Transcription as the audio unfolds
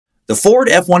The Ford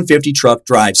F-150 truck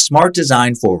drives smart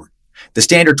design forward. The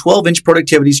standard 12-inch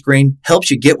productivity screen helps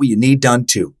you get what you need done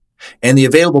too. And the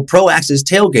available Pro Access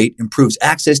tailgate improves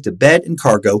access to bed and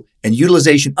cargo and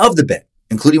utilization of the bed,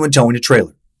 including when towing a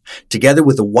trailer. Together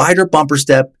with a wider bumper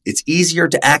step, it's easier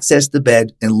to access the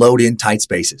bed and load in tight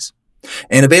spaces.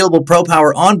 And available Pro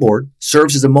Power onboard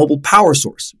serves as a mobile power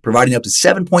source, providing up to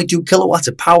 7.2 kilowatts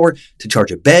of power to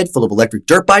charge a bed full of electric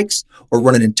dirt bikes or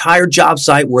run an entire job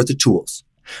site worth of tools.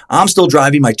 I'm still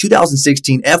driving my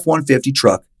 2016 F-150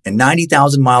 truck and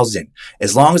 90,000 miles in.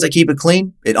 As long as I keep it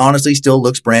clean, it honestly still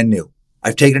looks brand new.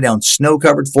 I've taken it down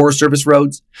snow-covered Forest Service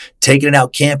roads, taken it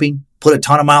out camping, put a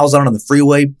ton of miles on it on the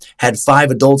freeway, had 5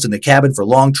 adults in the cabin for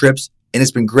long trips, and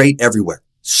it's been great everywhere.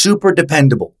 Super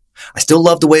dependable. I still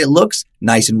love the way it looks,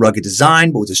 nice and rugged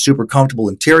design, but with a super comfortable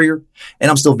interior.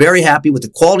 And I'm still very happy with the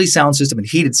quality sound system and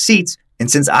heated seats. And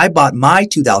since I bought my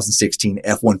 2016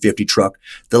 F-150 truck,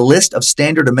 the list of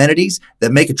standard amenities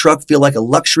that make a truck feel like a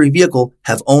luxury vehicle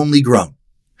have only grown.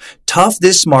 Tough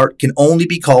this smart can only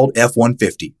be called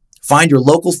F-150. Find your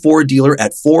local Ford dealer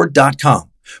at Ford.com.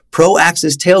 Pro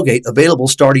Access tailgate available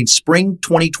starting spring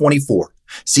 2024.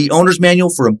 See owner's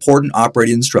manual for important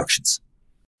operating instructions.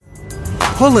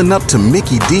 Pulling up to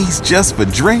Mickey D's just for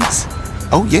drinks?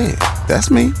 Oh yeah, that's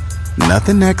me.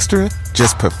 Nothing extra,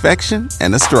 just perfection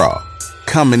and a straw.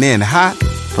 Coming in hot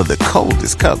for the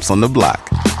coldest cups on the block.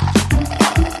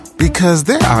 Because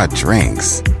there are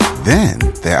drinks. Then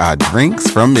there are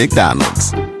drinks from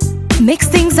McDonald's. Mix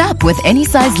things up with any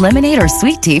size lemonade or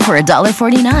sweet tea for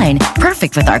 $1.49.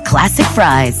 Perfect with our classic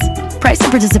fries. Price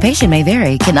and participation may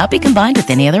vary. Cannot be combined with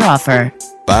any other offer.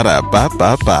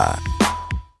 Ba-da-ba-ba-ba.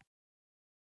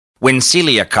 When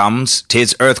Celia comes,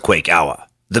 'tis earthquake hour.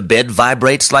 The bed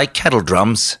vibrates like kettle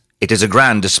drums. It is a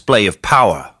grand display of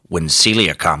power when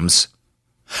Celia comes.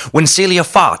 When Celia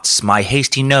farts, my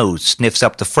hasty nose sniffs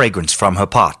up the fragrance from her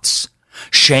pots.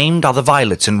 Shamed are the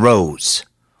violets and rose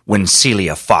when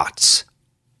Celia farts.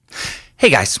 Hey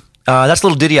guys, that's a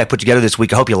little ditty I put together this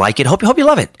week. I hope you like it. Hope you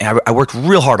love it. I worked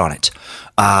real hard on it.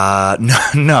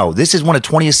 No, this is one of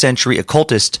 20th century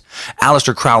occultist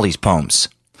Aleister Crowley's poems.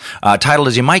 Titled,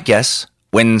 as you might guess,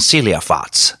 When Celia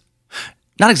Farts.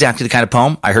 Not exactly the kind of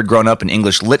poem I heard growing up in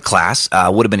English lit class.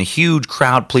 Would have been a huge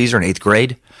crowd pleaser in 8th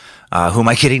grade. Who am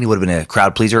I kidding? He would have been a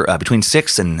crowd pleaser between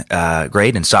 6th and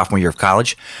grade and sophomore year of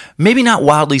college. Maybe not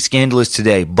wildly scandalous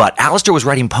today, but Aleister was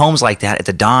writing poems like that at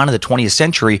the dawn of the 20th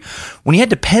century when he had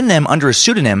to pen them under a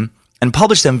pseudonym and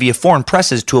publish them via foreign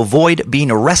presses to avoid being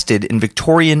arrested in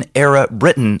Victorian-era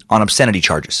Britain on obscenity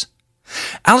charges.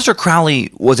 Aleister Crowley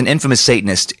was an infamous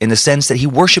Satanist in the sense that he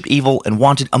worshipped evil and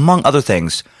wanted, among other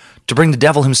things, to bring the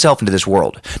devil himself into this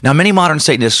world. Now, many modern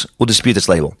Satanists will dispute this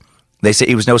label. They say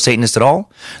he was no Satanist at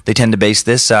all. They tend to base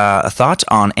this thought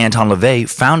on Anton LaVey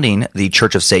founding the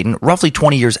Church of Satan roughly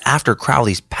 20 years after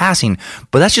Crowley's passing,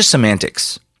 but that's just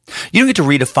semantics. You don't get to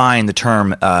redefine the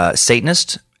term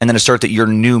Satanist and then assert that your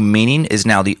new meaning is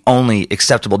now the only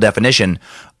acceptable definition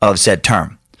of said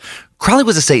term. Crowley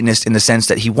was a Satanist in the sense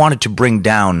that he wanted to bring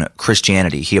down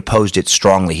Christianity. He opposed it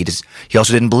strongly. He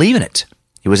also didn't believe in it.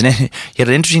 He had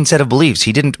an interesting set of beliefs.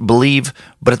 He didn't believe,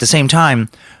 but at the same time,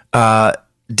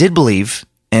 did believe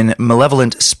in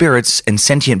malevolent spirits and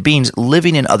sentient beings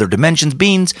living in other dimensions,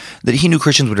 beings that he knew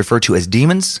Christians would refer to as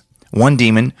demons. One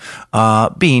demon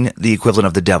being the equivalent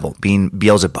of the devil, being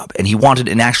Beelzebub. And he wanted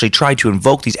and actually tried to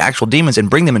invoke these actual demons and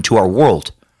bring them into our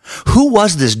world. Who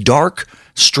was this dark,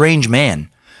 strange man?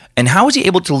 And how was he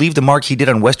able to leave the mark he did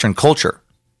on Western culture?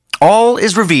 All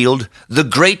is revealed, the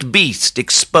great beast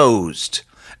exposed,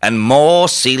 and more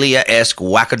Celia-esque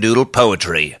wackadoodle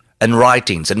poetry and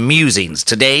writings and musings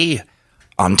today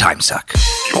on Timesuck.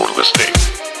 You're listening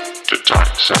to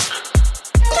Timesuck.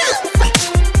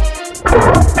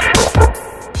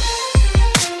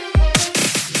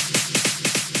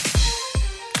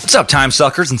 What's up, time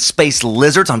suckers and space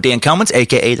lizards? I'm Dan Cummins,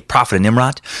 a.k.a. the Prophet of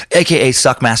Nimrod, a.k.a.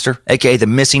 Suckmaster, a.k.a. the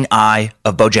missing eye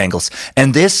of Bojangles.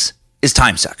 And this is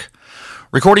Timesuck.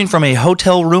 Recording from a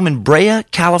hotel room in Brea,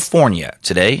 California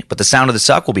today, but the sound of the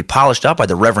suck will be polished up by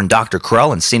the Reverend Dr.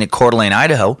 Krull in scenic Coeur d'Alene,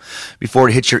 Idaho, before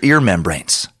it hits your ear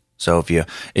membranes. So if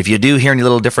you do hear any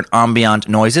little different ambient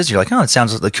noises, you're like, oh, it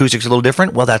sounds like the acoustics are a little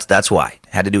different. Well, that's why.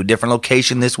 Had to do a different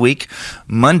location this week.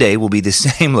 Monday will be the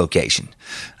same location.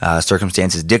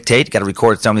 Circumstances dictate. Got to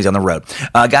record some of these on the road.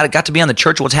 Got to be on the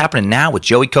Church of What's Happening Now with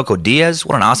Joey Coco Diaz.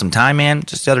 What an awesome time, man!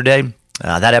 Just the other day.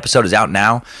 That episode is out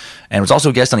now, and was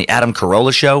also a guest on the Adam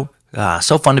Carolla Show.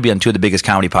 So fun to be on two of the biggest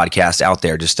comedy podcasts out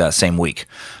there just same week.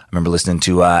 I remember listening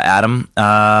to Adam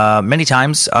many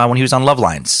times when he was on Love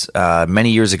Lines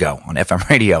many years ago on FM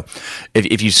radio.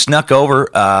 If you snuck over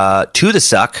to the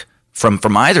Suck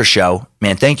from either show,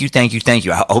 man, thank you.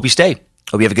 I hope you stay.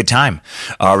 Hope you have a good time.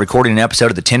 Recording an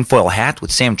episode of The Tinfoil Hat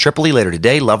with Sam Tripoli later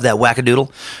today. Love that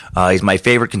wackadoodle. He's my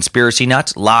favorite conspiracy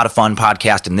nut. A lot of fun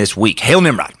podcasting this week. Hail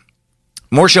Nimrod.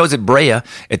 More shows at Brea at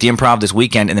the Improv this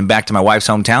weekend, and then back to my wife's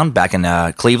hometown, back in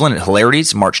Cleveland at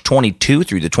Hilarities, March 22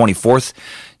 through the 24th.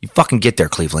 You fucking get there,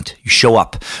 Cleveland. You show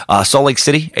up. Salt Lake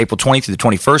City, April 20th through the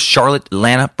 21st. Charlotte,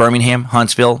 Atlanta, Birmingham,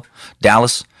 Huntsville,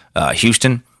 Dallas,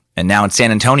 Houston, and now in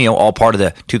San Antonio, all part of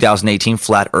the 2018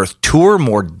 Flat Earth Tour.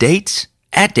 More dates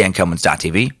at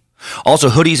dancummins.tv. Also,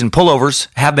 hoodies and pullovers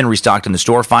have been restocked in the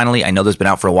store finally. I know those have been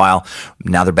out for a while.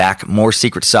 Now they're back. More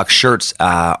Secret Suck shirts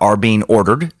are being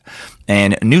ordered.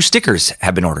 And new stickers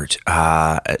have been ordered.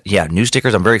 New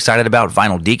stickers I'm very excited about.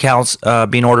 Vinyl decals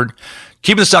being ordered.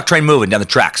 Keeping the suck train moving down the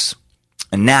tracks.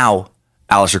 And now,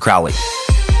 Aleister Crowley.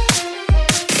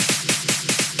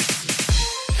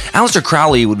 Aleister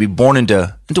Crowley would be born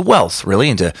into wealth, really,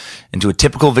 into a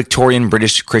typical Victorian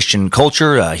British Christian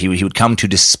culture. He would come to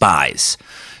despise.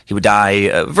 He would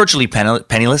die virtually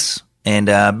penniless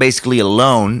and basically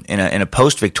alone in a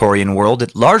post-Victorian world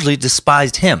that largely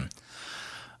despised him.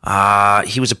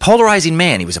 He was a polarizing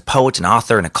man. He was a poet, an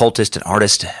author, an occultist, an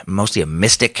artist, mostly a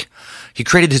mystic. He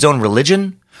created his own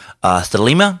religion,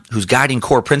 Thelema, whose guiding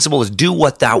core principle is do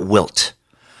what thou wilt.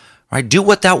 Right? Do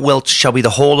what thou wilt shall be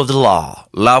the whole of the law.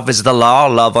 Love is the law,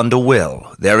 love unto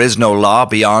will. There is no law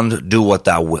beyond do what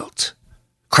thou wilt.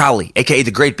 Crowley, a.k.a.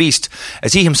 the Great Beast,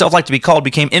 as he himself liked to be called,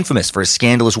 became infamous for his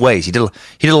scandalous ways. He did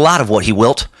a lot of what he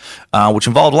wilt, which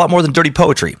involved a lot more than dirty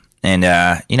poetry. And,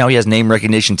 he has name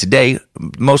recognition today,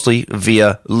 mostly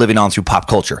via living on through pop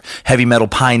culture. Heavy metal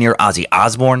pioneer Ozzy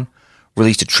Osbourne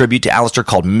released a tribute to Aleister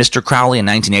called Mr. Crowley in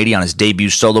 1980 on his debut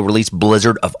solo release,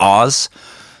 Blizzard of Oz.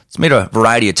 It's made a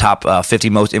variety of top 50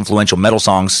 most influential metal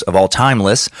songs of all time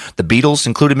lists. The Beatles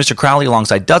included Mr. Crowley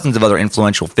alongside dozens of other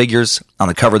influential figures on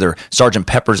the cover of their Sgt.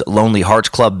 Pepper's Lonely Hearts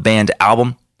Club Band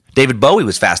album. David Bowie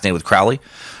was fascinated with Crowley,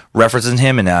 referencing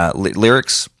him in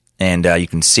lyrics, and you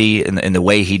can see in the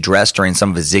way he dressed during some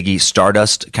of his Ziggy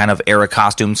Stardust kind of era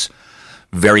costumes.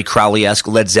 Very Crowley-esque.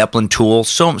 Led Zeppelin, Tool,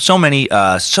 so many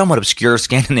somewhat obscure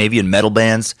Scandinavian metal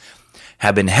bands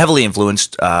have been heavily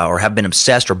influenced or have been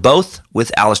obsessed or both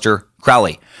with Aleister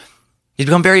Crowley. He's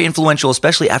become very influential,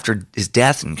 especially after his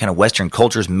death and kind of Western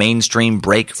culture's mainstream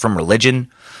break from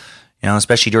religion.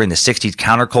 Especially during the 60s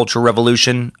counterculture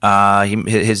revolution,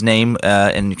 his name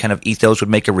and kind of ethos would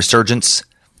make a resurgence.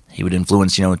 He would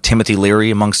influence, Timothy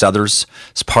Leary, amongst others,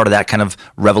 as part of that kind of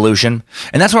revolution.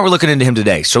 And that's why we're looking into him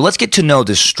today. So let's get to know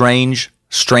this strange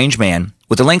man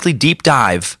with a lengthy deep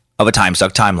dive of a Time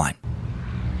Suck timeline.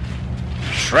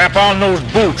 Strap on those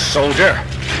boots, soldier.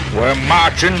 We're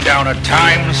marching down a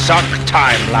Time Suck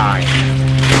timeline.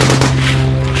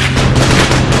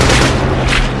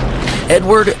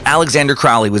 Edward Alexander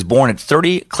Crowley was born at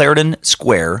 30 Clarendon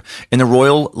Square in the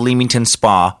Royal Leamington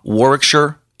Spa,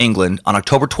 Warwickshire, England, on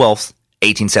October 12th,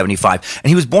 1875. And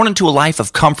he was born into a life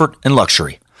of comfort and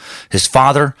luxury. His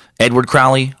father, Edward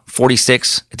Crowley,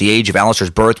 46, at the age of Aleister's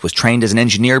birth, was trained as an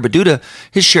engineer, but due to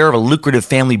his share of a lucrative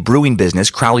family brewing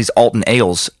business, Crowley's Alton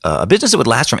Ales, a business that would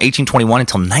last from 1821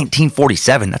 until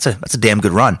 1947, that's a damn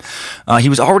good run, he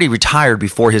was already retired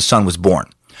before his son was born.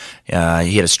 He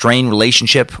had a strained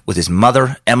relationship with his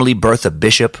mother, Emily Bertha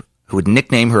Bishop, who would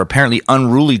nickname her apparently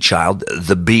unruly child,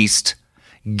 the Beast,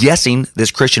 guessing this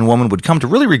Christian woman would come to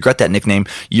really regret that nickname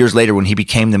years later when he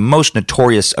became the most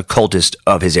notorious occultist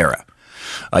of his era.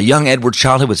 Young Edward's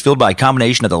childhood was filled by a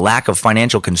combination of the lack of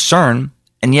financial concern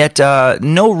and yet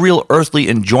no real earthly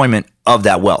enjoyment of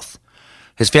that wealth.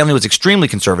 His family was extremely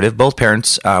conservative. Both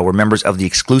parents were members of the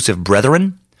Exclusive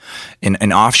Brethren,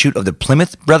 an offshoot of the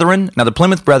Plymouth Brethren. Now, the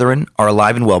Plymouth Brethren are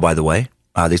alive and well, by the way.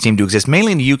 They seem to exist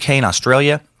mainly in the UK and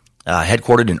Australia,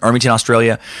 headquartered in Ermington,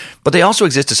 Australia. But they also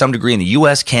exist to some degree in the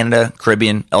US, Canada,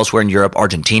 Caribbean, elsewhere in Europe,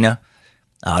 Argentina.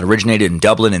 It originated in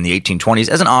Dublin in the 1820s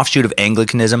as an offshoot of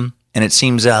Anglicanism, and it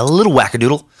seems a little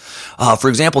wackadoodle. For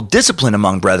example, discipline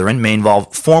among brethren may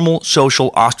involve formal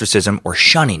social ostracism or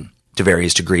shunning to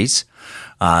various degrees,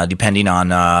 depending on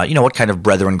what kind of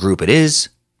brethren group it is.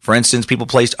 For instance, people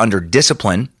placed under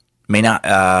discipline may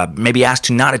be asked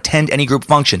to not attend any group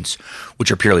functions,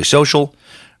 which are purely social.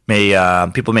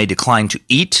 People may decline to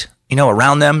eat,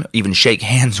 around them, even shake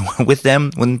hands with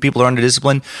them when people are under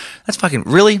discipline. That's fucking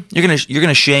really. You're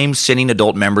gonna shame sinning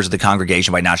adult members of the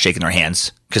congregation by not shaking their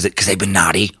hands because they've been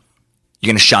naughty.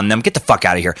 You're gonna shun them. Get the fuck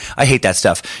out of here. I hate that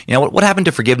stuff. What happened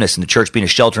to forgiveness and the church being a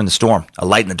shelter in the storm, a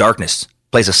light in the darkness,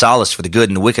 place of solace for the good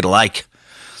and the wicked alike?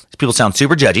 These people sound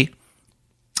super judgy.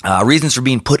 Reasons for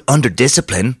being put under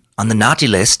discipline on the naughty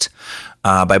list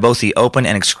by both the open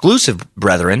and exclusive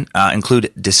brethren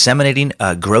include disseminating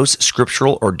gross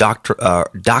scriptural or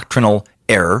doctrinal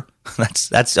error.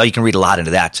 That's you can read a lot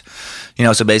into that.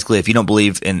 So basically, if you don't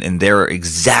believe in their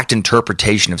exact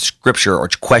interpretation of Scripture or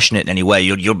question it in any way,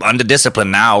 you're under discipline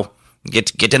now.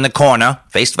 Get in the corner,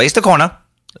 face the corner.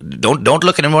 Don't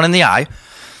look at anyone in the eye.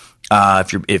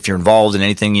 If you're involved in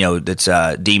anything that's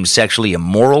deemed sexually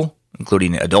immoral,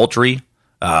 including adultery,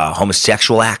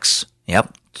 homosexual acts,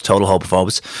 total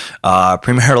homophobes,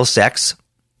 premarital sex,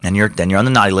 then you're on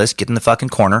the naughty list. Get in the fucking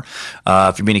corner.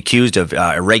 If you're being accused of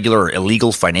irregular or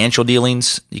illegal financial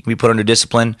dealings, you can be put under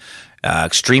discipline.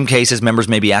 Extreme cases, members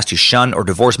may be asked to shun or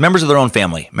divorce members of their own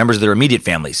family, members of their immediate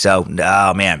family. So,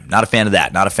 man, not a fan of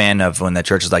that. Not a fan of when the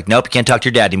church is like, nope, you can't talk to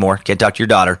your dad anymore. Can't talk to your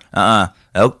daughter.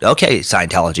 Okay,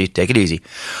 Scientology, take it easy.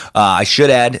 I should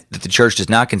add that the church does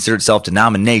not consider itself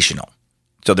denominational.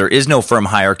 So there is no firm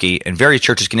hierarchy, and various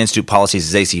churches can institute policies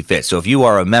as they see fit. So if you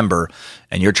are a member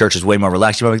and your church is way more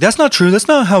relaxed, you're like, that's not true. That's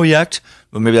not how we act.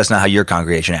 Well, maybe that's not how your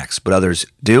congregation acts, but others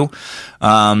do.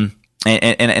 I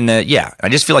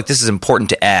just feel like this is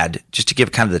important to add, just to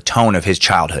give kind of the tone of his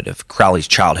childhood, of Crowley's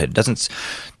childhood. It doesn't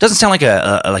sound like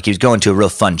like he was going to a real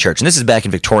fun church, and this is back in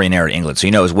Victorian era England, so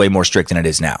it was way more strict than it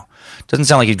is now. It doesn't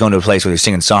sound like he's going to a place where he's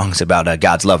singing songs about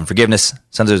God's love and forgiveness. It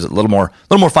sounds like there's a little more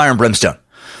fire and brimstone.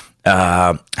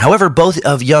 However, both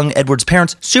of young Edward's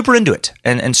parents super into it,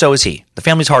 and so is he. The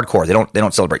family's hardcore. They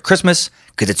don't celebrate Christmas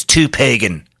because it's too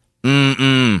pagan.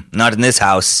 Not in this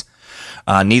house.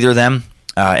 Neither of them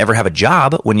ever have a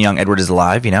job when young Edward is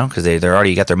alive, because they're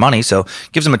already got their money, so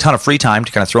it gives them a ton of free time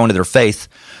to kind of throw into their faith,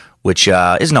 which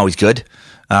isn't always good.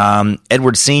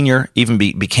 Edward Sr. even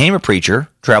became a preacher,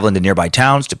 traveling to nearby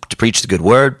towns to preach the good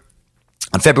word.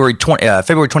 On February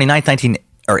 29th,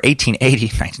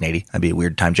 1980, that'd be a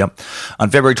weird time jump. On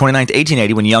February 29th,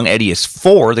 1880, when young Eddie is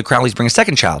 4, the Crowleys bring a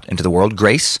second child into the world,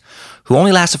 Grace, who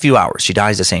only lasts a few hours. She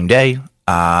dies the same day.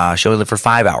 She only lived for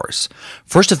 5 hours.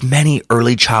 First of many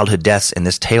early childhood deaths in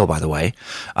this tale, by the way.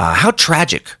 How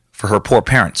tragic for her poor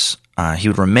parents. He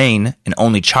would remain an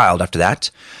only child after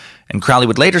that. And Crowley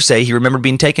would later say he remembered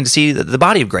being taken to see the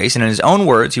body of Grace, and in his own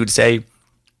words, he would say,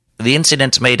 "The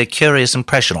incident made a curious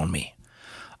impression on me.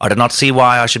 I did not see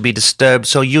why I should be disturbed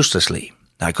so uselessly.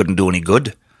 I couldn't do any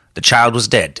good. The child was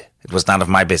dead. It was none of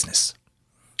my business."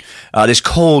 This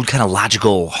cold, kind of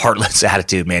logical, heartless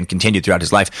attitude, man, continued throughout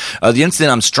his life. The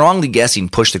incident, I'm strongly guessing,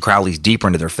 pushed the Crowleys deeper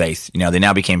into their faith. They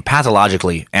now became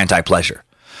pathologically anti-pleasure.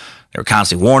 They were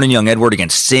constantly warning young Edward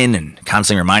against sin and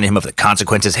constantly reminding him of the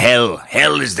consequences. Hell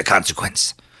is the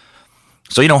consequence.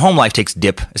 So, home life takes a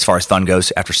dip as far as fun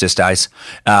goes after Sis dies.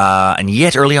 And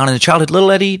yet, early on in his childhood, little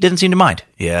Eddie didn't seem to mind.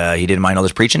 Yeah, he didn't mind all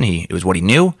this preaching. It was what he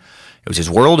knew. It was his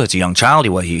world. As a young child,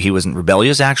 he wasn't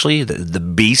rebellious, actually. The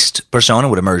beast persona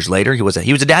would emerge later. He was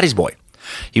a daddy's boy.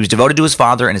 He was devoted to his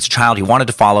father, and as a child, he wanted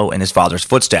to follow in his father's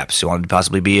footsteps. He wanted to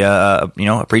possibly be a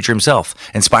preacher himself.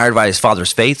 Inspired by his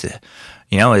father's faith,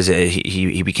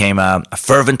 he became a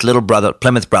fervent little brother,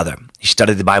 Plymouth brother. He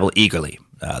studied the Bible eagerly.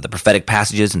 The prophetic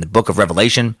passages in the book of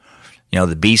Revelation,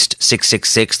 the beast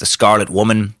 666, the scarlet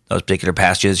woman, those particular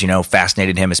passages,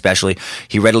 fascinated him especially.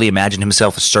 He readily imagined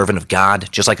himself a servant of God,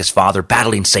 just like his father,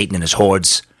 battling Satan and his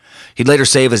hordes. He'd later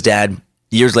say of his dad,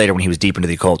 years later when he was deep into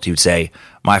the occult, he would say,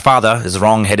 "My father, as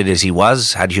wrong-headed as he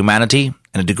was, had humanity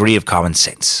and a degree of common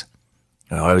sense."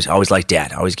 I always liked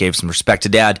Dad. I always gave some respect to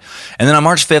Dad. And then on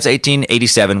March 5th,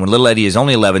 1887, when little Eddie is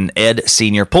only 11, Ed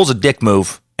Sr. pulls a dick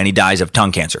move and he dies of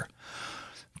tongue cancer.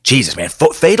 Jesus, man.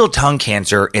 Fatal tongue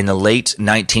cancer in the late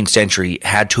 19th century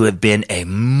had to have been a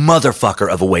motherfucker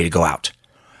of a way to go out.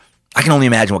 I can only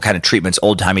imagine what kind of treatments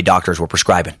old-timey doctors were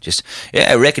prescribing.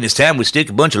 I reckon it's time we stick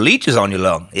a bunch of leeches on your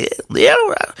lung. Yeah,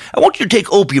 I want you to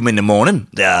take opium in the morning,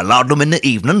 laudanum in the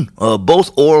evening,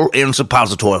 both oral and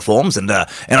suppository forms, and I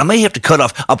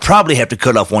I'll probably have to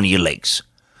cut off one of your legs.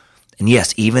 And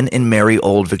yes, even in merry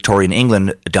old Victorian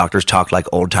England, doctors talked like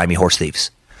old-timey horse thieves.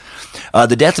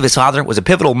 The death of his father was a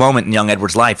pivotal moment in young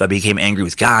Edward's life. He became angry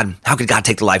with God. How could God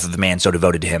take the life of a man so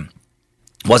devoted to him?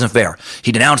 It wasn't fair.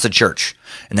 He denounced the church,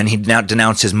 and then he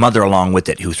denounced his mother along with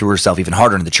it, who threw herself even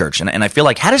harder into the church. And I feel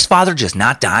like, had his father just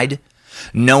not died,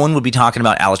 no one would be talking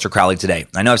about Aleister Crowley today.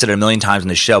 I know I've said it a million times on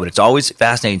this show, but it's always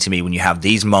fascinating to me when you have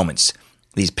these moments,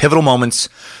 these pivotal moments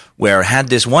where had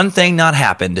this one thing not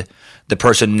happened, the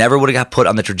person never would have got put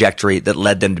on the trajectory that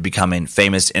led them to becoming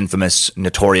famous, infamous,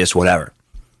 notorious, whatever.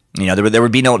 There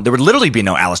would literally be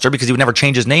no Aleister because he would never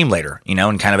change his name later, in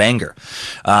kind of anger.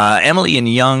 Emily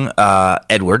and young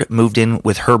Edward moved in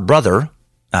with her brother,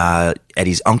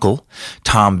 Eddie's uncle,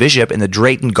 Tom Bishop, in the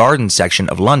Drayton Gardens section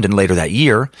of London later that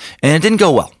year, and it didn't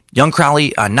go well. Young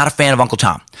Crowley, not a fan of Uncle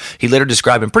Tom. He later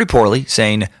described him pretty poorly,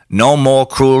 saying, "No more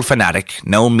cruel fanatic,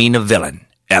 no meaner villain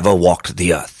ever walked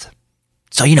the earth."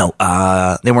 So,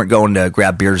 they weren't going to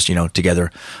grab beers,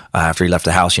 together after he left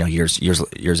the house,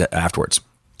 years afterwards.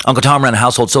 Uncle Tom ran a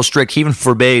household so strict, he even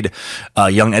forbade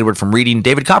young Edward from reading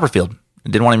David Copperfield.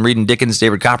 Didn't want him reading Dickens'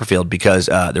 David Copperfield because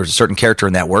there was a certain character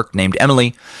in that work named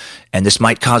Emily, and this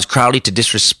might cause Crowley to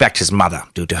disrespect his mother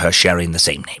due to her sharing the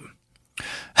same name.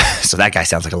 So that guy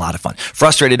sounds like a lot of fun.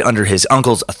 Frustrated under his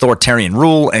uncle's authoritarian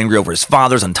rule, angry over his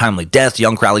father's untimely death,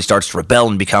 young Crowley starts to rebel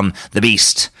and become the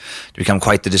Beast, to become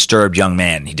quite the disturbed young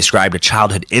man. He described a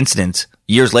childhood incident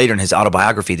years later in his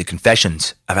autobiography, The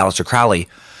Confessions of Aleister Crowley.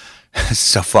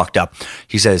 So fucked up.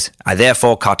 He says, "I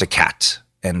therefore caught a cat,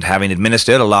 and having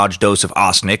administered a large dose of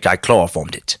arsenic, I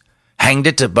chloroformed it, hanged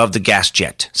it above the gas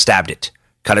jet, stabbed it,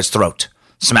 cut its throat,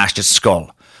 smashed its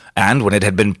skull, and when it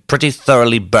had been pretty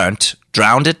thoroughly burnt,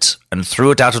 drowned it and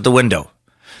threw it out of the window,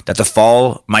 that the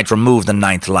fall might remove the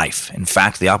ninth life. In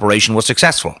fact, the operation was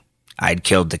successful. I had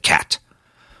killed the cat."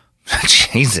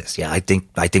 Jesus, yeah, I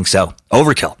think so.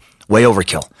 Overkill, way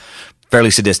overkill.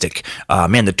 Fairly sadistic.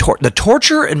 Man, the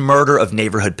torture and murder of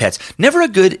neighborhood pets, never a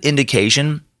good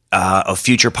indication of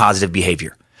future positive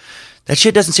behavior. That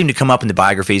shit doesn't seem to come up in the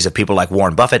biographies of people like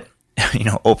Warren Buffett,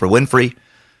 Oprah Winfrey.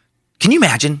 Can you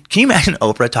imagine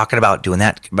Oprah talking about doing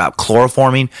that, about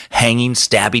chloroforming, hanging,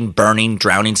 stabbing, burning,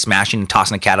 drowning, smashing, and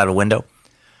tossing a cat out a window?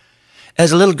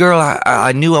 As a little girl,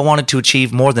 I knew I wanted to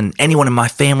achieve more than anyone in my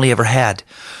family ever had.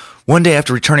 One day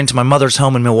after returning to my mother's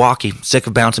home in Milwaukee, sick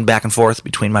of bouncing back and forth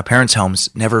between my parents' homes,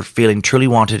 never feeling truly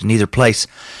wanted in either place,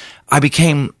 I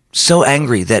became so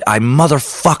angry that I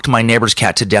motherfucked my neighbor's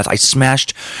cat to death. I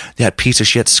smashed that piece of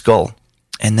shit skull.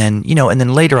 And then,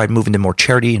 later I'd move into more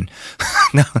charity and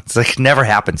no, it's like it never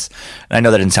happens. And I know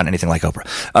that didn't sound anything like Oprah.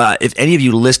 If any of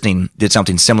you listening did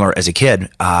something similar as a kid,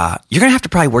 you're going to have to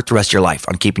probably work the rest of your life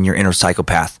on keeping your inner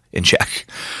psychopath in check.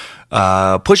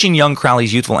 Pushing young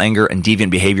Crowley's youthful anger and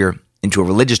deviant behavior into a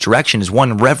religious direction is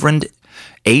one Reverend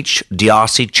H.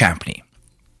 D'Arcy Champney.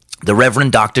 The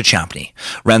Reverend Dr. Champney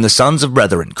ran the Sons of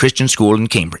Brethren Christian School in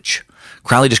Cambridge.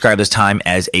 Crowley described this time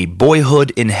as a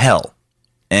boyhood in hell.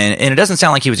 And it doesn't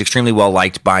sound like he was extremely well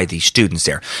liked by the students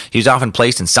there. He was often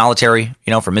placed in solitary,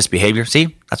 for misbehavior.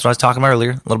 See, that's what I was talking about earlier.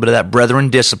 A little bit of that brethren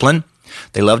discipline.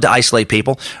 They love to isolate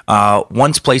people.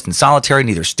 Once placed in solitary,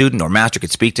 neither student nor master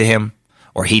could speak to him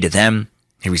or he to them.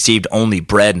 He received only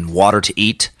bread and water to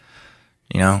eat.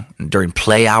 During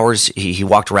play hours, he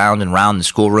walked around and around the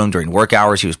schoolroom. During work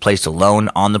hours, he was placed alone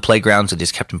on the playground, so they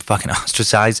just kept him fucking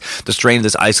ostracized. The strain of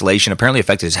this isolation apparently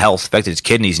affected his health, affected his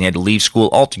kidneys, and he had to leave school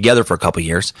altogether for a couple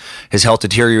years. His health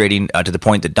deteriorating to the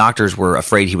point that doctors were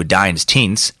afraid he would die in his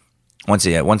teens. Once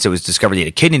it was discovered he had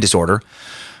a kidney disorder,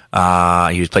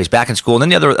 he was placed back in school. And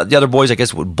then the other boys, I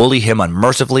guess, would bully him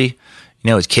unmercifully.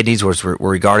 His kidneys were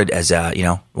regarded as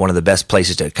one of the best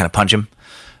places to kind of punch him.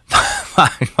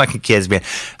 Fucking kids, man.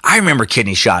 I remember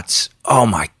kidney shots. Oh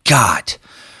my God.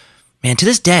 Man, to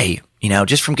this day,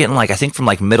 just from getting I think from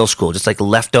middle school, just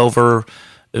leftover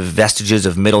vestiges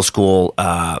of middle school,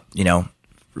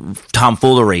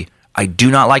 tomfoolery. I do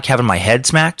not like having my head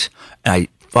smacked, and I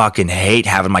fucking hate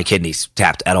having my kidneys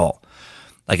tapped at all.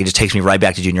 It just takes me right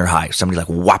back to junior high. Somebody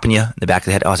whopping you in the back of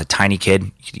the head. I was a tiny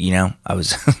kid, I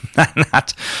was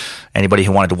not anybody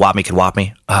who wanted to whop me could whop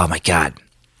me. Oh my God.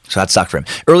 So that sucked for him.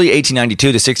 Early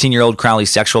 1892, the 16-year-old Crowley's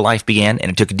sexual life began,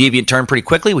 and it took a deviant turn pretty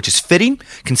quickly, which is fitting,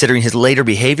 considering his later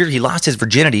behavior. He lost his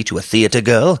virginity to a theater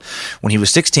girl when he was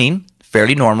 16,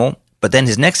 fairly normal, but then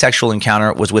his next sexual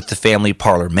encounter was with the family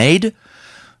parlor maid.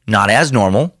 Not as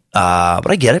normal, but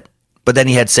I get it. But then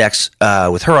he had sex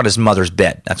with her on his mother's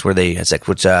bed. That's where they had sex,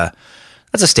 which that's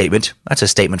a statement. That's a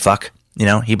statement fuck.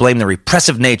 He blamed the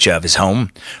repressive nature of his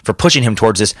home for pushing him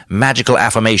towards this magical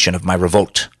affirmation of my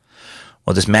revolt.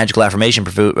 Well, this magical affirmation,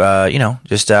 he's pretty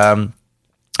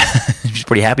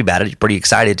happy about it. He's pretty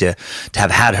excited to have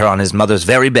had her on his mother's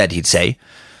very bed, he'd say.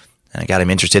 And it got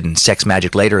him interested in sex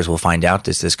magic later, as we'll find out,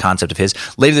 this concept of his.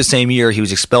 Later the same year, he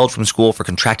was expelled from school for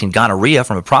contracting gonorrhea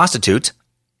from a prostitute.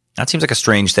 That seems like a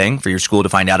strange thing for your school to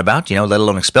find out about, let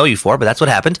alone expel you for, but that's what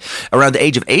happened. Around the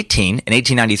age of 18, in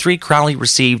 1893, Crowley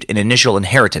received an initial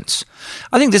inheritance.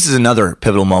 I think this is another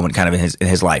pivotal moment kind of in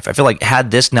his life. I feel like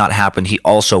had this not happened, he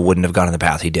also wouldn't have gone on the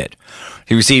path he did.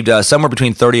 He received somewhere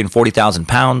between 30 and 40,000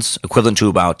 pounds, equivalent to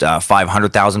about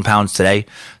 500,000 pounds today.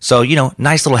 So,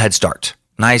 nice little head start.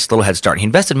 He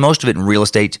invested most of it in real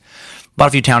estate, bought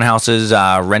a few townhouses,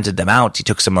 rented them out. He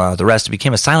took some of the rest. He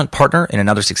became a silent partner in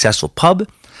another successful pub.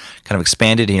 kind of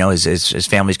expanded, his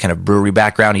family's kind of brewery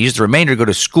background. He used the remainder to go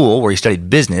to school where he studied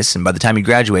business, and by the time he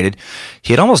graduated,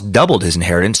 he had almost doubled his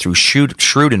inheritance through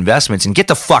shrewd investments. And get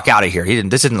the fuck out of here.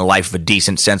 This isn't the life of a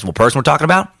decent, sensible person we're talking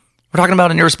about. We're talking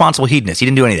about an irresponsible hedonist. He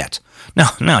didn't do any of that.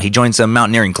 No, he joined some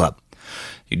mountaineering club.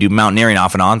 He'd do mountaineering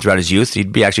off and on throughout his youth.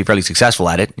 He'd be actually fairly successful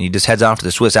at it. He just heads off to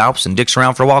the Swiss Alps and dicks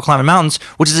around for a while climbing mountains,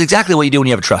 which is exactly what you do when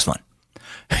you have a trust fund.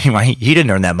 He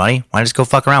didn't earn that money. Why not just go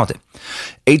fuck around with it?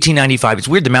 1895. It's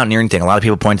weird, the mountaineering thing. A lot of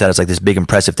people point out it's like this big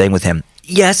impressive thing with him.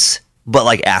 Yes, but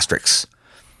like asterisks.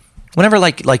 Whenever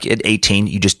like at 18,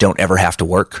 you just don't ever have to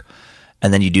work.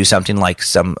 And then you do something like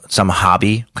some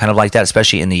hobby, kind of like that,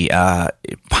 especially in the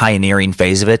pioneering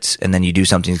phase of it, and then you do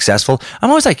something successful.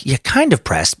 I'm always like, kind of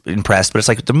impressed, but it's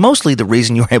like mostly the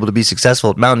reason you were able to be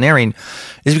successful at mountaineering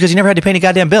is because you never had to pay any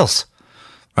goddamn bills,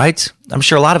 right? I'm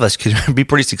sure a lot of us could be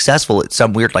pretty successful at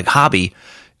some weird like hobby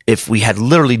if we had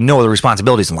literally no other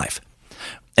responsibilities in life.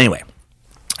 Anyway.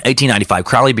 1895,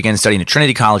 Crowley began studying at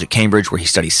Trinity College at Cambridge, where he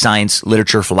studied science,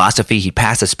 literature, philosophy. He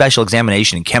passed a special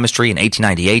examination in chemistry in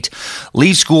 1898,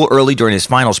 leaves school early during his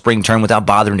final spring term without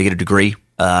bothering to get a degree.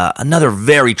 Another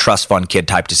very trust fund kid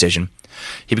type decision.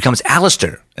 He becomes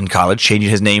Alistair in college, changing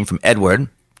his name from Edward.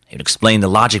 He would explain the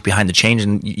logic behind the change,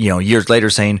 and years later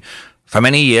saying, "For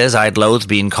many years I had loathed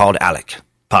being called Alec,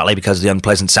 partly because of the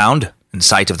unpleasant sound and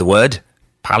sight of the word,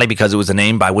 partly because it was the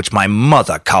name by which my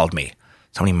mother called me."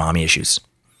 So many mommy issues.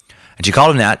 And she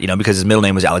called him that, because his middle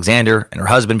name was Alexander, and her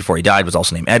husband, before he died, was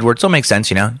also named Edward. So it makes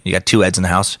sense, You got two Eds in the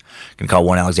house. You can call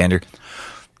one Alexander.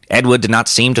 Edward did not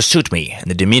seem to suit me, and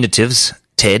the diminutives,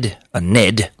 Ted and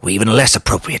Ned, were even less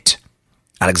appropriate.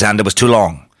 Alexander was too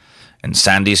long, and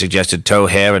Sandy suggested tow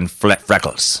hair and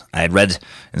freckles. I had read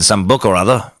in some book or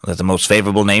other that the most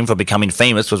favorable name for becoming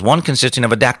famous was one consisting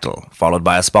of a dactyl, followed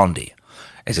by a spondy,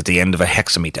 as at the end of a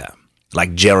hexameter,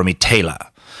 like Jeremy Taylor.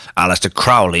 Alistair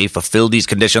Crowley fulfilled these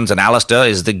conditions, and Alistair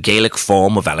is the Gaelic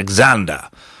form of Alexander.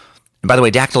 And by the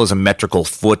way, dactyl is a metrical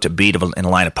foot, a beat in a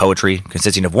line of poetry,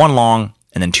 consisting of one long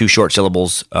and then two short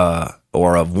syllables,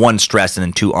 or of one stressed and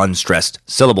then two unstressed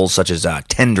syllables, such as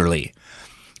tenderly.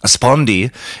 A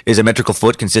spondy is a metrical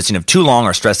foot consisting of two long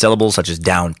or stressed syllables, such as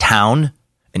downtown,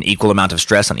 an equal amount of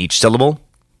stress on each syllable.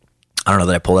 I don't know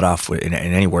that I pull it off in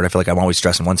any word. I feel like I'm always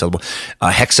stressing one syllable. A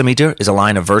hexameter is a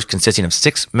line of verse consisting of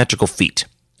 6 metrical feet.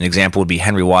 An example would be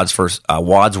Henry Wadsworth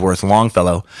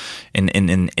Longfellow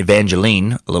in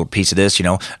Evangeline, a little piece of this,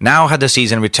 Now had the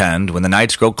season returned when the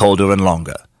nights grow colder and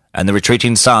longer, and the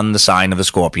retreating sun the sign of the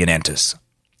scorpion enters.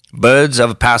 Birds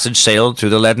of passage sailed through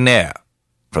the leaden air,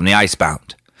 from the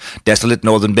icebound, desolate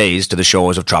northern bays to the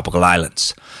shores of tropical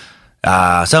islands.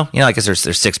 I guess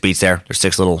there's 6 beats there. There's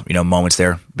 6 little, moments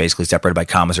there, basically separated by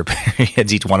commas or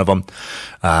periods, each one of them.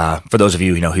 For those of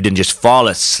you, who didn't just fall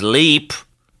asleep.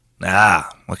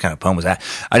 What kind of poem was that?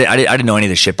 I didn't know any of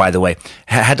this shit, by the way.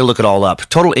 Had to look it all up.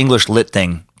 Total English lit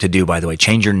thing to do, by the way.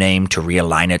 Change your name to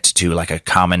realign it to like a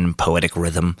common poetic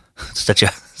rhythm. Such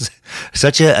a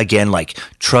again, like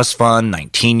trust fund,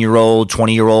 19-year-old,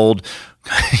 20-year-old,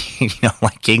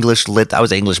 like English lit. I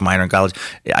was an English minor in college.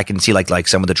 I can see like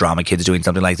some of the drama kids doing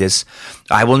something like this.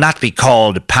 I will not be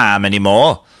called Pam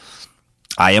anymore.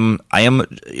 I am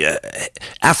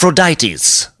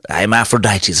Aphrodite's. I am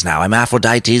Aphrodite's now. I'm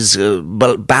Aphrodite's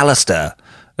Ballister,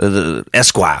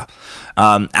 Esquire.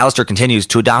 Alistair continues,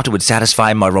 to adopt it would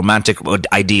satisfy my romantic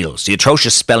ideals. The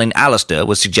atrocious spelling Alistair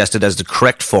was suggested as the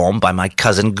correct form by my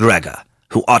cousin Gregor,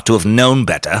 who ought to have known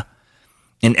better.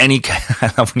 In any case,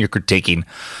 I love when you're critiquing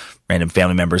random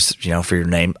family members, for your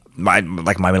name. My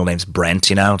middle name's Brent,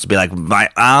 To be like, my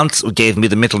aunt gave me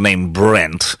the middle name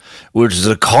Brent, which is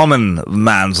a common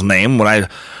man's name, when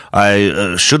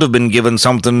I should have been given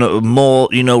something more,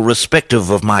 respective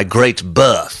of my great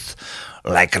birth.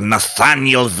 Like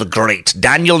Nathaniel the Great.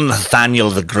 Daniel Nathaniel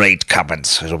the Great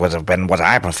Cummins would have been what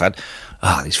I preferred.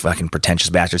 These fucking pretentious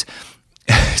bastards.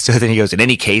 So then he goes, in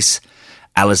any case,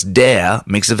 Alistair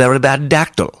makes a very bad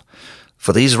dactyl.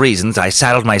 For these reasons, I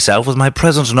saddled myself with my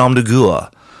present nom de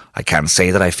guerre. I can't say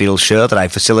that I feel sure that I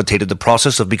facilitated the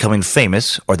process of becoming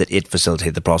famous, or that it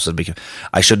facilitated the process of becoming...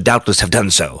 I should doubtless have done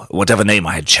so, whatever name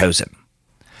I had chosen.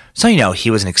 So,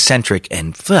 he was an eccentric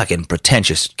and fucking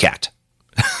pretentious cat.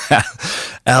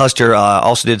 Alistair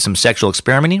also did some sexual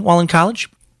experimenting while in college,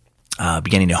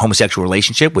 beginning a homosexual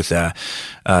relationship with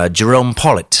Jerome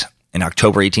Paulet. In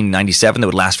October 1897, that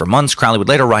would last for months. Crowley would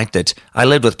later write that I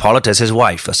lived with Paulet as his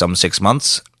wife for some 6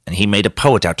 months, and he made a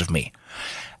poet out of me.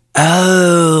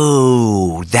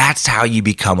 Oh, that's how you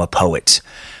become a poet.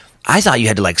 I thought you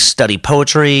had to study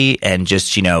poetry and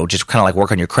just kind of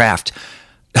work on your craft.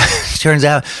 Turns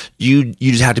out you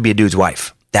just have to be a dude's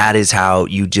wife. That is how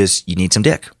you need some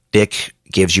dick. Dick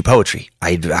gives you poetry.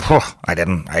 I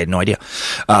had no idea.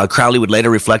 Crowley would later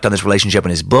reflect on this relationship in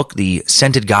his book, The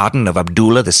Scented Garden of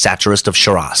Abdullah, the Satirist of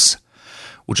Shiraz,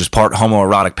 which was part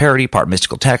homoerotic parody, part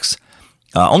mystical text.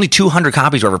 Only 200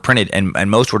 copies were ever printed,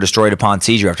 and most were destroyed upon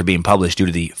seizure after being published due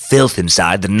to the filth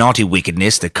inside, the naughty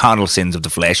wickedness, the carnal sins of the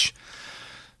flesh.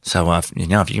 So, if you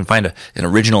can find an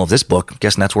original of this book, I'm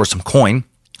guessing that's worth some coin.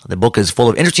 The book is full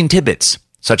of interesting tidbits,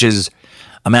 such as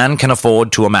a man can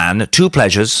afford to a man 2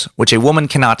 pleasures which a woman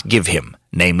cannot give him,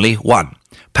 namely 1.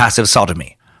 Passive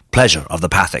sodomy, pleasure of the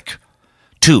pathic.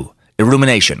 2.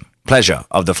 Illumination, pleasure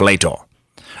of the fellator.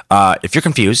 If you're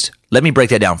confused, let me break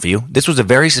that down for you. This was a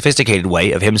very sophisticated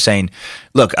way of him saying,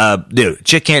 look, dude,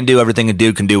 chick can't do everything a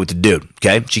dude can do with the dude,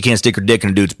 okay? She can't stick her dick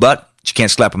in a dude's butt. She can't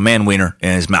slap a man wiener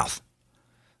in his mouth.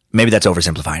 Maybe that's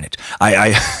oversimplifying it. I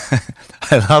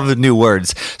love the new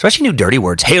words, especially new dirty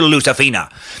words. Hail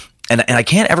Lucifina. And I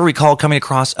can't ever recall coming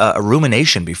across a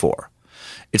rumination before.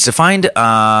 It's defined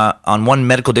on one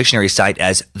medical dictionary site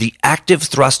as the active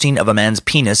thrusting of a man's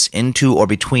penis into or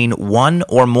between one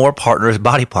or more partner's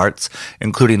body parts,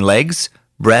 including legs,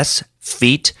 breasts,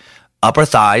 feet, upper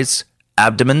thighs,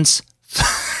 abdomens,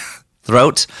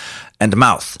 throat, and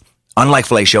mouth. Unlike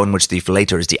fellatio, in which the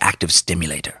fellator is the active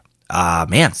stimulator.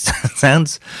 Man,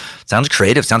 sounds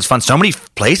creative. Sounds fun. So many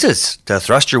places to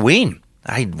thrust your ween.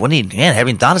 I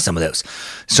haven't thought of some of those.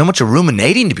 So much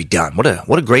ruminating to be done. What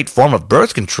a great form of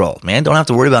birth control, man. Don't have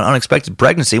to worry about unexpected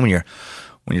pregnancy when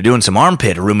you're doing some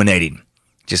armpit ruminating.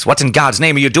 Just what in God's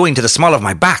name are you doing to the small of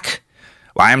my back?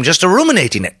 Why, I'm just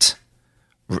ruminating it.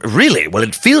 Really? Well,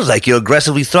 it feels like you're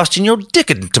aggressively thrusting your dick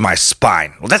into my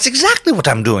spine. Well, that's exactly what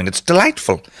I'm doing. It's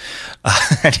delightful.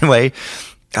 Anyway,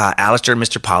 Alistair and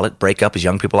Mr. Pollitt break up, as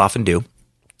young people often do,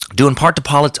 due in part to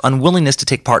Pollitt's unwillingness to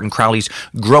take part in Crowley's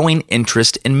growing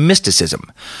interest in mysticism.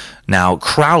 Now,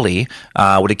 Crowley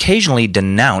would occasionally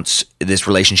denounce this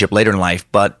relationship later in life,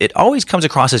 but it always comes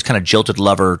across as kind of jilted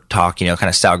lover talk, kind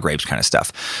of sour grapes kind of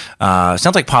stuff.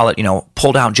 Sounds like Pollitt,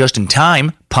 pulled out just in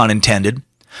time, pun intended,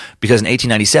 because in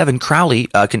 1897, Crowley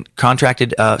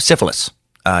contracted syphilis.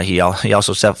 He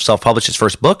also self-published his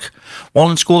first book while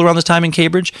in school around this time in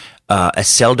Cambridge,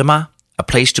 Aceldama, A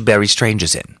Place to Bury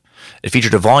Strangers In. It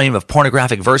featured a volume of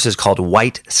pornographic verses called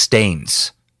White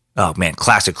Stains. Oh, man,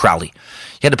 classic Crowley.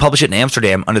 He had to publish it in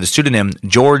Amsterdam under the pseudonym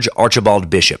George Archibald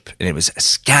Bishop, and it was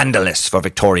scandalous for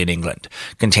Victorian England,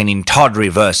 containing tawdry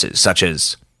verses such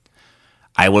as,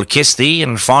 I will kiss thee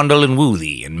and fondle and woo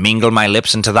thee, and mingle my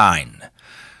lips into thine.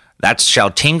 That shall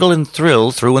tingle and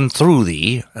thrill through and through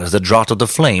thee as the draught of the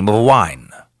flame of wine.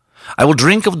 I will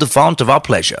drink of the fount of our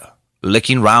pleasure,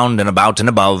 licking round and about and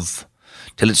above,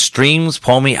 till its streams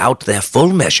pour me out their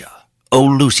full measure. O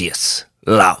Lucius,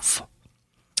 love.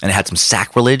 And it had some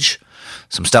sacrilege,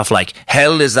 some stuff like,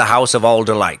 hell is the house of all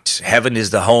delight, heaven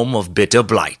is the home of bitter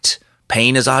blight,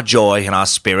 pain is our joy and our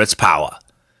spirit's power,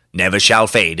 never shall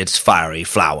fade its fiery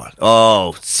flower.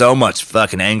 Oh, so much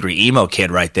fucking angry emo kid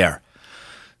right there.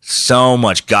 So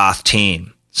much goth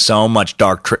teen, so much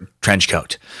dark trench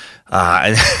coat.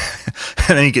 And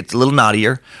then he gets a little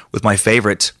naughtier with my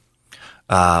favorite,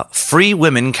 free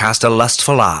women cast a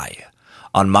lustful eye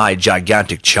on my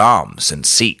gigantic charms and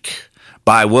seek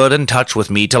by word and touch with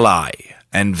me to lie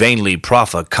and vainly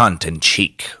proffer cunt and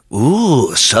cheek.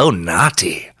 Ooh, so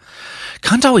naughty.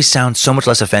 Cunt always sounds so much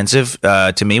less offensive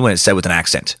to me when it's said with an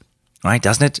accent, right?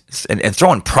 Doesn't it? And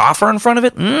throwing proffer in front of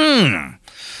it,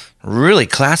 really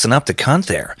classing up the cunt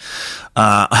there.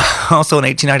 Also in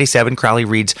 1897, Crowley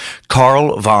reads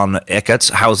Karl von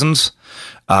Eckartshausen's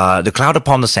The Cloud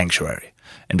Upon the Sanctuary,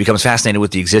 and becomes fascinated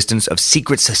with the existence of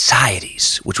secret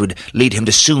societies, which would lead him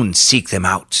to soon seek them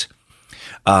out.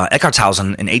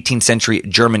 Eckartshausen, an 18th century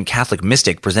German Catholic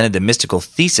mystic, presented the mystical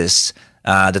thesis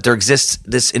that there exists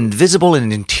this invisible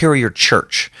and interior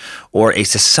church, or a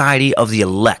society of the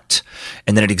elect,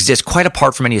 and that it exists quite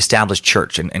apart from any established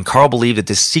church. And Karl believed that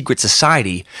this secret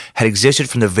society had existed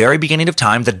from the very beginning of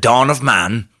time, the dawn of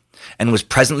man, and was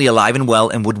presently alive and well,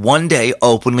 and would one day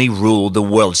openly rule the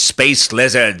world. Space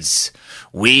lizards,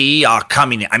 we are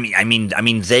coming. I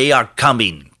mean, they are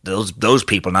coming. Those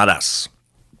people, not us.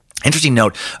 Interesting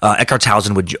note: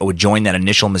 Eckartshausen would join that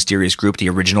initial mysterious group, the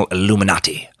original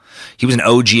Illuminati. He was an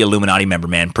OG Illuminati member,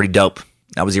 man. Pretty dope.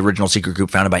 That was the original secret group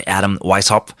founded by Adam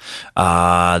Weishaupt.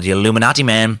 The Illuminati,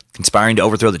 man, conspiring to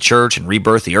overthrow the church and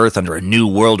rebirth the earth under a new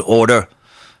world order.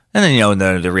 And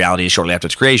then, the reality is shortly after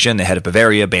its creation, the head of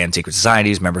Bavaria banned secret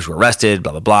societies, members were arrested,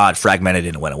 blah, blah, blah. It fragmented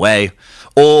and went away.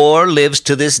 Or lives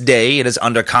to this day and is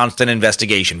under constant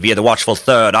investigation via the watchful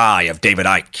third eye of David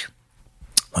Icke.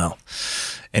 Well,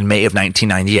 in May of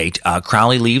 1998,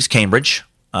 Crowley leaves Cambridge,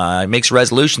 makes a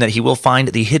resolution that he will find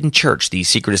the hidden church, the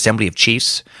secret assembly of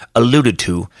chiefs, alluded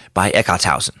to by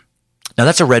Eckhartshausen. Now,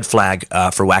 that's a red flag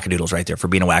for wackadoodles right there, for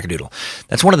being a wackadoodle.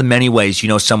 That's one of the many ways you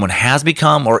know someone has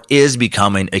become or is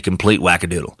becoming a complete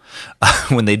wackadoodle.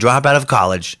 When they drop out of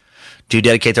college to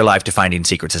dedicate their life to finding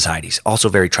secret societies. Also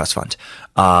very trust fund.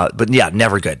 But yeah,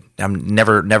 never good.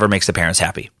 Never makes the parents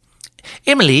happy.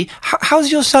 Emily,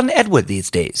 how's your son Edward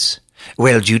these days?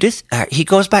 Well, Judith, he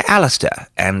goes by Alistair,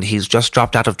 and he's just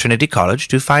dropped out of Trinity College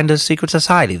to find a secret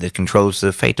society that controls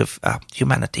the fate of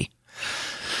humanity.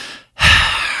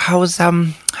 How's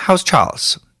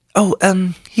Charles? Oh,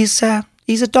 he's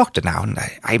a doctor now, and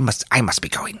I must be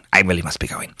going. I really must be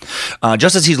going.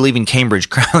 Just as he's leaving Cambridge,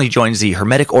 Crowley joins the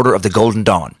Hermetic Order of the Golden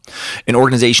Dawn, an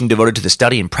organization devoted to the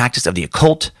study and practice of the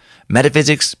occult,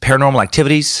 metaphysics, paranormal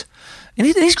activities. And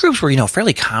these groups were,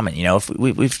 fairly common. If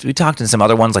we talked in some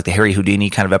other ones, like the Harry Houdini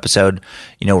kind of episode,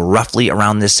 roughly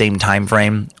around this same time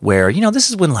frame, where this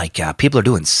is when people are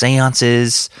doing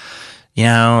seances.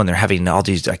 And they're having all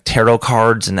these tarot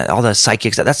cards and all the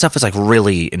psychics. That stuff is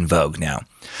really in vogue now.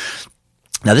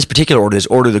 Now, this particular order is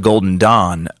Order of the Golden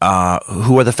Dawn.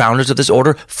 Who are the founders of this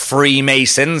order?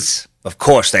 Freemasons. Of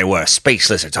course they were. Space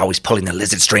lizards, always pulling the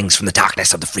lizard strings from the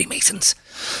darkness of the Freemasons.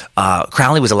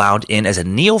 Crowley was allowed in as a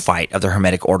neophyte of the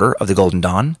Hermetic Order of the Golden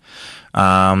Dawn.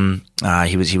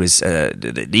 He was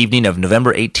the evening of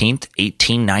November 18th,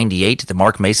 1898, at the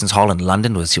Mark Mason's Hall in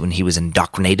London was when he was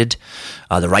indoctrinated.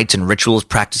 The rites and rituals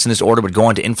practiced in this order would go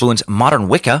on to influence modern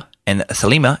Wicca and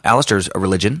Thelema, Alistair's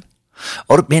religion.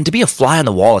 Oh, man, to be a fly on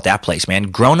the wall at that place,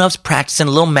 man. Grown-ups practicing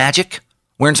a little magic,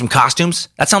 wearing some costumes.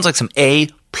 That sounds like some A+++,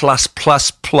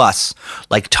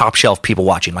 like top shelf people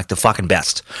watching, like the fucking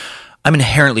best. I'm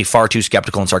inherently far too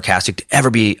skeptical and sarcastic to ever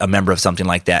be a member of something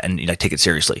like that and take it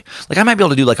seriously. I might be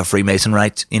able to do a Freemason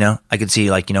rite, I could see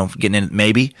getting in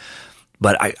maybe,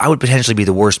 but I would potentially be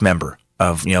the worst member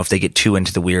of, if they get too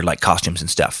into the weird costumes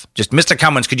and stuff. Just, Mr.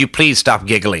 Cummins, could you please stop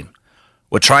giggling?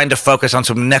 We're trying to focus on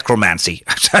some necromancy.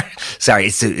 Sorry,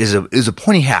 it's a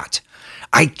pointy hat.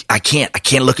 I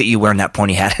can't look at you wearing that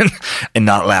pointy hat and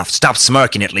not laugh. Stop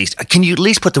smirking at least. Can you at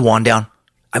least put the wand down?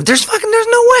 There's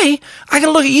no way I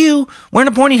can look at you wearing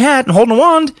a pointy hat and holding a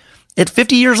wand at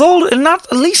 50 years old and not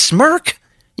at least smirk.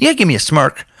 You gotta give me a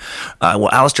smirk.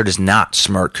 Well, Alistair does not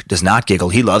smirk, does not giggle.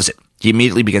 He loves it. He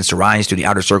immediately begins to rise to the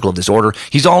outer circle of this order.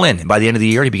 He's all in. And by the end of the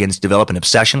year, he begins to develop an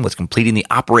obsession with completing the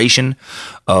operation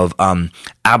of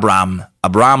Abramelin,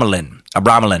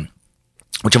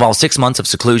 which involves 6 months of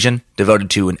seclusion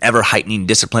devoted to an ever-heightening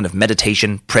discipline of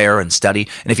meditation, prayer, and study.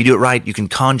 And if you do it right, you can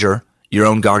conjure your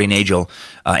own guardian angel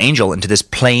into this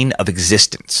plane of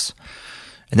existence.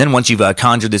 And then once you've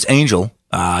conjured this angel,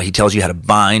 he tells you how to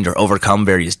bind or overcome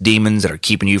various demons that are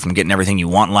keeping you from getting everything you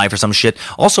want in life or some shit.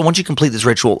 Also, once you complete this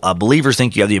ritual, believers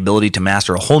think you have the ability to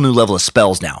master a whole new level of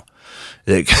spells now.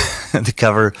 They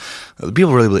cover a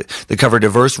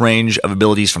diverse range of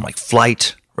abilities from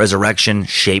flight, resurrection,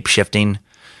 shape-shifting,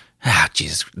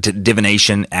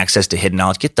 divination, access to hidden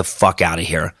knowledge. Get the fuck out of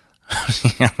here.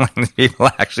 People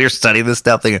actually are studying this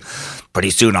stuff thinking, pretty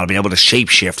soon I'll be able to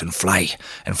shape-shift and fly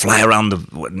around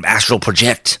the astral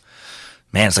project.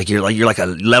 Man, it's you're like a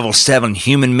level 7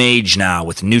 human mage now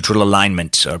with neutral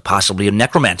alignment, or possibly a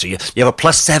necromancer. You have a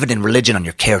 +7 in religion on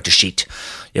your character sheet.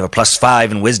 You have a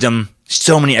 +5 in wisdom.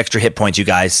 So many extra hit points, you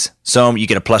guys. So you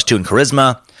get a +2 in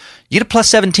charisma. You get a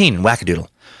 +17 in wackadoodle.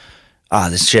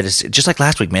 This shit is just like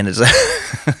last week, man. It's,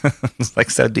 it's like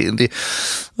so D&D. In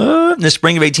the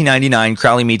spring of 1899,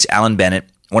 Crowley meets Alan Bennett,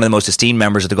 one of the most esteemed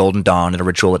members of the Golden Dawn, at a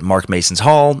ritual at Mark Mason's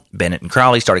Hall. Bennett and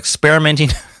Crowley start experimenting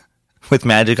with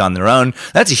magic on their own.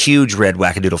 That's a huge red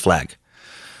wackadoodle flag.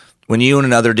 When you and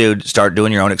another dude start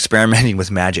doing your own experimenting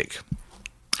with magic.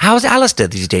 How's Alistair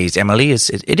these days, Emily?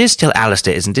 It is still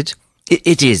Alistair, isn't it?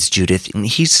 It is, Judith.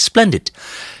 He's splendid.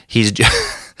 He's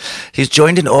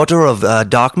joined an order of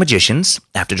dark magicians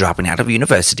after dropping out of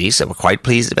university, so we're quite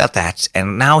pleased about that.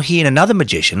 And now he and another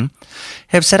magician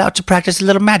have set out to practice a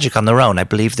little magic on their own. I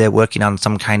believe they're working on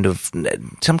some kind of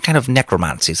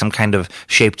necromancy, some kind of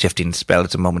shape-shifting spell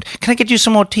at the moment. Can I get you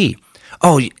some more tea?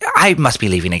 Oh, I must be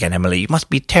leaving again, Emily. You must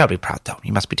be terribly proud, though.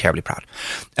 You must be terribly proud.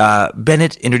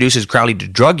 Bennett introduces Crowley to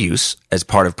drug use as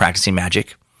part of practicing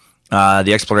magic.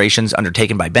 The explorations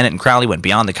undertaken by Bennett and Crowley went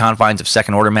beyond the confines of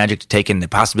second-order magic to take in the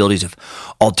possibilities of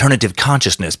alternative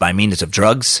consciousness by means of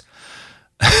drugs.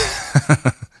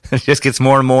 It just gets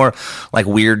more and more like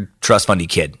weird trust fundy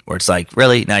kid, where it's like,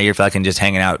 really? Now you're fucking just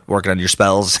hanging out, working on your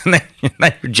spells, and then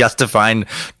you're justifying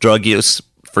drug use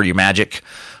for your magic.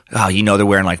 Oh, they're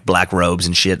wearing like black robes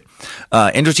and shit.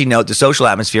 Interesting note, the social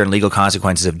atmosphere and legal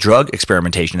consequences of drug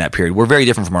experimentation in that period were very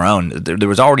different from our own. There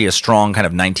was already a strong kind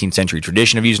of 19th century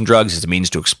tradition of using drugs as a means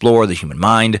to explore the human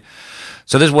mind.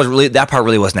 So that part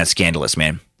really wasn't that scandalous,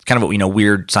 man. It's kind of a,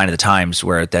 weird sign of the times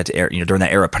where at that era, during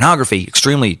that era, pornography,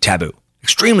 extremely taboo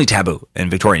in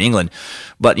Victorian England.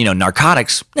 But,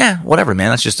 narcotics, whatever, man.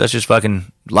 That's just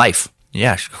fucking life.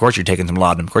 Yeah, of course you're taking some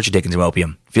laudanum. Of course you're taking some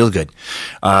opium. Feels good.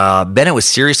 Bennett was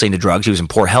seriously into drugs. He was in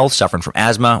poor health, suffering from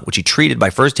asthma, which he treated by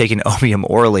first taking opium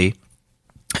orally,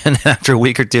 and then after a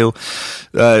week or two,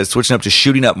 switching up to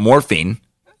shooting up morphine.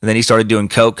 And then he started doing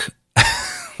coke,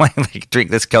 like drink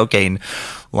this cocaine,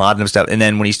 laudanum stuff. And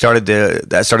then when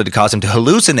that started to cause him to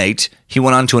hallucinate, he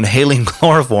went on to inhaling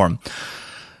chloroform.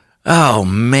 Oh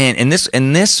man, and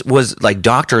this was like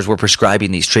doctors were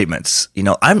prescribing these treatments.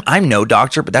 I'm no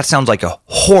doctor, but that sounds like a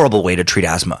horrible way to treat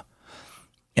asthma.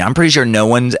 Yeah, I'm pretty sure no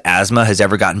one's asthma has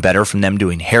ever gotten better from them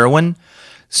doing heroin,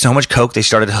 so much coke they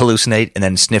started to hallucinate, and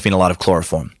then sniffing a lot of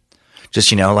chloroform.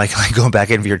 Just like going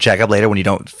back in for your checkup later when you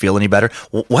don't feel any better.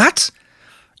 What?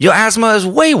 Your asthma is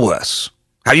way worse.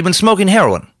 Have you been smoking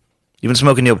heroin? You've been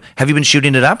smoking. Have you been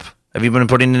shooting it up? Have you been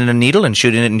putting it in a needle and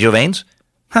shooting it into your veins?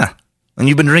 Huh. And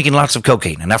you've been drinking lots of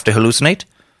cocaine, enough to hallucinate?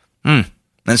 And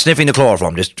sniffing the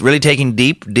chloroform, just really taking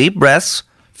deep, deep breaths,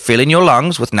 filling your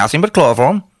lungs with nothing but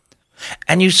chloroform,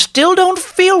 and you still don't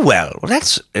feel well. Well,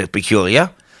 that's peculiar.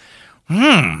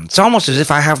 It's almost as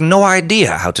if I have no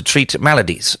idea how to treat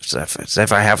maladies. It's as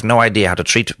if I have no idea how to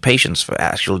treat patients for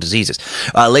actual diseases.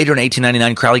 Later in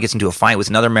 1899, Crowley gets into a fight with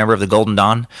another member of the Golden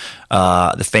Dawn,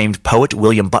 the famed poet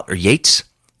William Butler Yeats.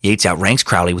 Yeats outranks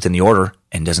Crowley within the order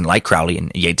and doesn't like Crowley,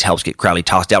 and Yeats helps get Crowley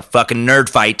tossed out. Fucking nerd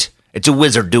fight. It's a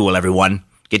wizard duel, everyone.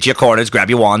 Get your corners, grab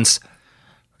your wands,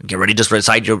 get ready to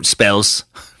recite your spells.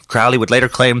 Crowley would later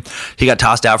claim he got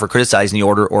tossed out for criticizing the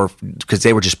order or because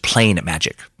they were just playing at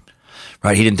magic.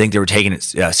 Right? He didn't think they were taking it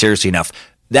seriously enough.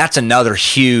 That's another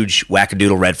huge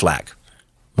wackadoodle red flag.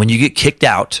 When you get kicked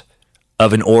out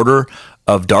of an order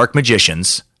of dark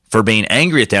magicians for being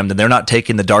angry at them that they're not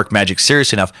taking the dark magic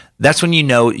serious enough, that's when you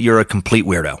know you're a complete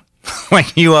weirdo.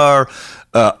 Like you are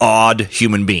an odd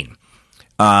human being.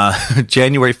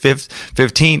 January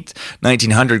 15th,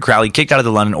 1900, Crowley kicked out of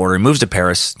the London Order and moves to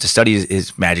Paris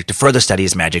to further study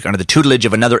his magic under the tutelage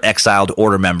of another exiled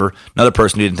order member, another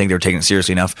person who didn't think they were taking it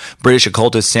seriously enough, British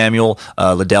occultist Samuel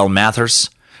Liddell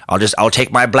Mathers. I'll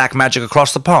take my black magic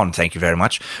across the pond, thank you very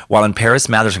much. While in Paris,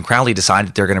 Mathers and Crowley decide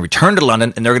that they're going to return to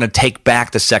London and they're going to take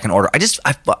back the Second Order.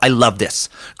 I love this.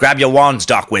 Grab your wands,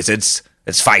 dark wizards.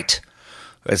 Let's fight.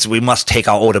 We must take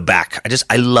our order back.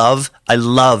 I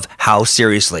love how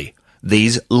seriously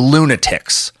these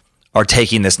lunatics are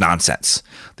taking this nonsense.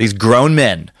 These grown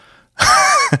men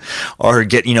are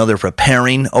they're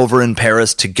preparing over in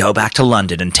Paris to go back to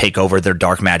London and take over their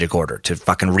dark magic order, to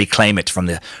fucking reclaim it from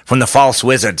the false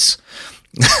wizards.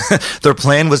 Their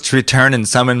plan was to return and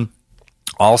summon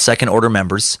all Second Order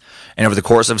members, and over the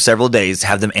course of several days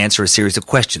have them answer a series of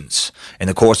questions in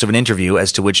the course of an interview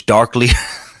as to which dark leader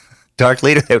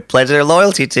they would pledge their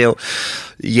loyalty to,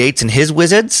 Yeats and his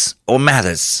wizards or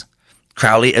Mathers.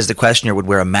 Crowley, as the questioner, would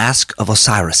wear a mask of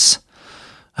Osiris.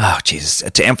 Oh, Jesus.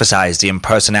 To emphasize the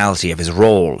impersonality of his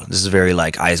role. This is very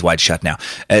like Eyes Wide Shut now.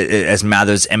 As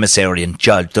Mathers' emissary and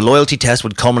judge, the loyalty test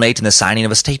would culminate in the signing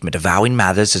of a statement avowing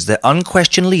Mathers as the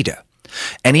unquestioned leader.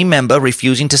 Any member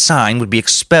refusing to sign would be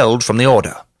expelled from the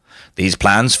order. These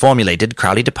plans formulated,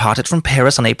 Crowley departed from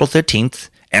Paris on April 13th,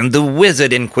 and the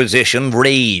Wizard Inquisition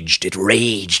raged. It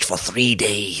raged for 3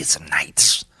 days and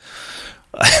nights.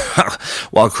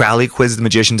 While Crowley quizzed the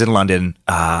magicians in London,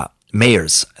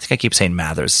 Mayers, I think I keep saying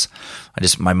Mathers.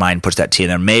 My mind puts that T in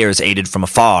there. Mayers aided from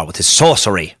afar with his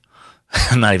sorcery.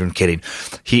 I'm not even kidding.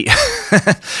 He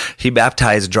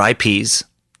baptized dry peas,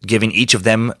 giving each of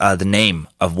them the name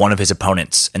of one of his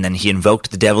opponents, and then he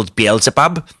invoked the devils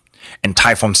Beelzebub and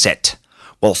Typhon Set,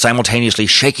 while simultaneously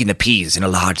shaking the peas in a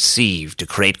large sieve to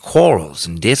create quarrels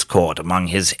and discord among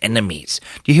his enemies.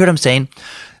 Do you hear what I'm saying?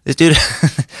 This dude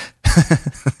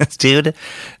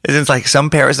is in like some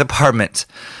Paris apartment,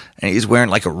 and he's wearing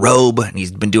like a robe, and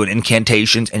he's been doing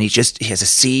incantations, and he has a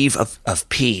sieve of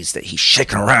peas that he's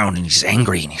shaking around, and he's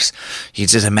angry, and he's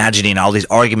just imagining all these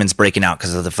arguments breaking out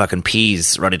because of the fucking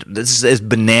peas. This is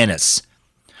bananas.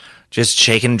 Just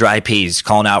shaking dry peas,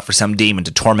 calling out for some demon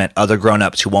to torment other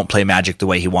grown-ups who won't play magic the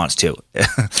way he wants to.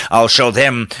 I'll show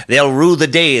them. They'll rue the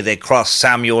day they cross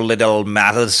Samuel Liddell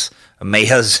Mathers.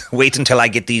 Wait until I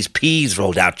get these peas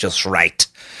rolled out just right.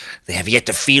 They have yet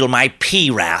to feel my pea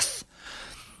wrath.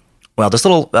 Well, this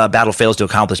little battle fails to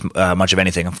accomplish much of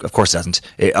anything. Of course it doesn't,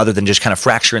 other than just kind of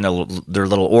fracturing their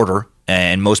little order,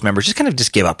 and most members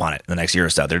just give up on it the next year or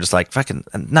so. They're just like, fucking,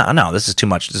 no, this is too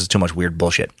much. This is too much weird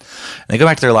bullshit. And they go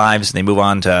back to their lives, and they move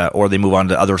on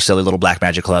to other silly little black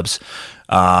magic clubs.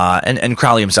 And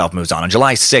Crowley himself moves on. On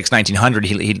July 6, 1900,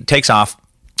 he takes off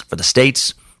for the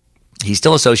States. He's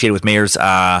still associated with Mayors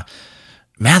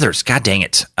Mathers. God dang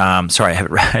it. Sorry, I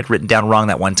had written down wrong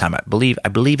that one time. I believe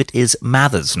it is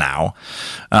Mathers now.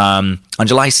 On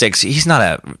July 6, he's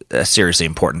not a seriously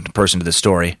important person to this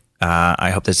story. I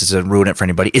hope this doesn't ruin it for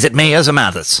anybody. Is it Mayors or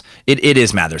Mathers? It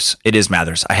is Mathers. It is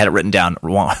Mathers. I had it written down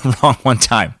wrong one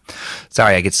time.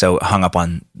 Sorry, I get so hung up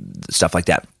on stuff like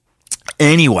that.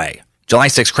 Anyway, July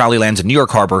 6, Crowley lands in New York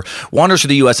Harbor, wanders through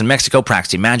the U.S. and Mexico,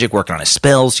 practicing magic, working on his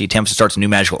spells. He attempts to start some new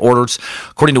magical orders.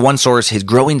 According to one source, his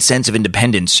growing sense of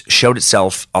independence showed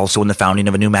itself also in the founding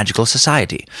of a new magical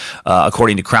society.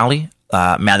 According to Crowley,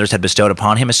 Mathers had bestowed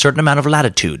upon him a certain amount of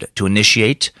latitude to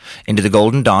initiate into the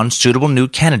Golden Dawn suitable new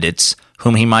candidates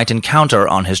whom he might encounter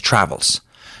on his travels.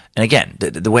 And again,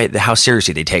 the way, how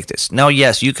seriously they take this. Now,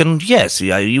 yes, you can,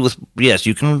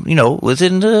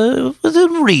 within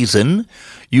reason,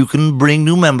 you can bring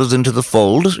new members into the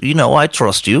fold. I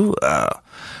trust you.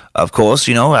 Of course,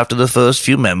 after the first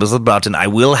few members are brought in, I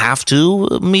will have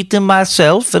to meet them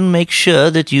myself and make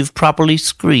sure that you've properly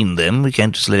screened them. We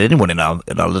can't just let anyone in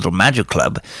our little magic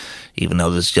club, even though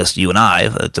there's just you and I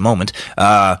at the moment.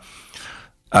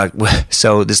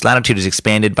 So this latitude is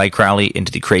expanded by Crowley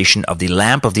into the creation of the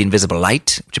Lamp of the Invisible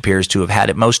Light, which appears to have had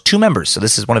at most 2 members. So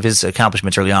this is one of his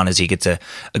accomplishments early on, is he gets a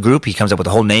group, he comes up with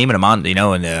a whole name and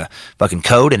and a fucking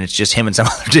code, and it's just him and some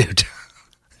other dude.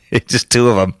 It's just 2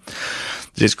 of them.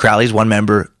 Just Crowley's one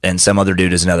member, and some other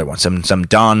dude is another one. Some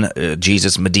Don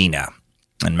Jesus Medina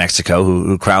in Mexico,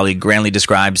 who Crowley grandly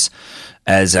describes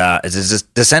as a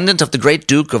descendant of the great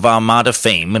Duke of Armada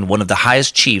fame and one of the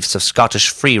highest chiefs of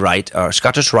Scottish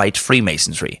Rite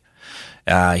Freemasonry.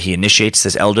 He initiates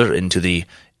this elder into the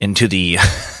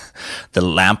the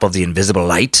Lamp of the Invisible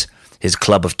Light, his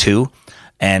club of 2,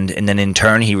 and then in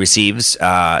turn he receives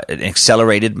an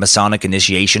accelerated Masonic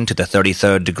initiation to the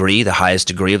 33rd degree, the highest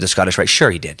degree of the Scottish Rite. Sure,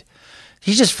 he did.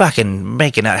 He's just fucking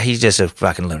he's just a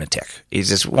fucking lunatic. He's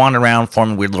just wandering around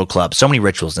forming weird little clubs. So many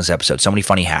rituals in this episode. So many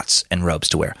funny hats and robes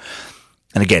to wear.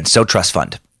 And again, so trust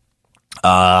fund.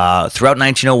 Throughout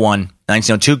 1901,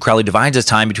 1902, Crowley divides his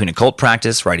time between occult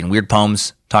practice, writing weird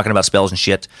poems, talking about spells and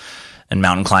shit, and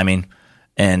mountain climbing.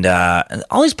 And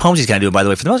all these poems he's kind of doing, by the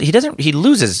way, for the most, he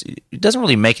doesn't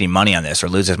really make any money on this or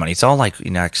loses money. It's all like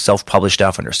self-published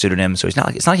stuff under pseudonym. So it's not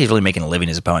like he's really making a living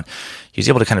as a poet. He's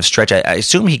able to kind of stretch. I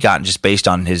assume he got just based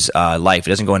on his life. It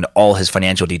doesn't go into all his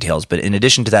financial details, but in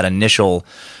addition to that initial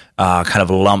kind of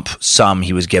lump sum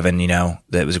he was given,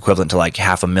 that was equivalent to like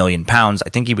 £500,000, I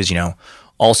think he was,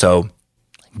 also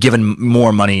given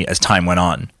more money as time went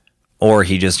on. Or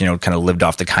he just, kind of lived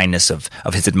off the kindness of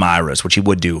his admirers, which he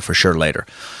would do for sure later.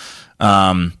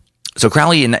 So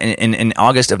Crowley, in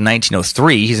August of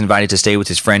 1903, he's invited to stay with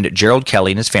his friend Gerald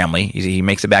Kelly and his family. He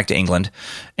makes it back to England,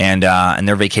 and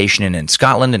they're vacationing in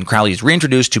Scotland. And Crowley is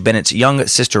reintroduced to Bennett's young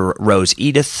sister, Rose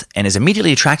Edith, and is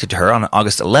immediately attracted to her. On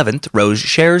August 11th, Rose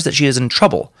shares that she is in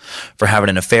trouble for having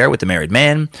an affair with the married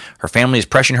man. Her family is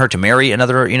pressuring her to marry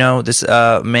another, this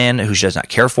man who she does not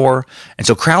care for. And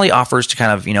so Crowley offers to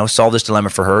kind of, solve this dilemma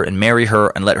for her and marry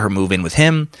her and let her move in with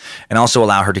him, and also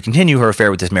allow her to continue her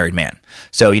affair with this married man.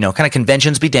 So, kind of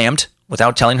conventions be damned,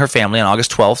 without telling her family. On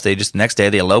August 12th, the next day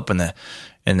they elope in the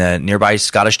nearby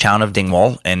Scottish town of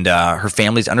Dingwall, and her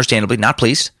family's understandably not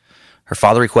pleased. Her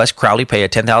father requests Crowley pay a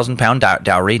 £10,000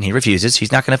 dowry, and he refuses.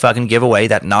 He's not going to fucking give away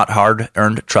that not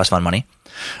hard-earned trust fund money.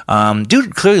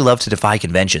 Dude clearly loves to defy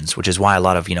conventions, which is why a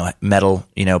lot of, metal,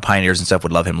 pioneers and stuff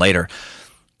would love him later.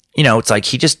 It's like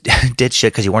he just did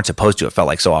shit because he weren't supposed to, it felt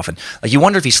like so often. Like, you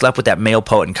wonder if he slept with that male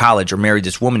poet in college or married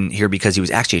this woman here because he was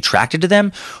actually attracted to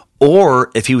them, or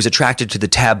if he was attracted to the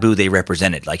taboo they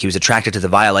represented. Like, he was attracted to the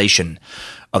violation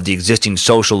of the existing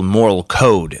social moral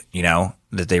code,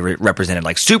 that they represented.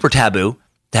 Like, super taboo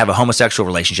to have a homosexual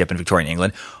relationship in Victorian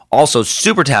England. Also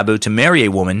super taboo to marry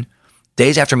a woman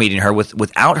days after meeting her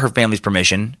without her family's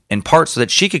permission, in part so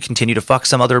that she could continue to fuck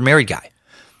some other married guy.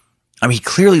 I mean, he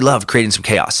clearly loved creating some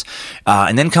chaos.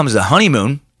 And then comes the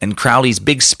honeymoon and Crowley's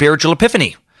big spiritual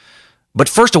epiphany. But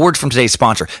first, a word from today's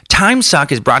sponsor. Time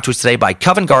Suck is brought to us today by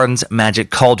Covent Garden's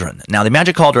Magic Cauldron. Now, the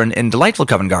Magic Cauldron in delightful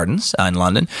Covent Gardens in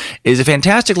London is a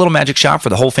fantastic little magic shop for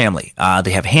the whole family.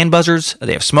 They have hand buzzers,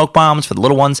 they have smoke bombs for the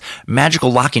little ones,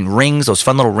 magical locking rings, those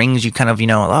fun little rings you kind of, they're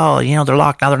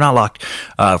locked, now they're not locked.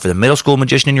 For the middle school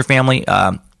magician in your family,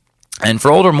 And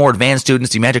for older, more advanced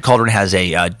students, the Magic Cauldron has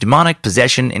a demonic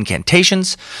possession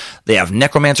incantations. They have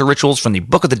necromancer rituals from the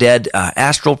Book of the Dead,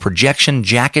 astral projection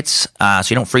jackets, so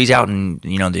you don't freeze out in,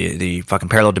 the fucking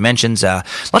parallel dimensions.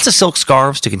 Lots of silk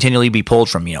scarves to continually be pulled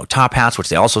from, top hats, which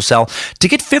they also sell. To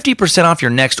get 50% off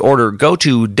your next order, go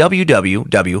to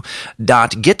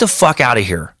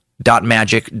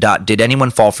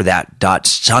www.gettheffuckoutahere.magic.didanyonefallforthat.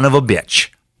 Son of a bitch.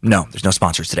 No, there's no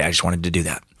sponsors today. I just wanted to do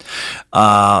that.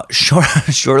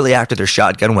 Shortly after their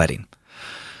shotgun wedding.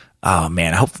 Oh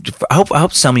man, I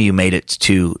hope some of you made it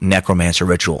to necromancer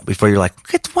ritual before you're like,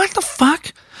 what the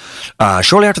fuck?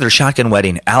 Shortly after their shotgun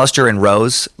wedding, Alistair and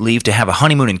Rose leave to have a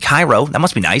honeymoon in Cairo. That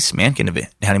must be nice, man, getting a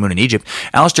honeymoon in Egypt.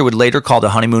 Alistair would later call the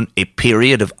honeymoon a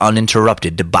period of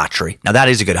uninterrupted debauchery. Now that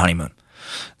is a good honeymoon.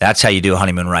 That's how you do a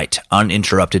honeymoon right.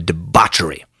 Uninterrupted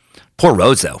debauchery. Poor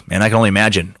Rose, though, and I can only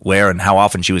imagine where and how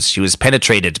often she was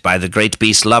penetrated by the great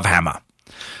beast Lovehammer.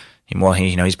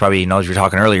 He's probably, as you were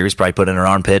talking earlier, he's probably put in her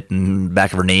armpit and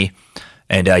back of her knee,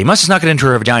 and he must have snuck it into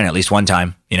her vagina at least one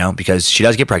time, because she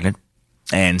does get pregnant.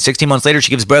 And 16 months later,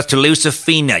 she gives birth to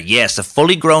Lucifina, yes, a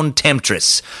fully grown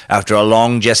temptress after a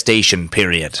long gestation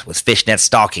period with fishnet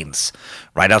stockings.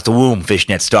 Right out the womb,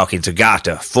 fishnet stockings, a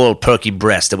garter, full perky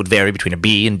breast that would vary between a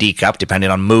B and D cup depending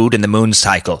on mood and the moon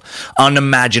cycle.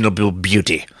 Unimaginable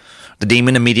beauty. The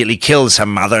demon immediately kills her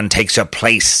mother and takes her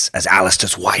place as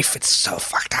Alistair's wife. It's so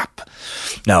fucked up.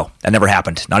 No, that never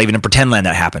happened. Not even in Pretend Land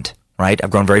that happened. Right?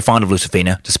 I've grown very fond of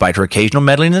Lucifina, despite her occasional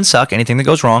meddling and suck. Anything that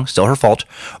goes wrong, still her fault.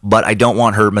 But I don't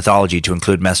want her mythology to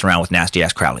include messing around with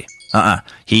nasty-ass Crowley.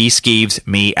 He skeeves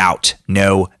me out.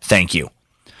 No, thank you.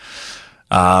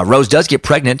 Rose does get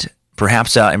pregnant,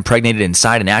 perhaps impregnated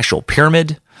inside an actual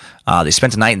pyramid. They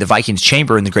spent the night in the Vikings'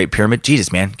 chamber in the Great Pyramid.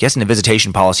 Jesus, man. Guessing the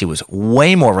visitation policy was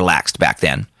way more relaxed back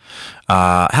then.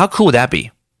 How cool would that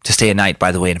be? To stay a night,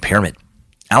 by the way, in a pyramid.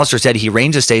 Alistair said he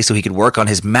arranged to stay so he could work on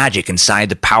his magic inside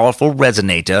the powerful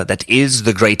resonator that is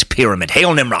the Great Pyramid.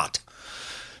 Hail Nimrod!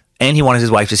 And he wanted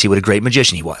his wife to see what a great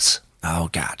magician he was. Oh,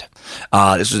 God.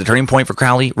 This was a turning point for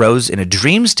Crowley. Rose, in a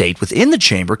dream state within the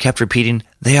chamber, kept repeating,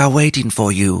 "They are waiting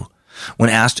for you."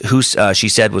 When asked who she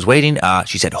said was waiting,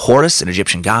 she said Horus, an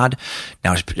Egyptian god.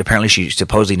 Now, apparently she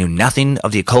supposedly knew nothing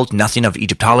of the occult, nothing of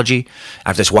Egyptology.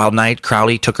 After this wild night,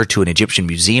 Crowley took her to an Egyptian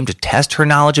museum to test her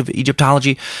knowledge of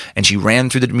Egyptology, and she ran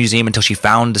through the museum until she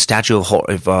found the statue of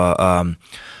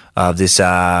this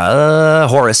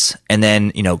Horus, and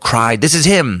then, cried, "This is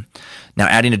him!" Now,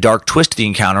 adding a dark twist to the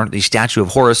encounter, the statue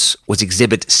of Horus was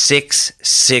Exhibit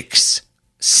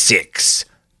 666.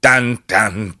 Dun,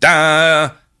 dun,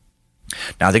 dun.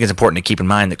 Now, I think it's important to keep in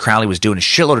mind that Crowley was doing a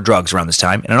shitload of drugs around this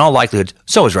time, and in all likelihood,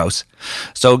 so was Rose.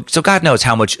 So God knows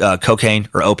how much cocaine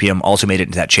or opium also made it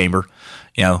into that chamber.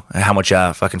 How much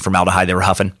fucking formaldehyde they were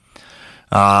huffing.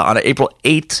 On April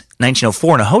 8,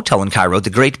 1904, in a hotel in Cairo, the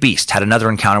Great Beast had another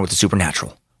encounter with the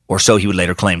supernatural. Or so he would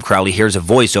later claim. Crowley hears a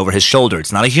voice over his shoulder.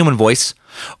 It's not a human voice.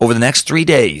 Over the next 3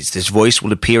 days, this voice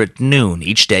will appear at noon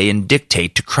each day and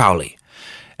dictate to Crowley.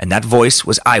 And that voice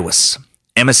was Iwis,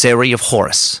 emissary of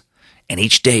Horus. And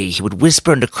each day he would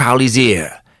whisper into Crowley's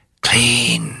ear,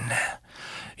 "Clean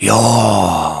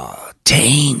your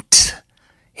taint.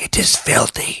 It is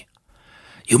filthy.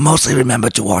 You mostly remember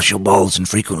to wash your balls and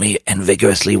frequently and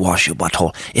vigorously wash your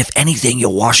butthole. If anything, you're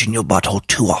washing your butthole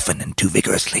too often and too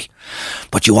vigorously.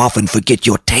 But you often forget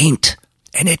your taint,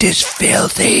 and it is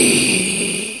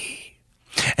filthy."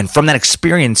 And from that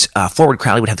experience forward,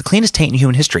 Crowley would have the cleanest taint in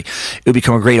human history. It would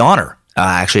become a great honor,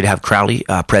 actually, to have Crowley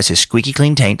press his squeaky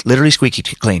clean taint, literally squeaky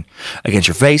clean, against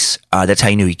your face. That's how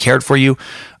you knew he cared for you.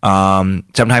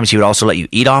 Sometimes he would also let you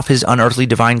eat off his unearthly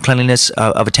divine cleanliness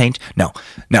of a taint. No.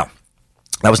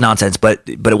 That was nonsense, but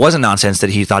it wasn't nonsense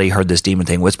that he thought he heard this demon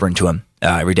thing whispering to him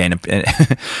every day. And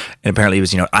apparently it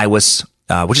was, Iwis,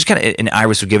 which is kind of, and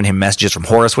Iwis was giving him messages from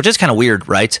Horus, which is kind of weird,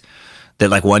 right? That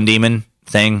like one demon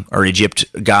thing or Egypt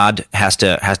god has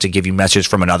to give you messages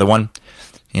from another one.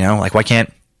 Like why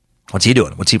can't, what's he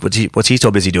doing? What's he so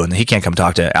busy doing that he can't come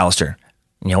talk to Alistair?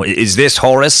 Is this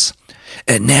Horus?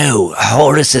 No,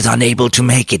 Horus is unable to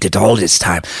make it at all this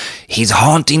time. He's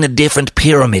haunting a different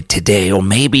pyramid today, or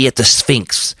maybe at the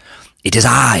Sphinx. It is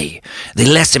I, the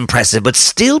less impressive but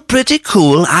still pretty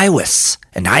cool Iwis,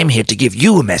 and I'm here to give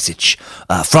you a message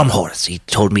from Horus. He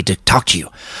told me to talk to you.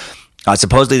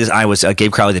 Supposedly this Iwis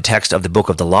gave Crowley the text of the Book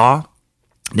of the Law,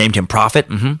 named him prophet.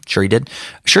 Sure he did.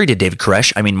 Sure he did David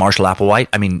Koresh. I mean Marshall Applewhite.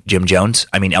 I mean Jim Jones.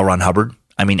 I mean L. Ron Hubbard.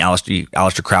 I mean,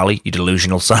 Aleister Crowley, you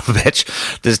delusional son of a bitch.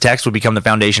 This text would become the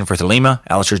foundation for Thelema,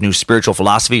 Aleister's new spiritual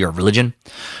philosophy or religion.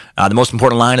 The most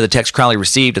important line of the text Crowley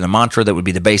received and the mantra that would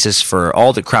be the basis for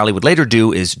all that Crowley would later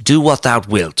do is, "Do what thou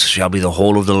wilt shall be the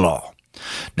whole of the law."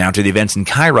 Now to the events in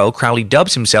Cairo, Crowley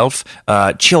dubs himself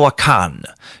Chiwakan,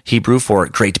 Hebrew for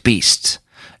great beast.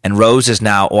 And Rose is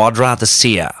now Audra the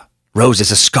Seer. Rose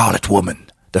is a Scarlet Woman.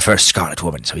 The first Scarlet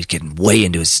Woman, so he's getting way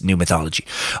into his new mythology.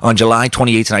 On July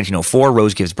 28th, 1904,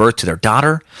 Rose gives birth to their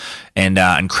daughter,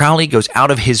 and Crowley goes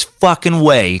out of his fucking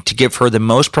way to give her the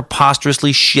most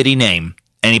preposterously shitty name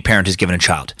any parent has given a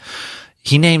child.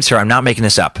 He names her, I'm not making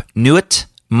this up, Nuit,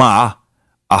 Ma,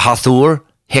 Ahathor,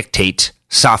 Hecate,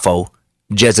 Sappho,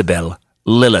 Jezebel,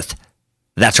 Lilith.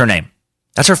 That's her name.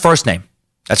 That's her first name.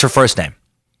 That's her first name,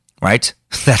 right?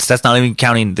 That's not even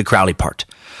counting the Crowley part.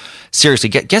 Seriously,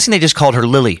 guessing they just called her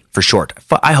Lily for short.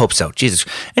 I hope so. Jesus.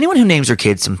 Anyone who names their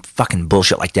kid some fucking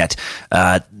bullshit like that,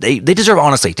 they deserve,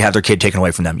 honestly, to have their kid taken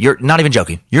away from them. You're not even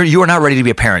joking. You are not ready to be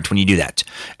a parent when you do that.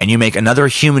 And you make another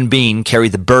human being carry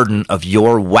the burden of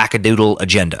your wackadoodle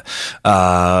agenda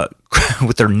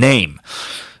with their name.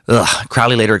 Ugh.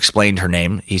 Crowley later explained her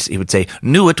name. He would say,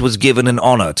 Nuit was given in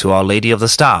honor to Our Lady of the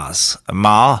Stars.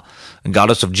 Ma,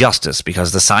 goddess of justice,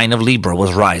 because the sign of Libra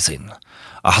was rising.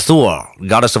 Hathor,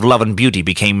 goddess of love and beauty,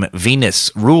 became Venus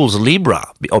rules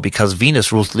Libra, because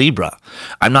Venus rules Libra.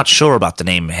 I'm not sure about the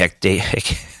name Hecate.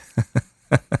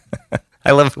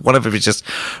 I love one of it is just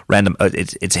random.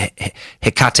 It's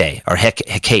Hecate or Hecate.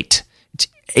 Hecate.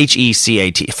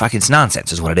 Fuck, it's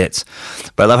nonsense is what it is.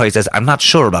 But I love how he says, I'm not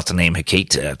sure about the name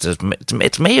Hecate.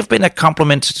 It may have been a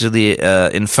compliment to the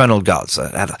infernal gods.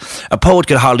 A poet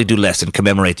could hardly do less than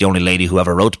commemorate the only lady who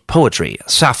ever wrote poetry,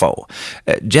 Sappho.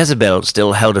 Jezebel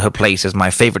still held her place as my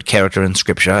favorite character in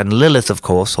scripture, and Lilith, of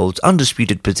course, holds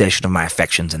undisputed possession of my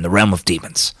affections in the realm of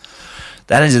demons.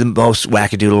 That is the most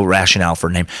wackadoodle rationale for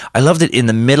a name. I love that in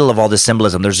the middle of all this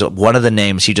symbolism, there's one of the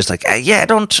names he just like,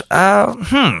 that's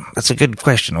a good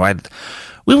question.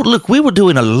 We were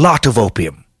doing a lot of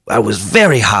opium. I was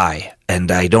very high, and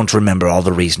I don't remember all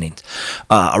the reasoning.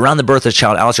 Around the birth of the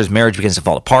child, Alistair's marriage begins to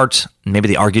fall apart. Maybe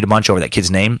they argued a bunch over that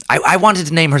kid's name. I wanted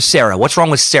to name her Sarah. What's wrong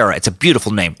with Sarah? It's a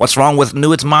beautiful name. What's wrong with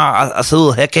Nuit, Ma,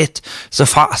 Athul, Hecate,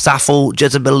 Sappho,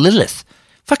 Jezebel, Lilith?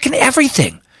 Fucking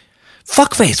everything.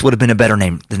 Fuckface would have been a better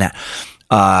name than that.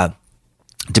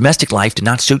 Domestic life did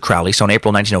not suit Crowley, so in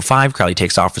April 1905, Crowley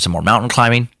takes off for some more mountain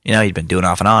climbing. He'd been doing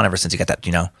off and on ever since he got that,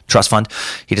 trust fund.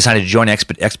 He decided to join an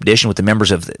expedition with the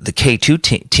members of the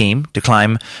K2 team to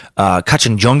climb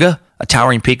Kachenjunga, a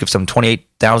towering peak of some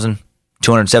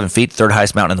 28,207 feet, third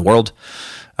highest mountain in the world.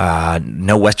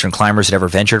 No Western climbers had ever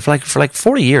ventured. For like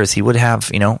 40 years, he would have,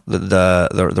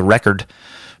 the record,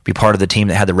 be part of the team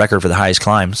that had the record for the highest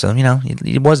climb. So,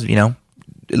 he was,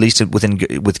 at least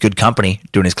with good company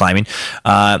doing his climbing.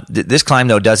 This climb,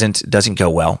 though, doesn't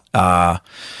go well.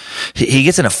 He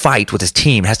gets in a fight with his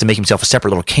team, has to make himself a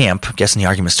separate little camp. I'm guessing the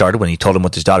argument started when he told him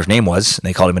what his daughter's name was, and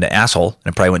they called him an asshole,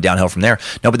 and it probably went downhill from there.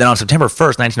 No, but then on September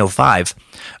 1st, 1905,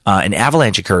 an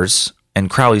avalanche occurs, and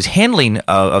Crowley's handling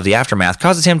of the aftermath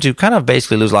causes him to kind of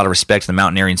basically lose a lot of respect in the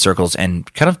mountaineering circles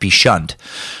and kind of be shunned.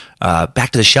 Back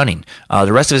to the shunning.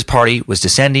 The rest of his party was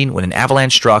descending when an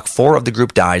avalanche struck. 4 of the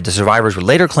group died. The survivors would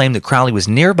later claim that Crowley was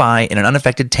nearby in an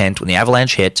unaffected tent when the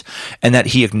avalanche hit, and that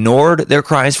he ignored their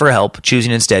cries for help,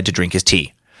 choosing instead to drink his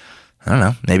tea. I don't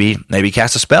know. Maybe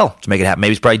cast a spell to make it happen.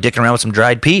 Maybe he's probably dicking around with some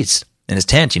dried peas in his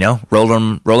tent,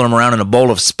 rolling them around in a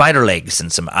bowl of spider legs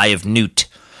and some eye of newt,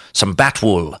 some bat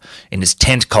wool in his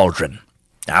tent cauldron.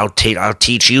 I'll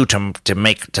teach you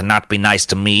to not be nice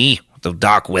to me, the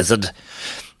dark wizard.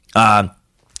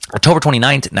 October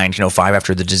 29th, 1905,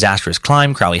 after the disastrous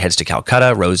climb, Crowley heads to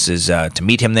Calcutta. Rose is to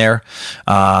meet him there.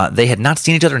 They had not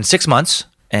seen each other in 6 months,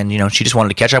 and she just wanted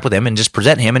to catch up with him and just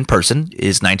present him in person.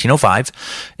 Is 1905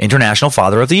 International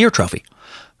Father of the Year trophy.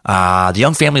 The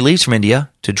young family leaves from India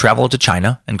to travel to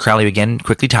China, and Crowley again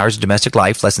quickly tires of domestic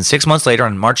life. Less than 6 months later,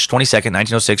 on March 22nd,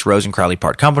 1906, Rose and Crowley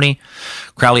part company.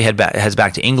 Crowley heads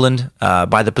back to England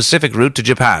by the Pacific route to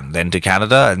Japan, then to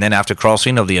Canada, and then after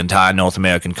crossing of the entire North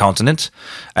American continent,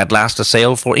 at last to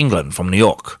sail for England from New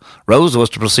York. Rose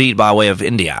was to proceed by way of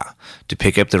India to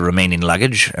pick up the remaining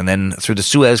luggage, and then through the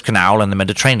Suez Canal and the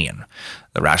Mediterranean.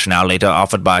 The rationale later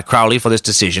offered by Crowley for this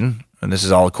decision, and this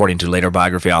is all according to later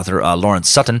biography author Lawrence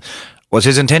Sutton, was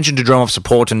his intention to drum up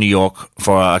support in New York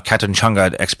for a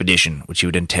Kachenjunga expedition, which he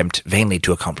would attempt vainly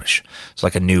to accomplish. It's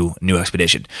like a new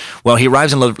expedition. Well, he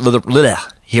arrives in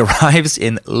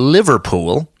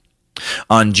Liverpool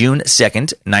on June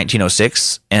 2nd,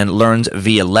 1906, and learns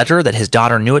via letter that his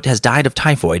daughter Nuit has died of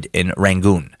typhoid in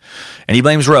Rangoon. And he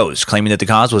blames Rose, claiming that the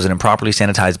cause was an improperly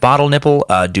sanitized bottle nipple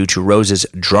due to Rose's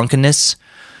drunkenness.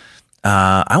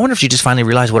 I wonder if she just finally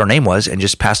realized what her name was and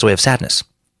just passed away of sadness.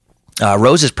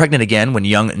 Rose is pregnant again when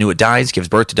young Nuit dies, gives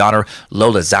birth to daughter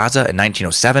Lola Zaza in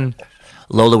 1907.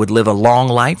 Lola would live a long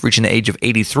life, reaching the age of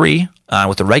 83,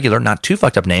 with a regular, not too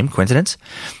fucked up name, coincidence.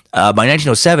 By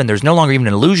 1907, there's no longer even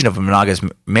an illusion of a monogamous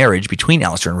marriage between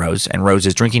Alistair and Rose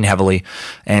is drinking heavily,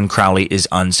 and Crowley is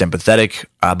unsympathetic.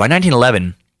 By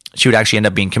 1911, she would actually end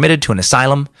up being committed to an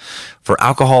asylum for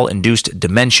alcohol-induced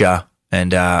dementia,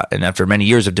 and after many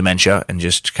years of dementia and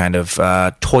just kind of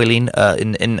toiling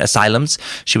in asylums,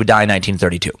 she would die in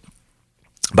 1932.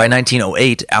 By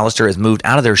 1908, Alistair has moved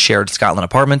out of their shared Scotland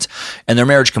apartment, and their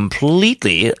marriage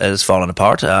completely has fallen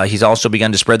apart. He's also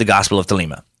begun to spread the gospel of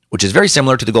Thelema, which is very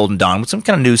similar to the Golden Dawn, with some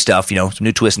kind of new stuff, some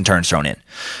new twists and turns thrown in.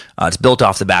 It's built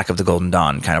off the back of the Golden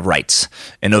Dawn kind of rites.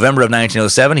 In November of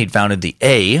 1907, he'd founded the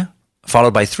A,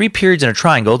 followed by 3 periods in a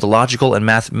triangle, the logical and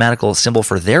mathematical symbol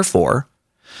for therefore.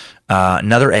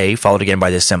 Another A, followed again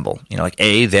by this symbol, like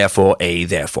A, therefore, so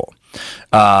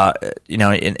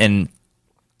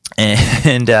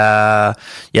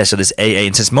this AA,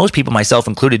 and since most people, myself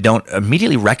included, don't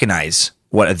immediately recognize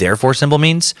what a therefore symbol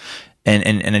means,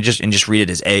 and just read it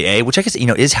as AA, which I guess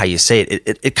is how you say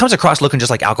it. It comes across looking just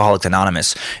like Alcoholics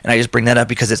Anonymous, and I just bring that up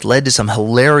because it's led to some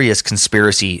hilarious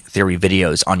conspiracy theory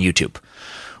videos on YouTube,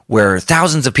 where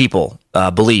thousands of people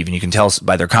believe, and you can tell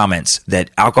by their comments, that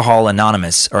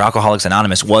Alcoholics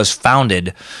Anonymous was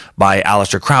founded by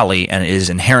Aleister Crowley and is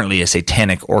inherently a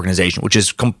satanic organization, which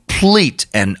is complete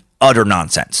and utter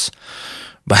nonsense.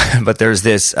 But there's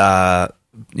this,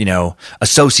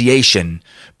 association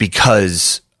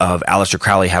because of Aleister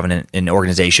Crowley having an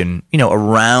organization,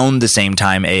 around the same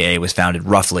time AA was founded,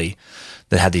 roughly,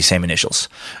 that had these same initials.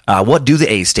 What do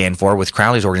the A's stand for with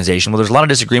Crowley's organization? Well, there's a lot of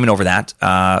disagreement over that,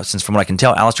 since from what I can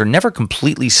tell, Aleister never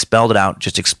completely spelled it out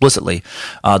just explicitly.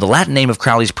 The Latin name of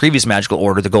Crowley's previous magical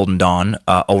order, the Golden Dawn,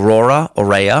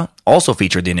 Aurea, also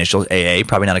featured the initials AA,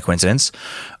 probably not a coincidence.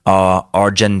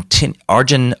 Argenteum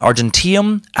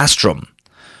Astrum.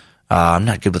 I'm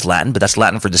not good with Latin, but that's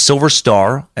Latin for the silver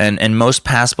star, and most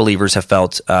past believers have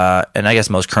felt, and I guess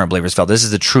most current believers felt, this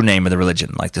is the true name of the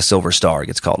religion, like the silver star, it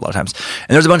gets called a lot of times.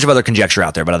 And there's a bunch of other conjecture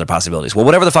out there about other possibilities. Well,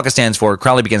 whatever the fuck it stands for,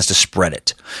 Crowley begins to spread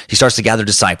it. He starts to gather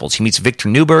disciples. He meets Victor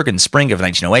Newberg in spring of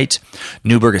 1908.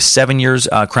 Newberg is 7 years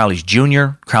Crowley's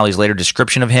junior. Crowley's later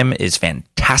description of him is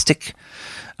fantastic.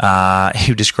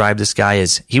 He described this guy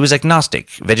as, he was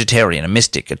agnostic, vegetarian, a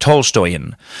mystic, a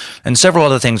Tolstoyan, and several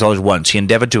other things all at once. He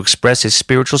endeavored to express his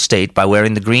spiritual state by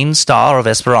wearing the green star of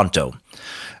Esperanto.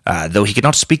 Though he could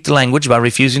not speak the language, by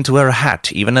refusing to wear a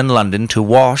hat, even in London, to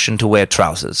wash and to wear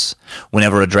trousers.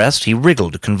 Whenever addressed, he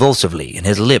wriggled convulsively in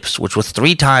his lips, which were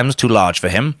 3 times too large for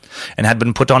him, and had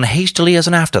been put on hastily as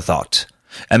an afterthought,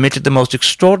 emitted the most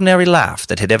extraordinary laugh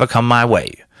that had ever come my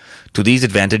way. To these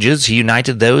advantages he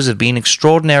united those of being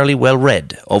extraordinarily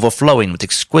well-read, overflowing with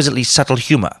exquisitely subtle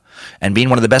humor, and being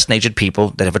one of the best-natured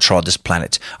people that ever trod this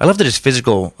planet. I love that his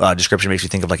physical description makes me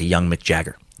think of like a young Mick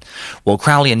Jagger. Well,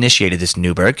 Crowley initiated this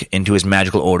Newberg into his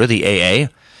magical order, the AA,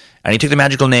 and he took the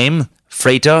magical name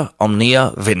Frater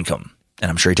Omnia Vincam. And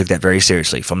I'm sure he took that very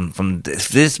seriously. From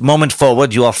this moment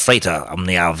forward, you are Frater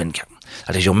Omnia Vincam.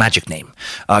 That is your magic name.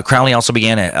 Crowley also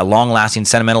began a long-lasting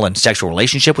sentimental and sexual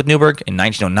relationship with Newberg in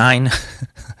 1909.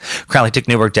 Crowley took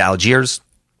Newberg to Algiers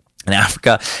in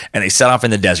Africa, and they set off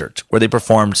in the desert, where they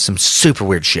performed some super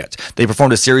weird shit. They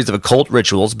performed a series of occult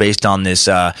rituals based on this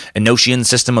Enochian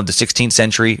system of the 16th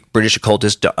century British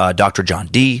occultist Dr. John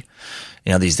Dee.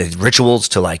 These rituals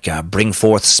to bring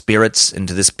forth spirits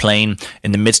into this plane.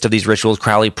 In the midst of these rituals,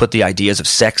 Crowley put the ideas of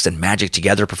sex and magic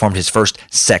together, performed his first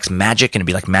sex magic, and it'd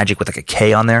be like magic with like a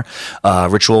K on there,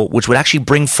 ritual, which would actually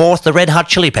bring forth the Red Hot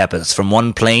Chili Peppers from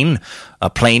one plane, a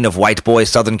plane of white boy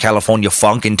Southern California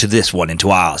funk, into this one, into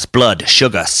ours. Blood,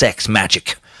 sugar, sex,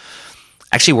 magic.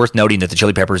 Actually worth noting that the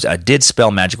Chili Peppers did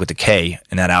spell magic with a K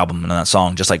in that album and on that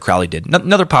song, just like Crowley did.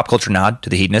 Another pop culture nod to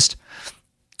the hedonist.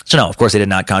 So no, of course they did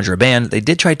not conjure a band. They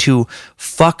did try to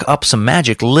fuck up some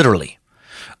magic, literally.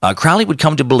 Crowley would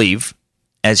come to believe,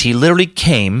 as he literally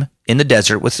came in the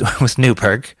desert with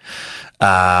Newberg.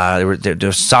 There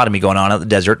was sodomy going on out in the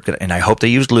desert, and I hope they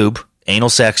used lube. Anal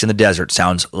sex in the desert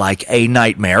sounds like a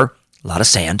nightmare. A lot of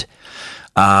sand.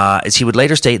 As he would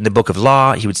later state in the Book of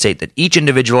Law, he would state that each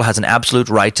individual has an absolute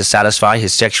right to satisfy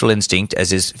his sexual instinct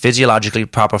as is physiologically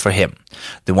proper for him.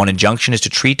 The one injunction is to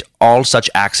treat all such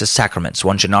acts as sacraments.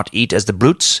 One should not eat as the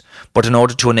brutes, but in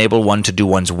order to enable one to do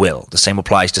one's will. The same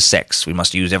applies to sex. We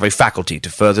must use every faculty to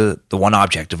further the one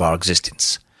object of our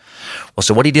existence. Well,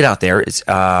 so what he did out there is,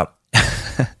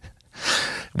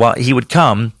 he would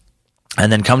come and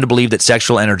then come to believe that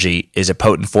sexual energy is a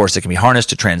potent force that can be harnessed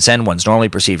to transcend one's normally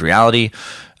perceived reality.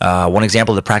 One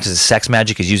example of the practice of sex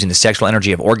magic is using the sexual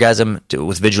energy of orgasm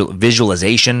with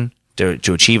visualization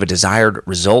to achieve a desired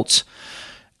result.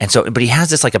 And so, but he has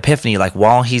this like epiphany, like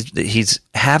while he's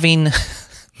having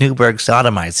Newberg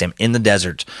sodomize him in the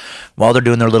desert while they're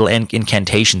doing their little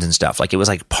incantations and stuff. Like it was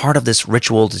like part of this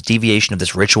ritual, this deviation of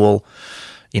this ritual,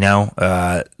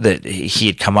 that he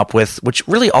had come up with, which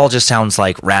really all just sounds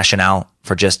like rationale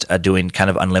for just doing kind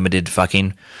of unlimited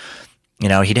fucking.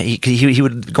 He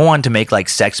would go on to make like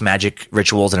sex magic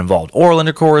rituals that involved oral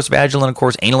intercourse, vaginal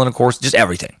intercourse, anal intercourse, just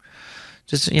everything.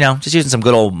 Just using some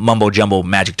good old mumbo jumbo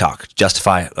magic talk to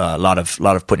justify a lot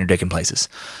of putting your dick in places.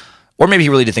 Or maybe he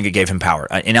really did think it gave him power.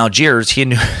 In Algiers, he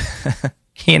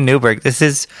and Newberg,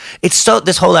 this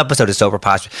whole episode is so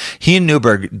preposterous. He and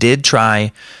Newberg did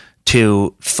try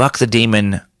to fuck the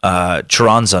demon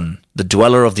Choronzon, the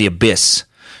dweller of the abyss,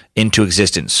 into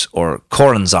existence, or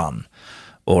Choronzon,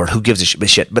 or who gives a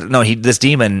shit. But no, he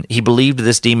believed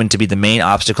this demon to be the main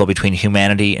obstacle between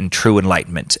humanity and true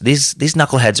enlightenment. These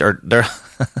knuckleheads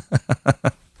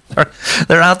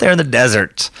they're out there in the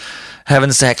desert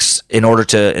having sex in order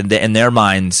to, in their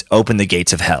minds, open the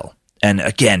gates of hell. And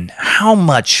again, how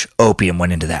much opium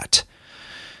went into that?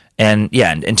 And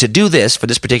yeah, and to do this, for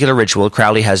this particular ritual,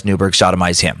 Crowley has Newberg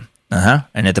sodomize him.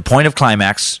 And at the point of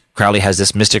climax, Crowley has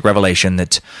this mystic revelation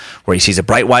where he sees a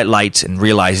bright white light and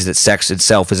realizes that sex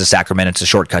itself is a sacrament. It's a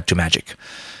shortcut to magic.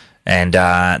 And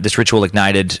this ritual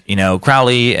ignited,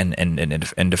 Crowley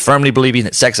and firmly believing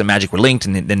that sex and magic were linked,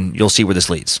 and then you'll see where this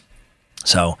leads.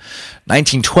 So,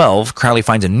 1912, Crowley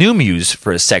finds a new muse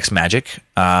for his sex magic.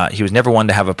 He was never one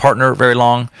to have a partner very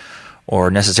long,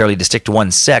 or necessarily to stick to one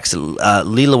sex.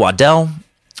 Leela Waddell,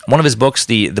 one of his books,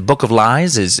 the Book of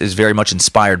Lies, is very much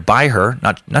inspired by her.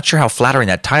 Not sure how flattering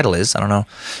that title is. I don't know.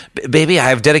 Baby, I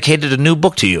have dedicated a new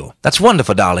book to you. That's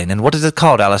wonderful, darling. And what is it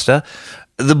called, Alistair?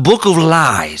 The Book of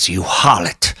Lies, you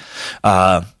harlot.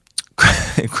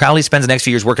 Crowley spends the next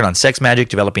few years working on sex magic,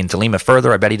 developing Thelema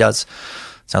further. I bet he does.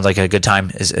 Sounds like a good time.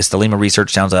 His Thelema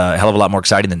research sounds a hell of a lot more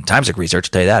exciting than Timesick research,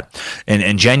 I'll tell you that.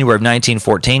 In January of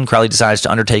 1914, Crowley decides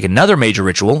to undertake another major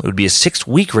ritual. It would be a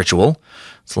 6-week ritual.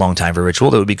 It's a long time for a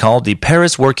ritual. That would be called the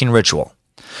Paris Working Ritual.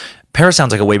 Paris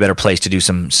sounds like a way better place to do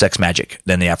some sex magic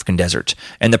than the African desert.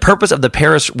 And the purpose of the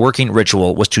Paris Working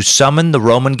Ritual was to summon the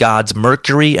Roman gods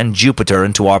Mercury and Jupiter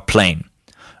into our plane.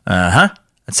 That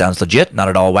sounds legit, not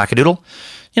at all wackadoodle.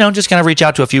 Just kind of reach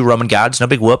out to a few Roman gods, no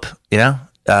big whoop, and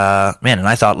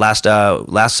I thought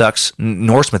last sucks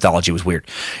Norse mythology was weird.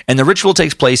 And the ritual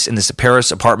takes place in this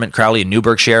Paris apartment Crowley and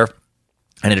Newberg share,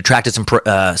 and it attracted some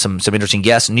interesting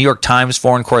guests. New York Times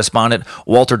foreign correspondent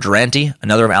Walter Durante,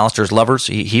 another of Alistair's lovers,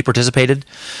 he participated.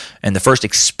 And the first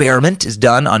experiment is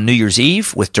done on New Year's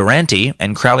Eve with Durante,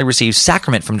 and Crowley receives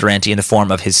sacrament from Durante in the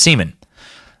form of his semen.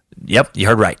 Yep, you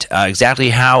heard right.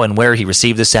 Exactly how and where he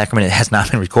received this sacrament, it has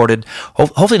not been recorded.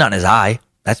 Hopefully not in his eye.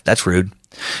 That's rude.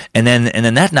 And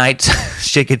then that night,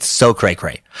 shit gets so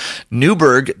cray-cray.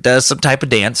 Newberg does some type of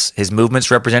dance, his movements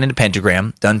representing a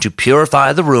pentagram, done to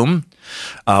purify the room.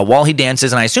 While he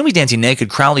dances, and I assume he's dancing naked,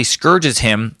 Crowley scourges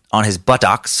him on his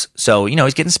buttocks. So,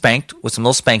 he's getting spanked with some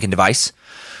little spanking device,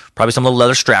 probably some little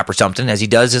leather strap or something, as he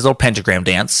does his little pentagram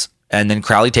dance. And then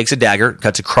Crowley takes a dagger,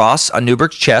 cuts a cross on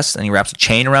Newberg's chest, and he wraps a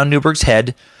chain around Newberg's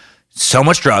head. So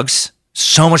much drugs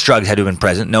had to have been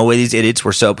present. No way these idiots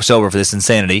were sober for this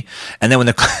insanity. And then when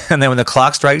the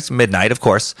clock strikes midnight, of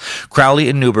course, Crowley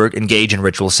and Newberg engage in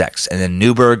ritual sex. And then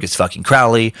Newberg is fucking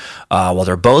Crowley while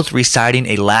they're both reciting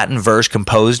a Latin verse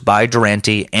composed by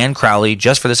Durante and Crowley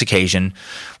just for this occasion,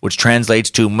 which translates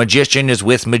to "Magician is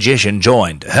with magician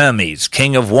joined. Hermes,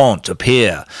 king of want,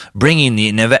 appear, bringing the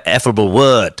ineffable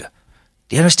word."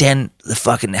 Do you understand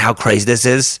how crazy this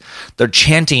is? They're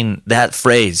chanting that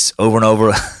phrase over and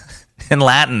over in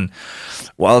Latin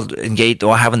while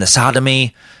having the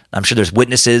sodomy. I'm sure there's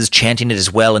witnesses chanting it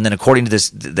as well. And then according to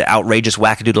the outrageous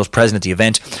wackadoodles present at the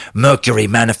event, Mercury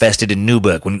manifested in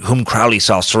Newberg, whom Crowley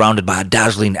saw surrounded by a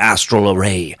dazzling astral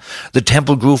array. The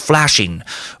temple grew flashing,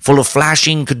 full of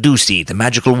flashing caduceae, the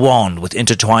magical wand with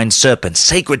intertwined serpents,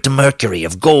 sacred to Mercury,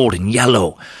 of gold and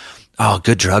yellow. Oh,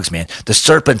 good drugs, man. The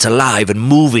serpents alive and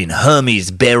moving, Hermes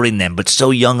bearing them, but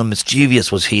so young and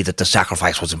mischievous was he that the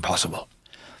sacrifice was impossible.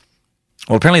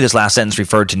 Well, apparently this last sentence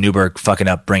referred to Newberg fucking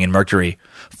up bringing Mercury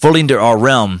fully into our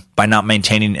realm by not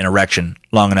maintaining an erection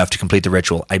long enough to complete the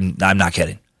ritual. I'm not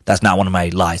kidding. That's not one of my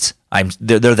lies.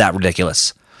 They're that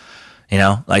ridiculous.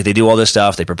 Like they do all this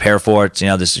stuff, they prepare for it,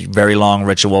 this very long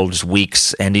ritual, just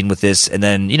weeks ending with this, and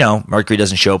then, Mercury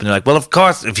doesn't show up, and they're like, well, of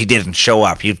course, if he didn't show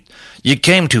up, you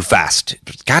came too fast.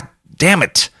 God damn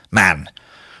it, man.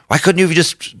 Why couldn't you have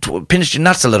just pinched your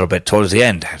nuts a little bit towards the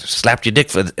end? Slapped the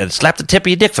tip of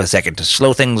your dick for a second to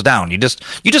slow things down. You just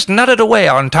nutted away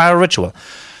our entire ritual.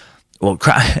 Well,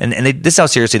 this is how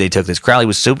seriously they took this. Crowley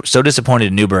was so disappointed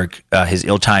in Newberg, his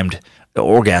ill-timed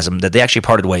orgasm, that they actually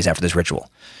parted ways after this ritual.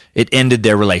 It ended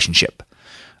their relationship.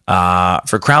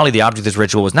 For Crowley, the object of this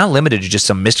ritual was not limited to just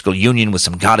some mystical union with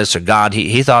some goddess or god.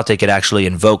 He thought they could actually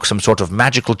invoke some sort of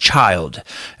magical child,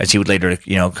 as he would later,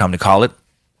 come to call it.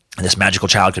 And this magical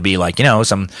child could be like,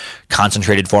 some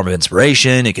concentrated form of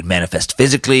inspiration. It could manifest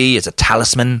physically as a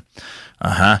talisman,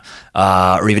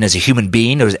 or even as a human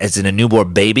being, or as in a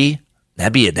newborn baby.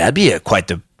 That'd be quite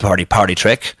the party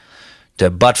trick, to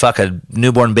butt fuck a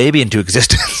newborn baby into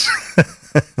existence.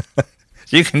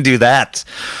 You can do that.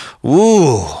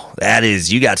 Ooh,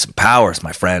 you got some powers,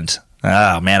 my friend.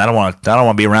 Oh man, I don't want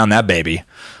to be around that baby.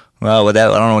 Well, I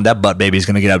don't know what that butt baby's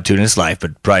going to get up to in his life,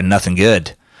 but probably nothing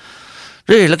good.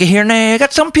 Hey, looky here now, I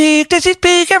got some pig. This is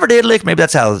pig ever did lick. Maybe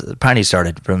that's how Piney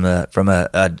started, from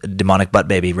a demonic butt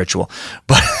baby ritual.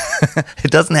 But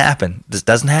it doesn't happen. This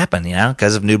doesn't happen,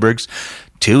 because of Newberg's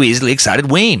too easily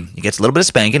excited ween. He gets a little bit of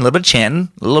spanking, a little bit of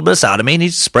chanting, a little bit of sodomy, and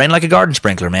he's spraying like a garden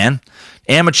sprinkler, man.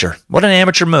 Amateur. What an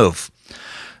amateur move.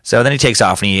 So then he takes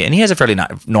off, and he has a fairly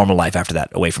normal life after that,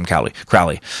 away from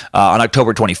Crowley. On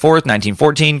October 24th,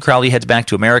 1914, Crowley heads back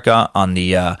to America on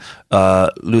the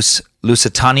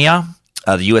Lusitania,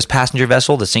 the U.S. passenger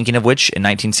vessel, the sinking of which in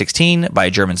 1916 by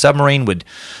a German submarine would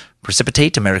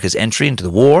precipitate America's entry into the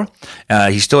war.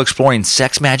 He's still exploring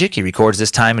sex magic. He records this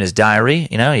time in his diary.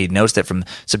 He notes that from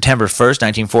September 1st,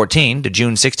 1914 to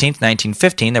June 16th,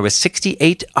 1915, there were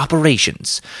 68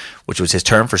 operations, which was his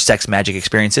term for sex magic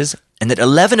experiences, and that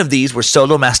 11 of these were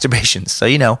solo masturbations. So,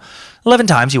 11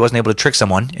 times he wasn't able to trick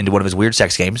someone into one of his weird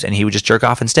sex games, and he would just jerk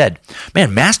off instead.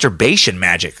 Man, masturbation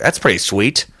magic. That's pretty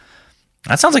sweet.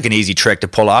 That sounds like an easy trick to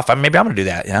pull off. Maybe I'm going to do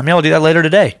that. Maybe I'll do that later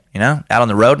today, out on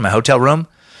the road in my hotel room.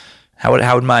 How would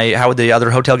the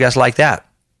other hotel guests like that?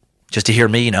 Just to hear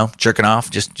me, jerking off,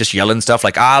 just yelling stuff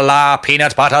like, "A la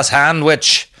peanut butter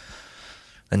sandwich."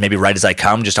 And maybe right as I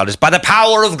come, I'll just, by the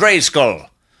power of Grayskull.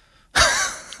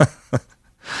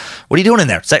 What are you doing in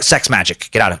there? Sex magic.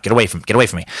 Get away from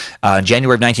me. In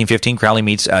January of 1915, Crowley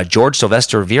meets George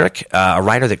Sylvester Viereck, a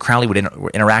writer that Crowley would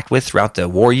interact with throughout the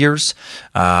war years.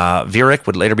 Viereck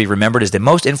would later be remembered as the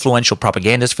most influential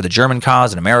propagandist for the German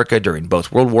cause in America during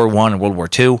both World War I and World War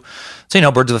II.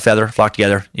 So, birds of a feather flock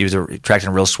together. He was attracting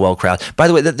a real swell crowd. By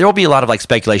the way, there will be a lot of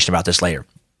speculation about this later.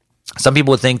 Some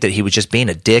people would think that he was just being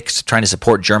a dick, trying to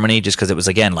support Germany just because it was,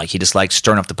 again, he just liked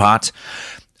stirring up the pot.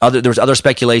 There was other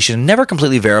speculation, never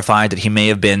completely verified, that he may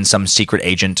have been some secret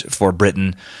agent for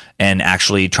Britain and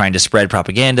actually trying to spread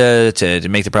propaganda to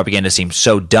make the propaganda seem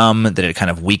so dumb that it kind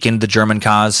of weakened the German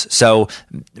cause. So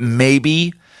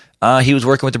maybe he was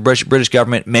working with the British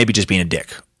government, maybe just being a dick.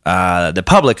 The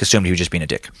public assumed he was just being a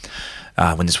dick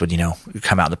when this would,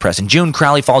 come out in the press. In June,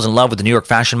 Crowley falls in love with a New York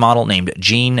fashion model named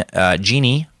Jeannie,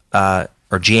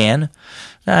 or Jeanne.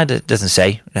 It doesn't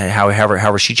say.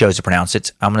 However she chose to pronounce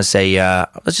it. I'm going to say,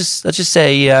 let's just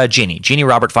say Jeannie. Jeannie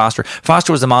Robert Foster.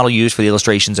 Foster was the model used for the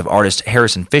illustrations of artist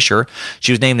Harrison Fisher.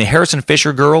 She was named the Harrison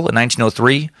Fisher Girl in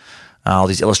 1903. All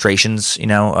these illustrations,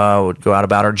 would go out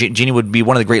about her. Jeannie would be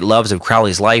one of the great loves of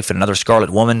Crowley's life and another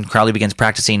Scarlet Woman. Crowley begins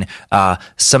practicing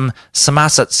Samasati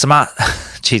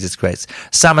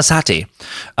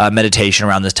meditation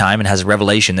around this time and has a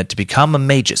revelation that to become a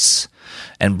magus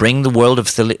and bring the word of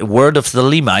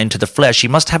Thelema into the flesh, he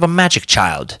must have a magic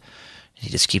child. He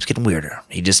just keeps getting weirder.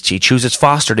 He chooses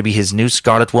Foster to be his new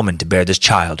Scarlet Woman to bear this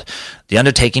child. The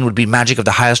undertaking would be magic of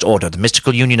the highest order, the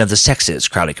mystical union of the sexes,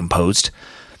 Crowley composed.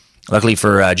 Luckily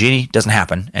for Jeannie, it doesn't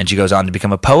happen, and she goes on to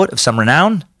become a poet of some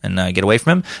renown and get away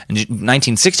from him. In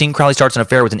 1916, Crowley starts an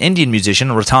affair with an Indian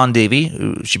musician, Ratan Devi,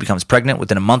 who she becomes pregnant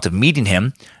within a month of meeting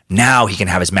him. Now he can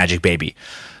have his magic baby.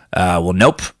 Well,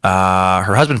 nope.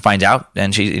 Her husband finds out,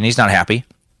 and he's not happy.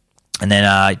 And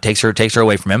then takes her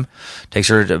away from him, takes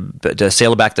her to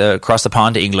sail back across the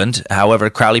pond to England. However,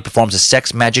 Crowley performs a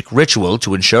sex magic ritual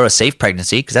to ensure a safe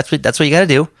pregnancy, because that's what you got to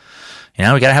do. We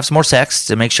got to have some more sex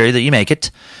to make sure that you make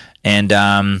it. And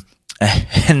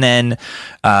then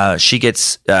she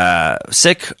gets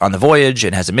sick on the voyage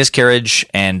and has a miscarriage,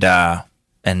 and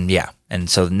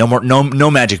so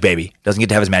no magic baby. Doesn't get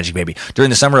to have his magic baby.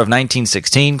 During the summer of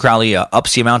 1916, Crowley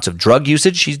ups the amounts of drug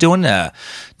usage he's doing,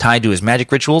 tied to his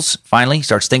magic rituals. Finally, he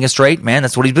starts thinking straight. Man,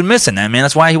 that's what he's been missing. Man,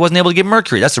 that's why he wasn't able to get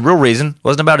mercury. That's the real reason. It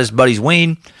wasn't about his buddy's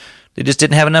wean. They just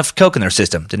didn't have enough coke in their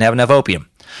system. Didn't have enough opium.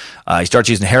 He starts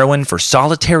using heroin for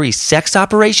solitary sex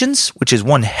operations, which is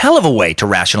one hell of a way to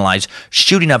rationalize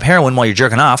shooting up heroin while you're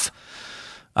jerking off.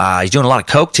 He's doing a lot of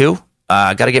coke, too.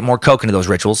 got to get more coke into those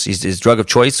rituals. His drug of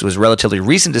choice was a relatively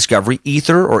recent discovery,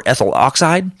 ether or ethyl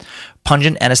oxide,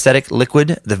 pungent anesthetic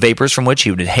liquid, the vapors from which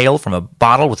he would inhale from a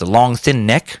bottle with a long, thin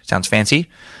neck. Sounds fancy.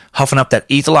 Huffing up that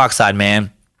ethyl oxide,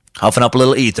 man. Huffing up a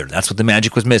little ether. That's what the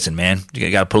magic was missing, man. You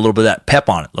got to put a little bit of that pep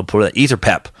on it. A little bit of that ether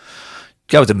pep.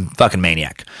 Guy was a fucking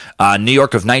maniac. New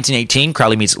York of 1918,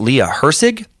 Crowley meets Leah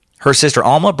Herzig. Her sister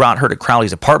Alma brought her to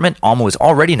Crowley's apartment. Alma was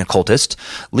already an occultist.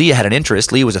 Leah had an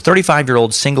interest. Leah was a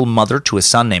 35-year-old single mother to a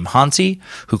son named Hansi,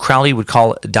 who Crowley would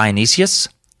call Dionysius.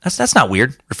 That's not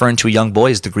weird, referring to a young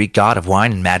boy as the Greek god of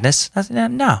wine and madness. No,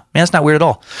 man, that's not weird at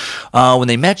all. When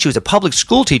they met, she was a public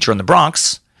school teacher in the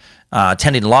Bronx,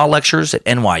 attending law lectures at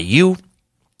NYU.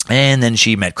 And then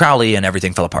she met Crowley and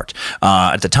everything fell apart.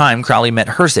 At the time, Crowley met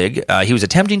Herzig. He was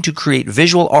attempting to create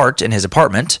visual art in his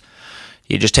apartment.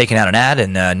 He had just taken out an ad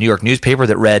in a New York newspaper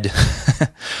that read,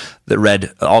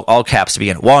 all caps to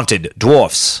begin, wanted,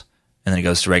 dwarfs. And then he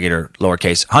goes to regular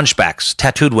lowercase, hunchbacks,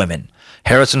 tattooed women,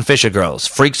 Harrison Fisher girls,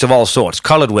 freaks of all sorts,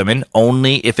 colored women,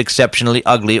 only if exceptionally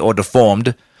ugly or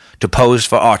deformed, to pose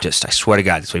for artists. I swear to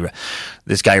God, that's what he read.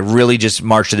 This guy really just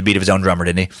marched to the beat of his own drummer,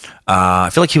 didn't he? I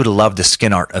feel like he would have loved the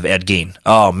skin art of Ed Gein.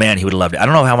 Oh, man, he would have loved it. I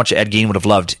don't know how much Ed Gein would have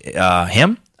loved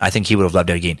him. I think he would have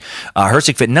loved Ed Gein.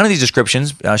 Herzig fit none of these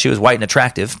descriptions. She was white and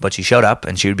attractive, but she showed up,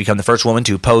 and she would become the first woman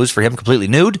to pose for him completely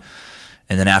nude.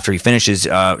 And then after he finishes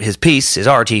his piece, his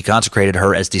art, he consecrated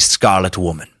her as the Scarlet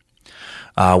Woman.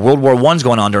 World War I's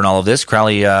going on during all of this.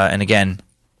 Crowley, and again,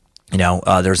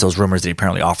 there's those rumors that he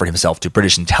apparently offered himself to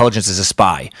British intelligence as a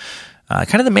spy.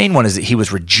 Kind of the main one is that he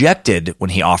was rejected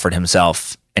when he offered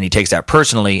himself, and he takes that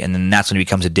personally, and then that's when he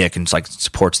becomes a dick and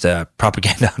supports the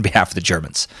propaganda on behalf of the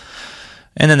Germans.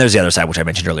 And then there's the other side, which I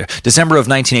mentioned earlier. December of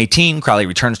 1918, Crowley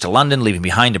returns to London, leaving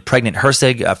behind a pregnant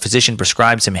Herzig. A physician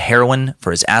prescribes him heroin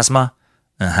for his asthma.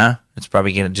 It's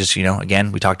probably going to just,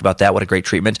 again, we talked about that. What a great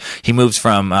treatment. He moves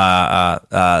from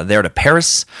there to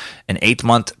Paris. An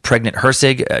 8-month pregnant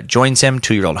Herzig joins him.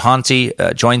 2-year-old Hansi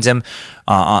joins him.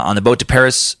 On the boat to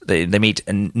Paris, they meet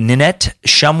Ninette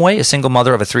Shumway, a single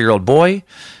mother of a 3-year-old boy.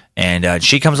 And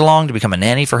she comes along to become a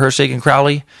nanny for Herzig and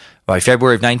Crowley. By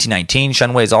February of 1919,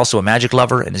 Shumway is also a magic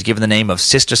lover and is given the name of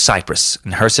Sister Cypress.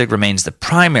 And Herzig remains the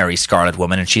primary Scarlet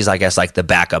Woman, and she's, I guess, like the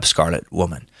backup Scarlet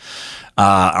Woman.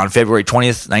 On February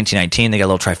 20th, 1919, they got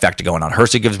a little trifecta going on.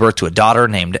 Herzig gives birth to a daughter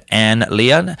named Anne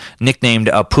Leon, nicknamed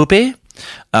Poupée,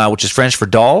 which is French for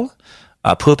doll.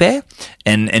 Poupée.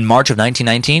 And in March of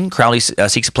 1919, Crowley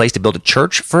seeks a place to build a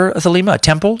church for Thelema, a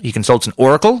temple. He consults an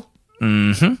oracle.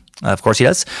 Of course he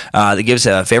does. That gives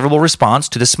a favorable response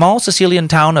to the small Sicilian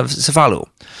town of Cefalù.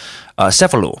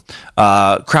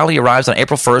 Crowley arrives on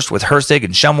April 1st with Herzig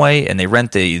and Shumway, and they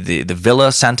rent the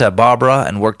Villa Santa Barbara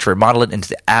and work to remodel it into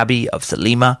the Abbey of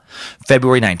Thelema.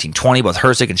 February 1920, both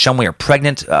Herzig and Shumway are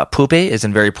pregnant. Poupée is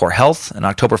in very poor health, and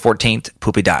October 14th,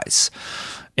 Poupée dies.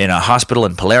 In a hospital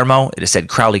in Palermo, it is said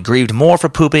Crowley grieved more for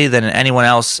Poupée than anyone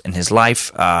else in his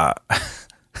life.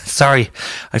 Sorry,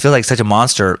 I feel like such a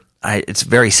monster. It's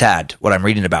very sad what I'm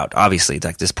reading about. Obviously,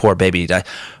 like this poor baby died.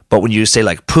 But when you say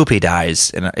like Poupée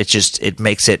dies, and it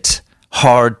makes it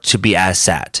hard to be as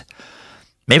sad.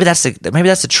 Maybe that's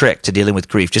the trick to dealing with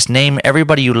grief. Just name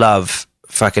everybody you love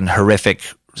fucking horrific,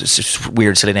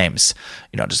 weird, silly names.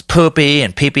 Just Poupée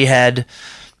and Peepee Head.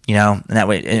 And that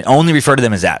way, and only refer to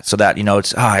them as that, so that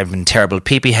it's I've been terrible.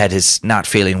 Peepee Head is not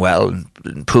feeling well, and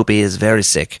Poupée is very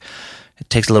sick. It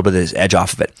takes a little bit of this edge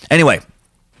off of it. Anyway.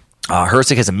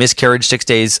 Herzig has a miscarriage 6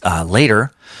 days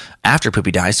later after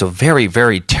Poupée dies, so very,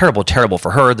 very terrible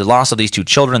for her. The loss of these two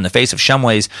children in the face of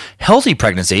Shumway's healthy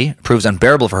pregnancy proves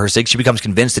unbearable for Herzig. She becomes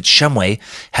convinced that Shumway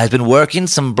has been working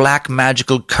some black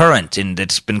magical current and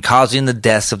it's been causing the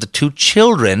deaths of the two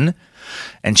children,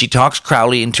 and she talks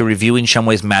Crowley into reviewing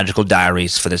Shumway's magical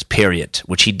diaries for this period,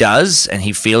 which he does, and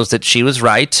he feels that she was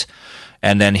right.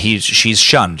 And then she's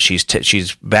shunned.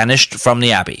 She's banished from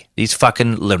the abbey. These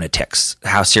fucking lunatics.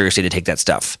 How seriously they take that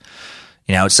stuff.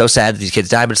 It's so sad that these kids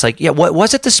die, but it's like, yeah, what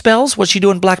was it? The spells? Was she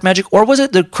doing black magic, or was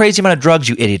it the crazy amount of drugs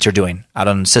you idiots are doing out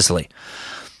on Sicily?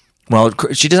 Well,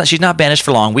 she's not banished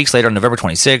for long. Weeks later, on November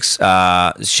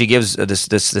 26th, she gives the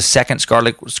second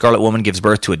Scarlet Woman gives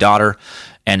birth to a daughter,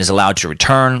 and is allowed to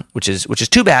return, which is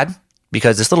too bad,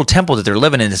 because this little temple that they're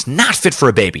living in is not fit for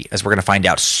a baby, as we're going to find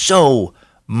out. So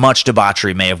much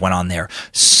debauchery may have went on there.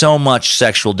 So much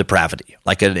sexual depravity,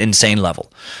 like an insane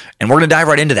level. And we're going to dive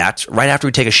right into that right after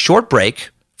we take a short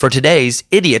break for today's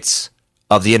Idiots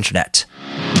of the Internet.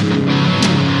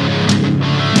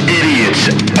 Idiots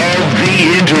of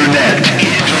the Internet.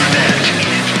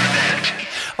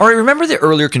 All right, remember the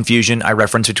earlier confusion I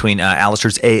referenced between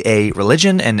Alistair's AA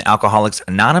religion and Alcoholics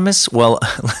Anonymous? Well,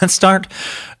 let's start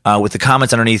with the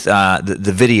comments underneath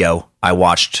the video I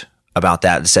watched about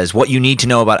that. It says, what you need to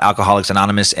know about Alcoholics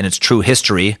Anonymous and its true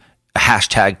history.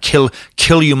 Hashtag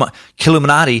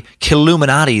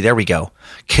Killuminati. There we go.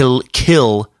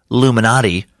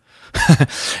 Killuminati.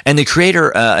 And the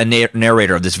creator,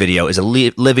 narrator of this video is a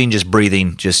living, just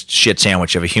breathing, just shit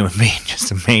sandwich of a human being,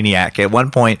 just a maniac. At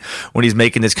one point, when he's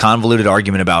making this convoluted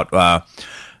argument about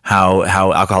how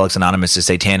Alcoholics Anonymous is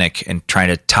satanic and trying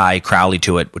to tie Crowley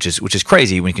to it, which is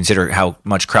crazy when you consider how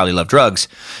much Crowley loved drugs.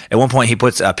 At one point, he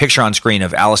puts a picture on screen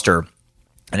of Alistair,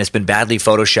 and it's been badly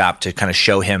photoshopped to kind of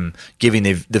show him giving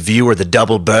the viewer the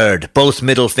double bird, both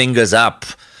middle fingers up.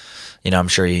 I'm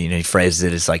sure he phrases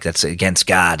it as like that's against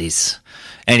God.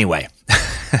 Anyway,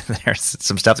 there's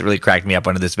some stuff that really cracked me up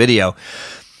under this video.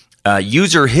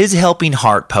 User His Helping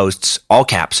Heart posts, all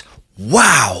caps,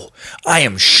 "Wow, I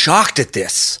am shocked at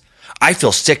this. I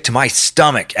feel sick to my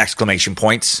stomach!" Exclamation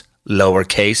points.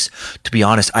 Lowercase. To be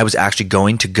honest, I was actually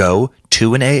going to go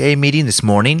to an AA meeting this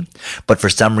morning, but for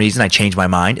some reason I changed my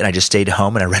mind and I just stayed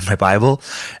home and I read my Bible.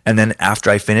 And then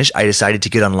after I finished, I decided to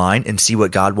get online and see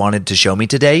what God wanted to show me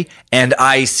today. And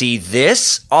I see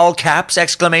this, all caps,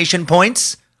 exclamation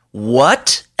points.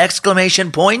 What?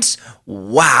 Exclamation points.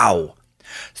 Wow.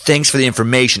 Thanks for the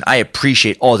information. I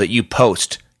appreciate all that you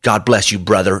post. God bless you,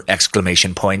 brother.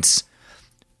 Exclamation points.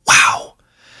 Wow.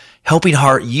 Helping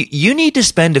Heart, you need to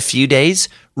spend a few days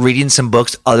reading some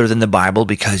books other than the Bible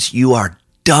because you are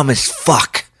dumb as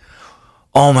fuck.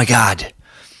 Oh my God.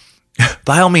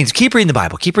 By all means, keep reading the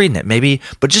Bible. Keep reading it, maybe,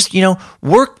 but just,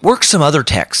 work some other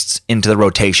texts into the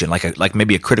rotation, like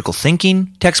maybe a critical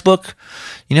thinking textbook,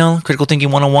 critical thinking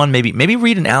 101, maybe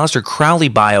read an Aleister Crowley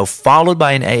bio followed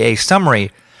by an AA summary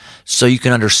so you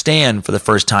can understand for the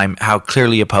first time how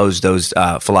clearly opposed those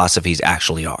philosophies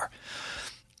actually are.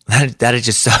 That is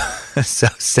just so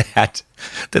sad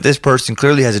that this person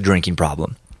clearly has a drinking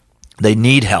problem. They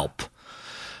need help.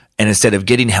 And instead of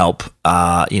getting help,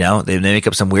 they make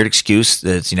up some weird excuse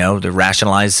that, they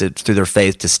rationalize it through their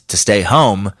faith to stay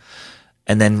home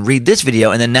and then read this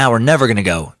video. And then now we're never going to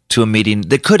go to a meeting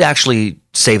that could actually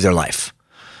save their life.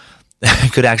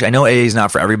 I know AA is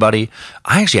not for everybody.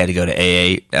 I actually had to go to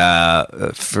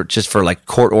AA for like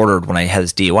court ordered when I had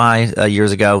this DUI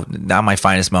years ago. Not my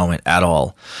finest moment at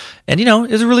all. And it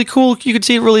was really cool. You could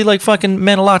see it really like fucking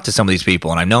meant a lot to some of these people.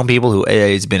 And I've known people who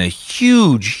AA has been a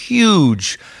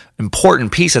huge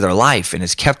important piece of their life and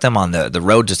has kept them on the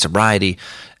road to sobriety.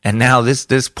 And now this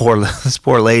poor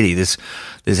lady, this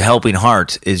Helping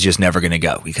Heart is just never going to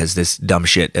go because this dumb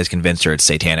shit has convinced her it's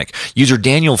satanic. User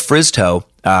Daniel Fristo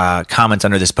comments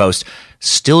under this post,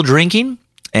 "Still drinking?"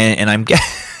 And I'm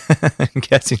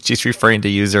guessing she's referring to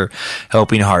user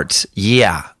Helping Heart.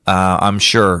 Yeah, I'm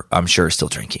sure still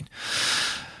drinking.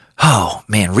 Oh,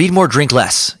 man, read more, drink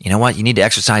less. You know what? You need to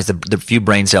exercise the few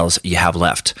brain cells you have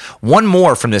left. One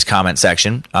more from this comment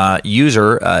section.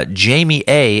 User Jamie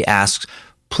A asks,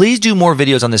 "Please do more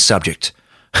videos on this subject."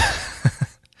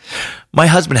 My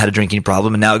husband had a drinking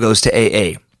problem and now goes to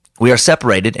AA. We are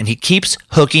separated and he keeps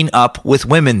hooking up with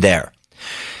women there.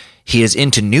 He is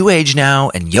into New Age now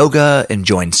and yoga and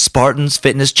joined Spartan's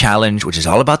Fitness Challenge, which is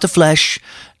all about the flesh,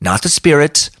 not the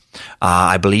spirit.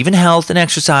 I believe in health and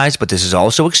exercise, but this is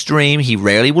also extreme. He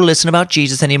rarely will listen about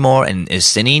Jesus anymore and is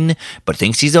sinning, but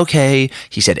thinks he's okay.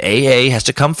 He said AA has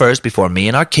to come first before me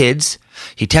and our kids.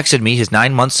 He texted me his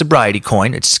 9-month sobriety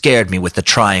coin. It scared me with the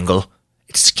triangle.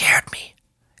 It scared me.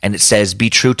 And it says,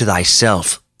 "Be true to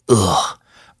thyself." Ugh.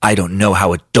 I don't know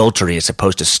how adultery is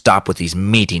supposed to stop with these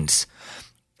meetings.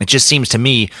 It just seems to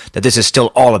me that this is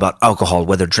still all about alcohol,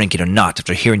 whether drinking or not.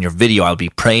 After hearing your video, I'll be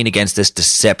praying against this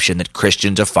deception that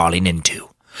Christians are falling into.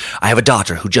 I have a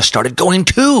daughter who just started going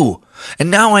too, and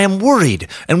now I am worried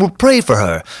and will pray for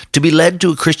her to be led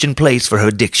to a Christian place for her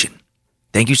addiction.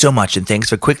 Thank you so much, and thanks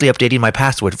for quickly updating my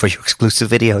password for your exclusive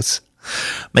videos.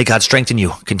 May God strengthen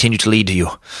you, continue to lead to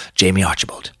you. Jamie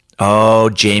Archibald. Oh,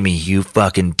 Jamie, you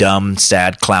fucking dumb,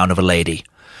 sad clown of a lady.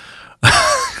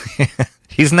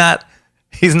 He's not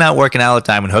working all the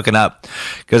time and hooking up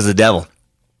because of the devil.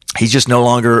 He's just no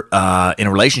longer in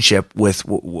a relationship with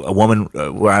a woman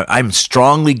where I'm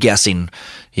strongly guessing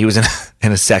he was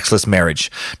in a sexless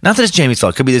marriage. Not that it's Jamie's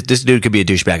fault. Could be this dude could be a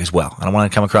douchebag as well. I don't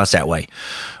want to come across that way.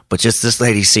 But just this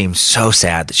lady seems so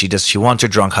sad that she wants her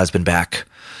drunk husband back.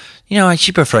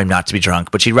 She'd prefer him not to be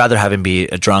drunk, but she'd rather have him be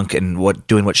a drunk and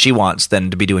doing what she wants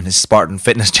than to be doing his Spartan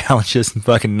fitness challenges and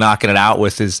fucking knocking it out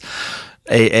with his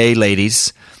AA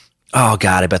ladies. Oh,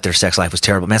 God, I bet their sex life was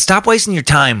terrible. Man, stop wasting your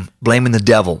time blaming the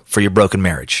devil for your broken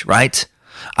marriage, right?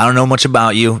 I don't know much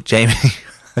about you, Jamie,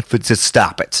 but just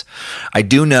stop it. I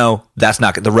do know that's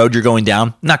not the road you're going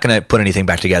down, not going to put anything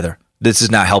back together. This is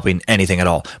not helping anything at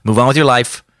all. Move on with your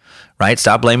life, right?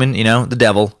 Stop blaming, the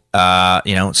devil.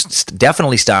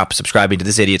 Definitely stop subscribing to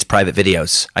this idiot's private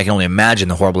videos. I can only imagine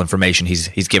the horrible information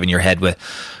he's giving your head with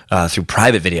through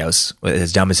private videos,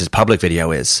 as dumb as his public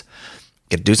video is.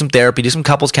 Do some therapy, do some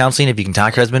couples counseling if you can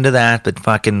talk your husband to that, but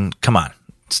fucking come on.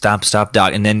 Stop,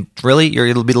 dog. And then really,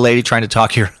 it'll be the lady trying to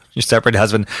talk your separate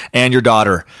husband and your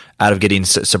daughter out of getting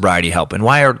sobriety help. And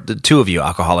why are the two of you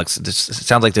alcoholics? It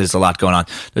sounds like there's a lot going on.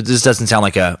 This doesn't sound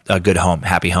like a good home,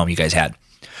 happy home you guys had.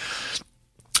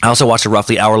 I also watched a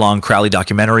roughly hour-long Crowley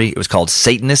documentary. It was called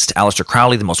Satanist, Aleister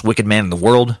Crowley, the most wicked man in the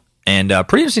world. And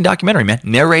pretty interesting documentary, man.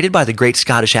 Narrated by the great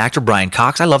Scottish actor Brian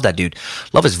Cox. I love that dude.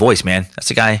 Love his voice, man. That's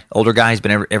the guy, older guy. He's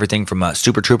been everything from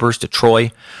Super Troopers to Troy.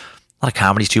 A lot of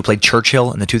comedies, too. Played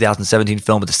Churchill in the 2017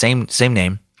 film with the same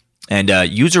name. And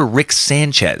user Rick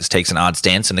Sanchez takes an odd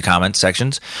stance in the comment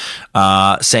sections,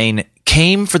 saying,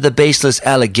 came for the baseless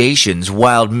allegations,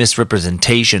 wild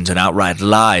misrepresentations, and outright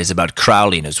lies about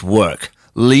Crowley and his work,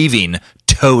 leaving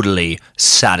totally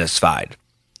satisfied.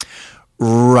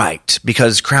 Right,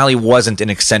 because Crowley wasn't an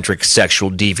eccentric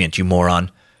sexual deviant, you moron.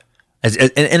 And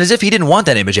as if he didn't want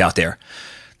that image out there.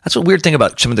 That's a weird thing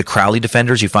about some of the Crowley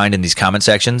defenders you find in these comment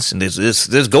sections. And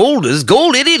there's gold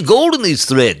in these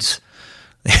threads.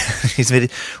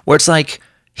 Where it's like,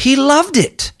 he loved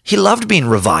it. He loved being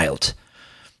reviled.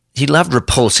 He loved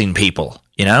repulsing people.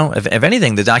 If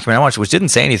anything, the documentary I watched, which didn't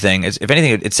say anything, if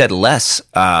anything, it said less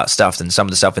stuff than some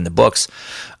of the stuff in the books.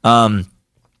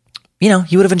 He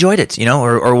would have enjoyed it,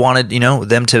 or wanted,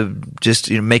 them to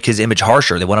just make his image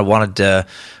harsher. They wanted to,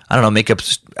 make up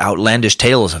outlandish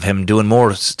tales of him doing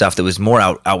more stuff that was more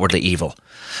outwardly evil.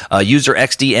 User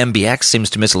XDMBX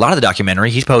seems to miss a lot of the documentary.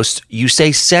 He posts, you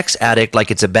say sex addict like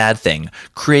it's a bad thing.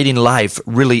 Creating life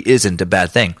really isn't a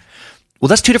bad thing. Well,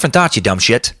 that's two different thoughts, you dumb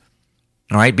shit.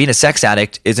 All right, being a sex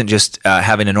addict isn't just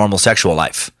having a normal sexual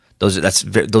life. Those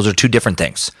are two different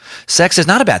things. Sex is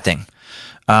not a bad thing.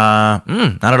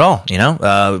 Not at all.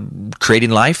 Creating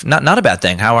life, not a bad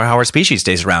thing. How our species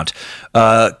stays around.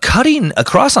 Cutting a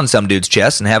cross on some dude's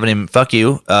chest and having him fuck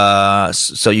you,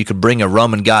 so you could bring a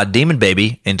Roman god demon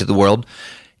baby into the world,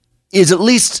 is at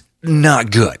least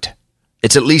not good.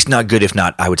 It's at least not good, if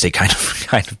not, I would say kind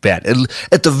of bad.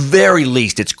 At the very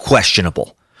least, it's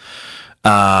questionable.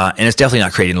 And it's definitely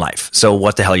not creating life. So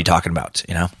what the hell are you talking about?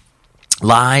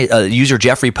 User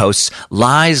Jeffrey posts,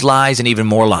 lies, and even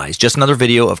more lies. Just another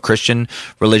video of Christian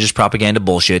religious propaganda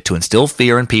bullshit to instill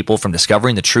fear in people from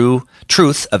discovering the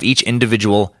truth of each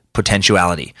individual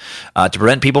potentiality, to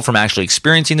prevent people from actually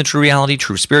experiencing the true reality,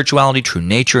 true spirituality, true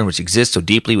nature, and which exists so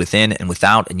deeply within and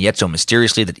without, and yet so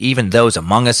mysteriously that even those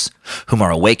among us whom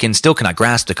are awakened still cannot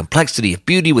grasp the complexity of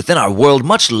beauty within our world.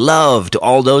 Much love to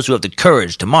all those who have the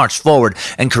courage to march forward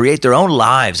and create their own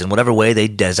lives in whatever way they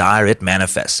desire it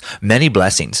manifests. Many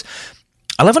blessings.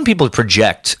 I love when people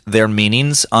project their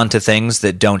meanings onto things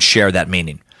that don't share that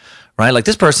meaning. Right, like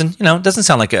this person, doesn't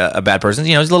sound like a bad person.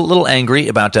 He's a little angry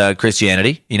about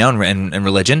Christianity, and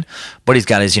religion, but he's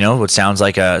got his, what sounds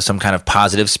like some kind of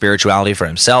positive spirituality for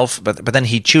himself. But then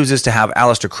he chooses to have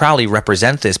Aleister Crowley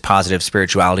represent this positive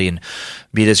spirituality and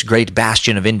be this great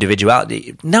bastion of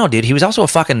individuality. No, dude, he was also a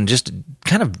fucking just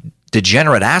kind of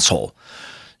degenerate asshole.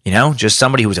 Just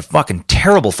somebody who was a fucking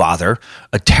terrible father,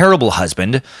 a terrible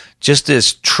husband, just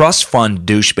this trust fund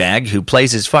douchebag who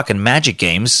plays his fucking magic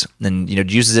games and,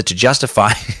 uses it to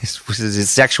justify his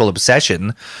sexual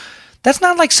obsession. That's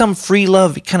not like some free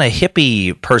love kind of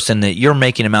hippie person that you're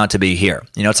making him out to be here.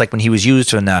 It's like when he was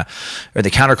used in the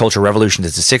counterculture revolutions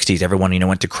of the 60s, everyone,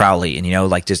 went to Crowley and,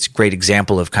 like this great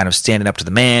example of kind of standing up to the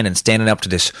man and standing up to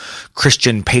this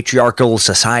Christian patriarchal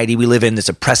society we live in, this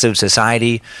oppressive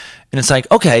society. And it's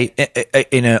like, okay,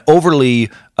 in an overly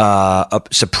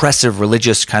suppressive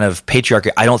religious kind of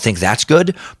patriarchy, I don't think that's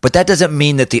good, but that doesn't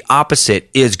mean that the opposite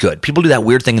is good. People do that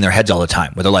weird thing in their heads all the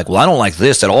time where they're like, well, I don't like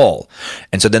this at all.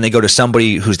 And so then they go to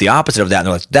somebody who's the opposite of that and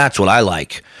they're like, that's what I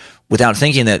like, without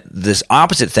thinking that this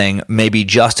opposite thing may be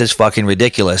just as fucking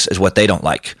ridiculous as what they don't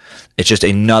like. It's just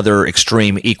another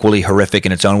extreme, equally horrific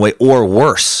in its own way, or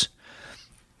worse.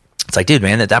 It's like, dude,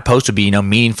 man, that post would be,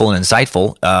 meaningful and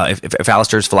insightful if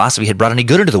Aleister's philosophy had brought any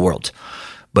good into the world.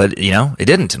 But, it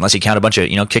didn't, unless you count a bunch of,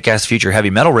 kick-ass future heavy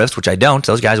metal riffs, which I don't.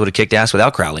 Those guys would have kicked ass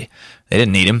without Crowley. They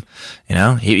didn't need him.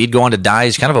 He'd go on to die.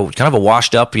 He's kind of a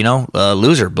washed up,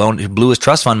 loser, blew his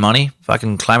trust fund money,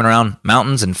 fucking climbing around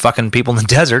mountains and fucking people in the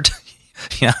desert.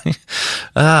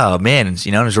 Oh man, and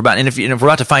if we're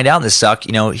about to find out this suck,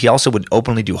 he also would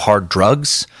openly do hard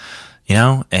drugs.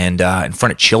 And in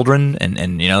front of children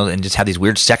and just have these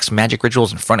weird sex magic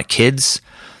rituals in front of kids.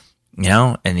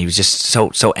 and he was just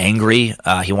so angry.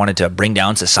 He wanted to bring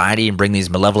down society and bring these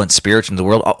malevolent spirits into the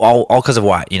world, all because of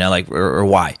why, or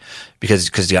why? Because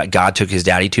God took his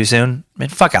daddy too soon? I mean,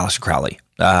 fuck Aleister Crowley.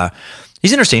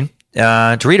 He's interesting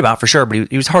to read about for sure, but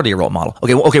he was hardly a role model.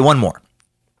 Okay, one more.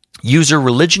 User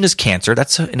Religion is Cancer.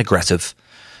 That's an aggressive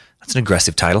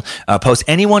title. Post,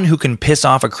 anyone who can piss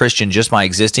off a Christian just by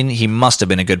existing, he must have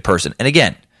been a good person. And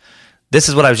again, this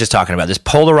is what I was just talking about, this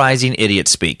polarizing idiot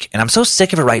speak. And I'm so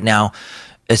sick of it right now.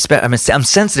 I'm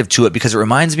sensitive to it because it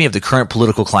reminds me of the current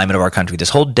political climate of our country. This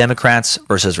whole Democrats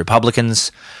versus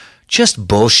Republicans, just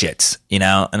bullshit,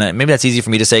 And maybe that's easy for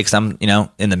me to say because I'm,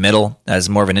 in the middle as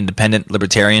more of an independent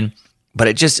libertarian. But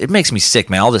it makes me sick,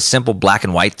 man. All this simple black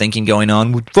and white thinking going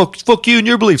on. Fuck you and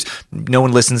your beliefs. No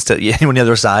one listens to anyone on the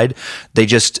other side. They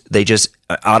just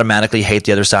automatically hate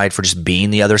the other side for just being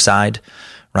the other side,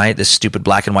 right? This stupid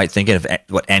black and white thinking of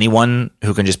what anyone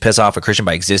who can just piss off a Christian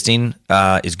by existing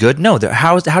is good. No,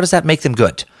 how does that make them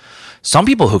good? Some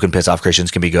people who can piss off Christians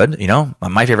can be good.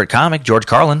 My favorite comic, George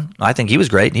Carlin, I think he was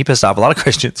great. And he pissed off a lot of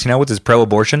Christians, with his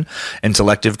pro-abortion and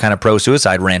selective kind of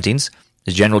pro-suicide rantings.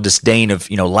 His general disdain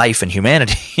of, life and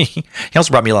humanity. He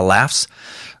also brought me a lot of laughs.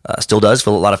 Still does,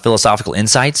 a lot of philosophical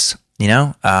insights. He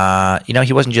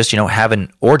wasn't just,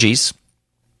 having orgies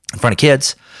in front of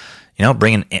kids.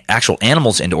 Bringing actual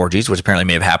animals into orgies, which apparently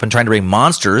may have happened. Trying to bring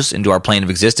monsters into our plane of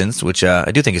existence, which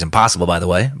I do think is impossible, by the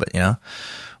way.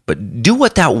 But do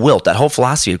what thou wilt. That whole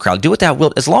philosophy of Crowley, do what thou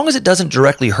wilt, as long as it doesn't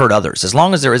directly hurt others, as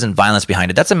long as there isn't violence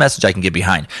behind it. That's a message I can get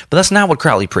behind. But that's not what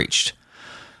Crowley preached,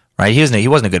 right? He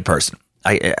wasn't a good person.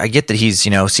 I get that he's,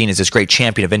 seen as this great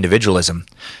champion of individualism.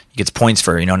 He gets points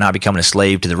for, not becoming a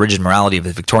slave to the rigid morality of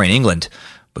Victorian England.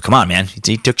 But come on, man,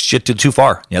 he took shit too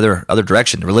far. The other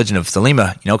direction. The religion of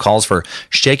Thelema, calls for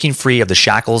shaking free of the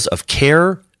shackles of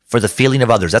care for the feeling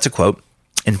of others. That's a quote.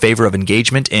 In favor of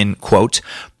engagement in, quote,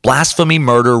 blasphemy,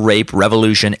 murder, rape,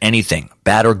 revolution, anything,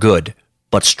 bad or good,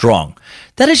 but strong.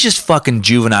 That is just fucking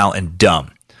juvenile and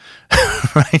dumb.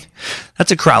 Right?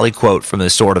 That's a Crowley quote from the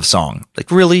Sword of Song.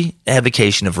 Really?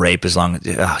 Evocation of rape as long as...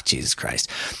 Oh, Jesus Christ.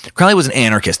 Crowley was an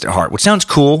anarchist at heart, which sounds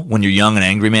cool when you're young and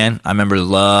angry, man. I remember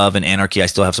love and anarchy. I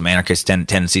still have some anarchist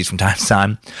tendencies from time to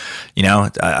time.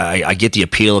 I get the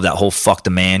appeal of that whole fuck the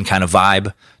man kind of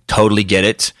vibe. Totally get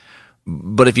it.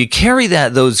 But if you carry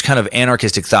those kind of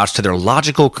anarchistic thoughts to their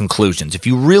logical conclusions, if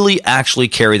you really actually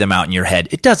carry them out in your head,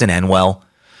 it doesn't end well.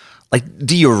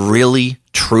 Do you really,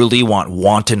 truly want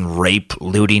wanton rape,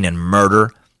 looting, and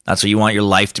murder? That's what you want your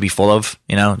life to be full of?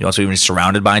 You want to be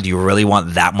surrounded by? Do you really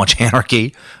want that much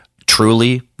anarchy?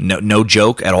 Truly? No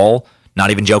joke at all?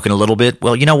 Not even joking a little bit?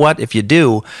 Well, you know what? If you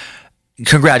do,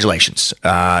 congratulations.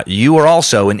 You are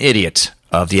also an idiot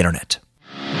of the internet.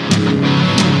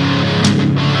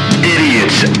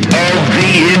 Idiots of the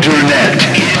internet.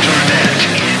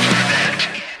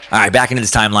 All right, back into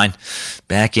this timeline.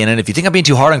 Back in it. If you think I'm being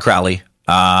too hard on Crowley,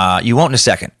 you won't in a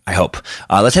second, I hope.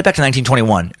 Let's head back to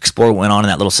 1921. Explore what went on in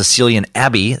that little Sicilian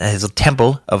abbey, his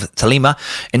temple of Thelema.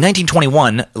 In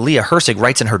 1921, Leah Hersig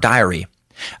writes in her diary,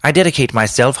 I dedicate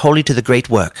myself wholly to the great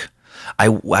work. I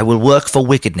will work for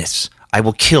wickedness. I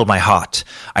will kill my heart.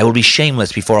 I will be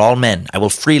shameless before all men. I will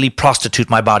freely prostitute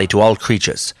my body to all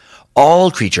creatures.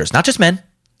 All creatures, not just men,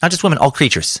 not just women, all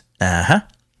creatures.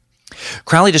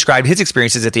 Crowley described his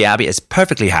experiences at the Abbey as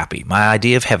perfectly happy, my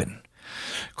idea of heaven.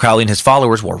 Crowley and his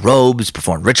followers wore robes,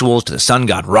 performed rituals to the sun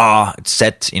god Ra,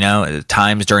 set, at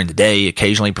times during the day,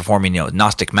 occasionally performing,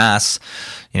 Gnostic Mass,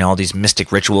 all these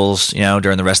mystic rituals,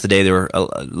 during the rest of the day they were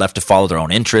left to follow their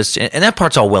own interests, and that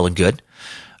part's all well and good.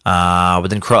 But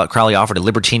then Crowley offered a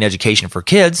libertine education for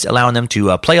kids, allowing them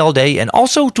to play all day and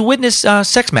also to witness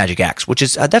sex magic acts, which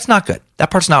is, that's not good. That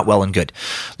part's not well and good.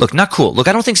 Look, not cool. Look,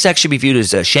 I don't think sex should be viewed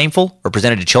as shameful or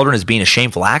presented to children as being a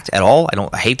shameful act at all.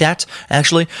 I hate that,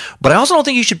 actually. But I also don't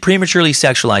think you should prematurely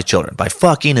sexualize children by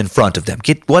fucking in front of them.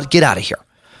 Get out of here.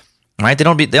 All right?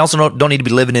 They also don't need to be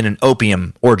living in an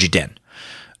opium orgy den.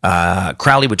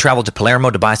 Crowley would travel to Palermo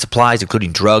to buy supplies,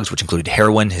 including drugs, which included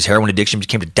heroin. His heroin addiction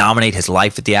became to dominate his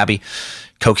life at the Abbey.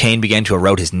 Cocaine began to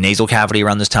erode his nasal cavity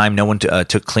around this time. No one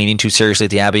took cleaning too seriously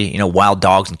at the Abbey. Wild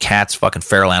dogs and cats, fucking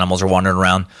feral animals are wandering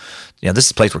around. This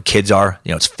is a place where kids are.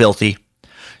 It's filthy.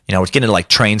 It's getting into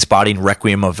Train Spotting,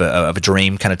 Requiem of a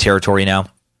Dream kind of territory now.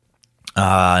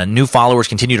 New followers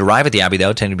continued to arrive at the Abbey,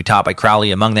 though, tending to be taught by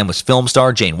Crowley. Among them was film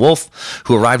star Jane Wolfe,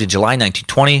 who arrived in July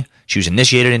 1920. She was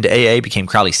initiated into AA, became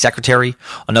Crowley's secretary.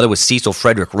 Another was Cecil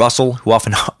Frederick Russell, who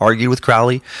often argued with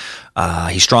Crowley.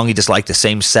 He strongly disliked the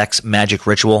same-sex magic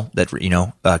ritual that,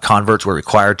 converts were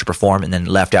required to perform and then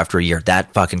left after a year.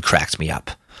 That fucking cracks me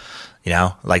up. You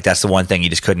know, like that's the one thing he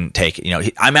just couldn't take. You know,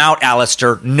 I'm out,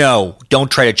 Alistair. No,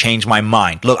 don't try to change my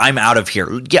mind. Look, I'm out of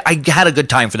here. Yeah, I had a good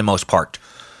time for the most part.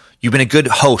 You've been a good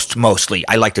host mostly.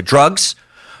 I like the drugs.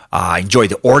 I enjoy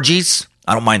the orgies.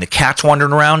 I don't mind the cats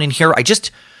wandering around in here.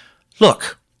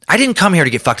 Look, I didn't come here to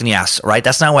get fucked in the ass, all right?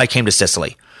 That's not why I came to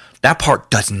Sicily. That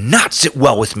part does not sit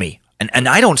well with me. And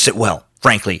I don't sit well,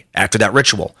 frankly, after that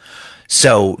ritual.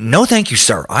 So, no thank you,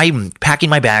 sir. I'm packing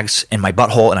my bags in my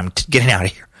butthole and I'm getting out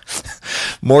of here.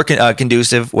 More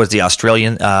conducive was the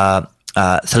Australian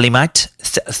Thelemite,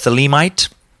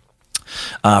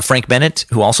 Frank Bennett,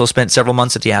 who also spent several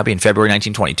months at the Abbey. In February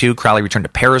 1922, Crowley returned to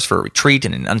Paris for a retreat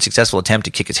in an unsuccessful attempt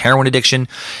to kick his heroin addiction.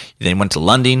 He then went to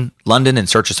London in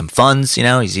search of some funds. You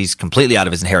know, he's completely out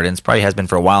of his inheritance. Probably has been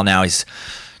for a while now. He's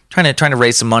trying to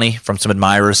raise some money from some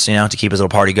admirers, you know, to keep his little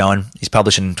party going. He's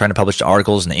trying to publish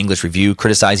articles in the English Review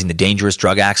criticizing the dangerous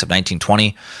drug acts of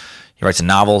 1920. He writes a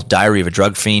novel, Diary of a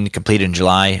Drug Fiend, completed in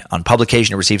July. On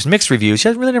publication, it receives mixed reviews. He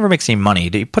really never makes any money.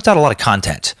 He puts out a lot of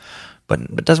content,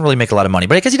 but doesn't really make a lot of money.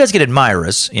 But I guess he does get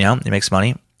admirers, you know. He makes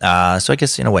money. So I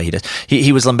guess in a way he does.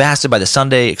 He was lambasted by the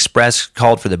Sunday Express,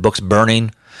 called for the book's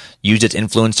burning, used its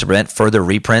influence to prevent further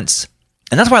reprints.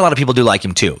 And that's why a lot of people do like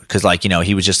him too. Because, like, you know,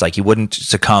 he was just like, he wouldn't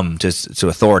succumb to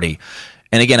authority.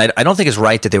 And again, I don't think it's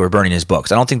right that they were burning his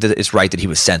books. I don't think that it's right that he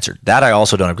was censored. That I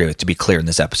also don't agree with, to be clear in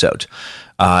this episode.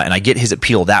 And I get his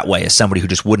appeal that way as somebody who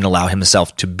just wouldn't allow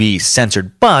himself to be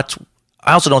censored. But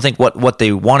I also don't think what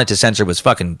they wanted to censor was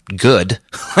fucking good.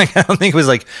 Like, I don't think it was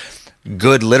like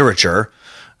good literature.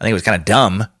 I think it was kind of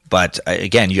dumb. But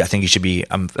again, I think you should be.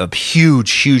 I'm a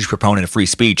huge proponent of free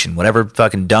speech, and whatever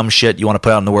fucking dumb shit you want to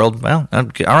put out in the world. Well, all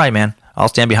right, man. I'll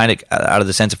stand behind it out of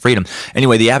the sense of freedom.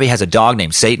 Anyway, the Abbey has a dog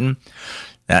named Satan.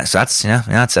 So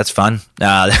that's fun.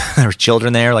 There were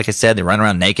children there, like I said. They run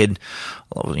around naked,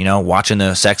 you know, watching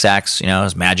the sex acts. You know,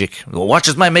 it's magic. Watch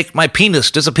as make my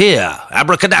penis disappear.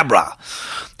 Abracadabra.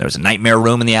 There was a nightmare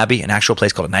room in the Abbey, an actual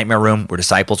place called a nightmare room, where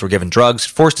disciples were given drugs,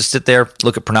 forced to sit there,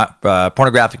 look at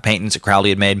pornographic paintings that Crowley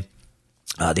had made.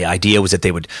 The idea was that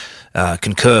they would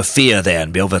concur fear there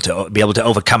and be able to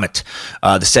overcome it.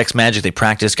 The sex magic they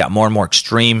practiced got more and more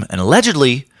extreme, and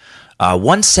allegedly,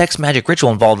 one sex magic ritual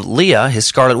involved Leah, his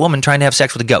scarlet woman, trying to have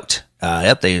sex with a goat.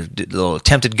 They did a little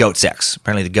attempted goat sex.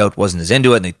 Apparently, the goat wasn't as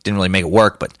into it, and they didn't really make it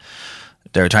work, but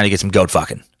they were trying to get some goat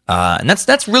fucking. And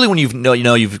that's really when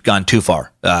you've gone too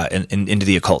far into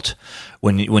the occult.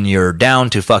 When you're down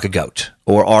to fuck a goat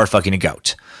or are fucking a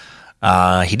goat.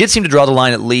 He did seem to draw the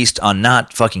line at least on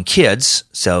not fucking kids,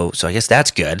 so I guess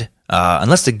that's good.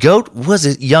 Unless the goat was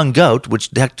a young goat,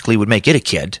 which technically would make it a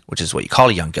kid, which is what you call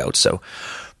a young goat. So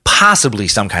possibly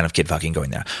some kind of kid fucking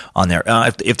going there on there.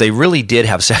 If they really did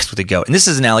have sex with a goat, and this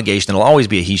is an allegation that'll always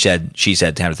be a he said, she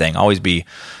said kind of thing, always be,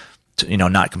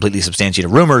 not completely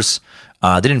substantiated rumors.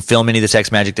 They didn't film any of the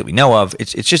sex magic that we know of.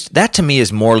 It's just, that to me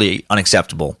is morally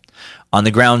unacceptable on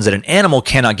the grounds that an animal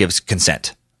cannot give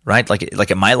consent, right? Like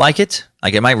it might like it,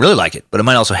 like it might really like it, but it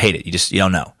might also hate it. You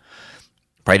don't know.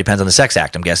 Probably depends on the sex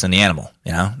act, I'm guessing, the animal.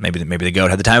 Maybe the goat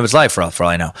had the time of its life for all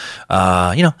I know.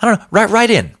 I don't know. Write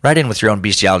in with your own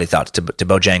bestiality thoughts to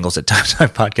Bojangles at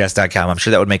TimesTimePodcast.com. I'm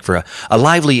sure that would make for a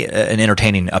lively and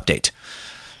entertaining update.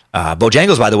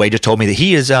 Bojangles, by the way, just told me that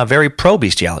he is very pro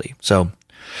bestiality. So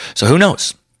who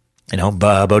knows?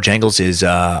 Bojangles is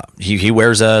he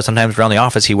wears sometimes around the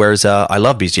office he wears I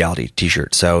love bestiality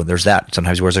t-shirt. So there's that.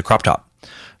 Sometimes he wears a crop top,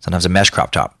 sometimes a mesh crop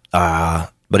top.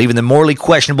 But even the morally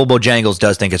questionable Bojangles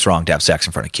does think it's wrong to have sex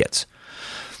in front of kids.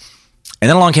 And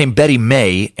then along came Betty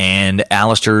May, and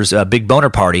Alistair's big boner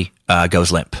party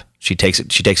goes limp. She takes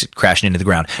it crashing into the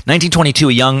ground. 1922,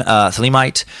 a young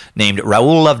Thelemite named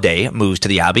Raoul Loveday moves to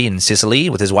the Abbey in Sicily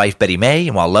with his wife Betty May.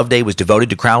 And while Loveday was devoted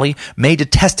to Crowley, May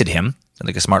detested him,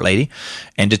 like a smart lady,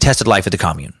 and detested life at the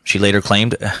commune. She later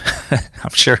claimed,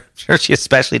 I'm sure she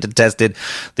especially detested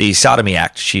the sodomy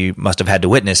act she must have had to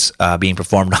witness being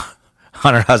performed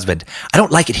on her husband. I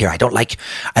don't like it here.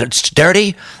 It's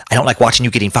dirty. I don't like watching you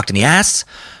getting fucked in the ass.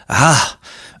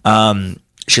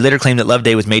 She later claimed that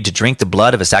Loveday was made to drink the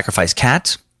blood of a sacrificed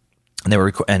cat, and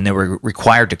they were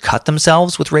required to cut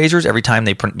themselves with razors every time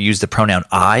they used the pronoun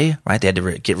I, right? They had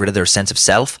to get rid of their sense of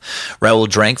self. Raoul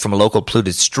drank from a local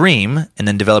polluted stream and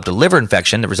then developed a liver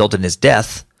infection that resulted in his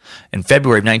death in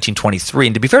February of 1923.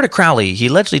 And to be fair to Crowley, he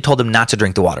allegedly told them not to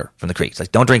drink the water from the creek. He's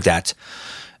like, don't drink that.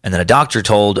 And then a doctor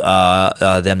told them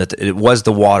that it was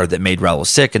the water that made Raoul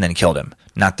sick and then killed him,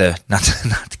 not the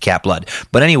cat blood.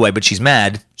 But anyway, she's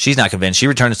mad. She's not convinced. She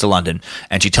returns to London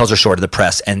and she tells her story to the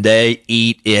press, and they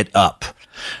eat it up.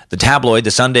 The tabloid,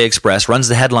 the Sunday Express, runs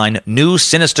the headline, New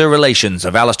Sinister Relations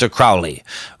of Aleister Crowley.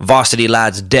 Varsity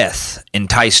lad's death,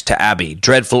 enticed to Abbey.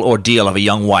 Dreadful ordeal of a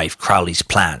young wife, Crowley's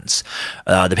plans.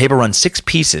 The paper runs 6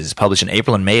 pieces, published in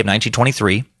April and May of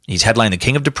 1923. He's headlined the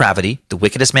King of Depravity, the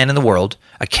wickedest man in the world,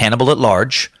 a cannibal at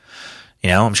large. You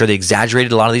know, I'm sure they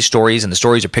exaggerated a lot of these stories, and the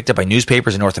stories are picked up by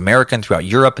newspapers in North America and throughout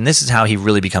Europe, and this is how he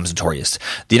really becomes notorious.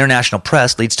 The international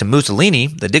press leads to Mussolini,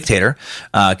 the dictator,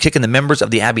 kicking the members of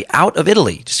the Abbey out of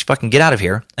Italy. Just fucking get out of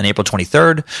here. On April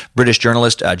 23rd, British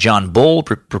journalist John Bull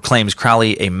proclaims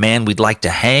Crowley a man we'd like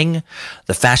to hang.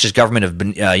 The fascist government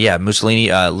of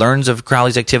Mussolini learns of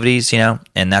Crowley's activities, you know,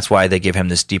 and that's why they give him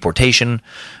this deportation,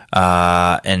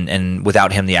 and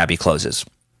without him, the Abbey closes.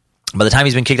 By the time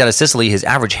he's been kicked out of Sicily, his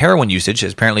average heroin usage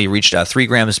has apparently reached 3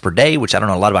 grams per day, which I don't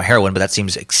know a lot about heroin, but that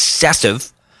seems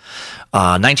excessive.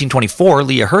 1924,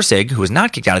 Leah Herzig, who was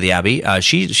not kicked out of the Abbey,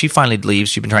 she finally leaves.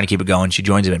 She's been trying to keep it going. She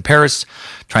joins him in Paris,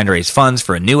 trying to raise funds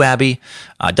for a new Abbey.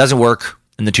 Doesn't work,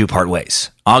 and the two part ways.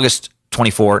 August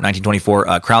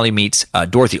 1924, Crowley meets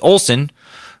Dorothy Olson,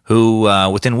 who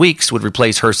within weeks would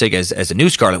replace Herzig as a new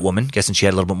Scarlet Woman, guessing she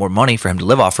had a little bit more money for him to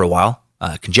live off for a while.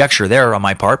 Conjecture there on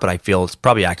my part, but I feel it's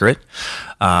probably accurate.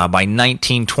 By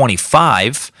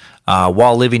 1925,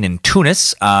 while living in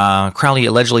Tunis, Crowley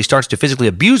allegedly starts to physically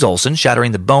abuse Olson,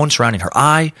 shattering the bone surrounding her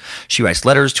eye. She writes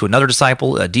letters to another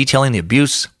disciple detailing the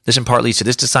abuse. This in part leads to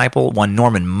this disciple, one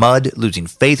Norman Mudd, losing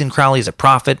faith in Crowley as a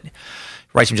prophet.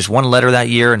 Writes him just one letter that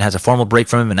year and has a formal break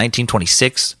from him in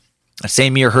 1926. That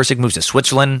same year, Herzig moves to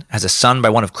Switzerland, has a son by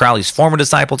one of Crowley's former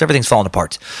disciples. Everything's falling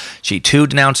apart. She, too,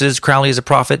 denounces Crowley as a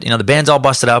prophet. You know, the band's all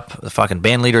busted up. The fucking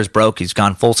band leader is broke. He's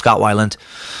gone full Scott Weiland.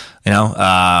 You know,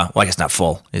 well, I guess not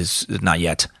full. Is not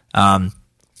yet.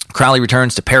 Crowley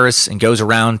returns to Paris and goes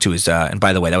around to his, and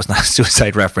by the way, that was not a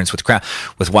suicide reference with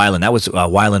Weiland. That was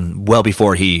Weiland well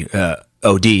before he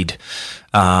OD'd.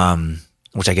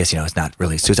 Which I guess, you know, is not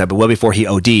really suicide, but well before he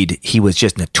OD'd, he was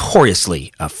just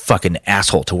notoriously a fucking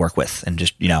asshole to work with and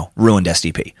just, you know, ruined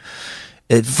SDP.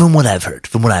 From what I've heard,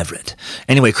 from what I've read.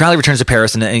 Anyway, Crowley returns to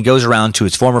Paris and goes around to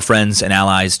his former friends and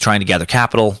allies trying to gather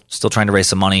capital, still trying to raise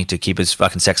some money to keep his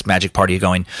fucking sex magic party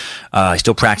going. He's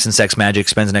still practicing sex magic,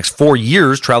 spends the next 4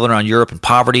 years traveling around Europe in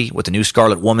poverty with a new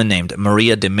Scarlet Woman named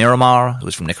Maria de Miramar, who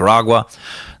was from Nicaragua.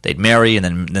 They'd marry, and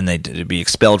then they'd be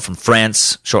expelled from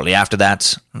France shortly after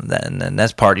that. And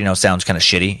that part, you know, sounds kind of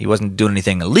shitty. He wasn't doing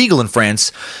anything illegal in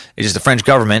France. It's just the French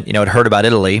government, you know, had heard about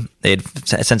Italy. They had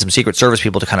sent some Secret Service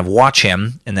people to kind of watch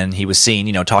him, and then he was seen,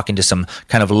 you know, talking to some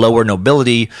kind of lower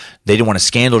nobility. They didn't want a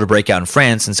scandal to break out in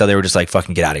France, and so they were just like,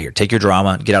 fucking get out of here. Take your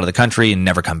drama, get out of the country, and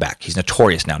never come back. He's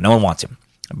notorious now. No one wants him.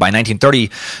 By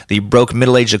 1930, the broke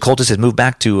middle-aged occultist has moved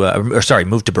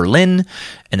to Berlin,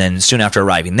 and then soon after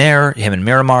arriving there, him and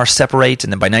Miramar separate,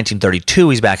 and then by 1932,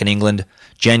 he's back in England.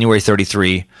 January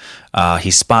 33,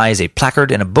 he spies a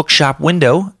placard in a bookshop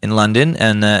window in London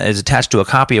and is attached to a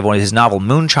copy of one of his novel,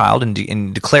 Moonchild,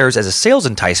 and declares as a sales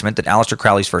enticement that Aleister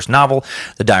Crowley's first novel,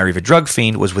 The Diary of a Drug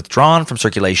Fiend, was withdrawn from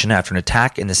circulation after an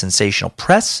attack in the sensational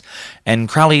press, and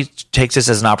Crowley takes this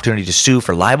as an opportunity to sue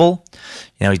for libel.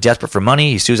 You know, he's desperate for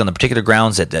money. He sues on the particular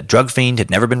grounds that Drug Fiend had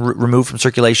never been removed from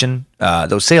circulation.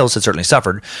 Those sales had certainly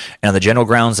suffered, and on the general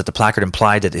grounds that the placard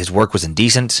implied that his work was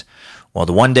indecent. Well,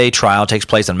 the one-day trial takes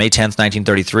place on May 10th,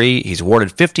 1933. He's awarded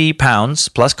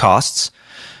 £50 plus costs,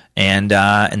 and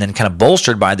then kind of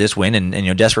bolstered by this win and you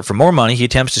know, desperate for more money, he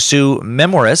attempts to sue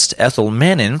memoirist Ethel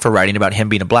Mannin for writing about him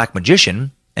being a black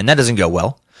magician, and that doesn't go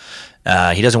well.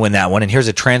 He doesn't win that one, and here's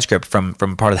a transcript from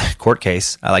part of the court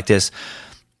case. I like this.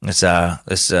 This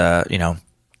you know,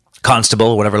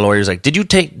 constable, whatever lawyer's like, did you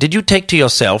take to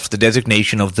yourself the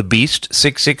designation of the Beast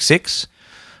 666?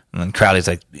 And then Crowley's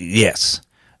like, yes.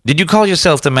 Did you call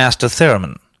yourself the Master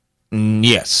Theremin?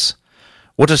 Yes.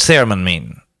 What does Theremin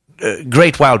mean?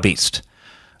 Great Wild Beast.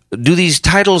 Do these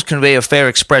titles convey a fair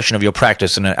expression of your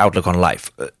practice and outlook on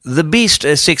life? The Beast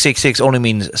 666 only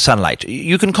means sunlight.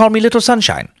 You can call me Little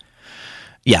Sunshine.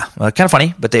 Yeah, kind of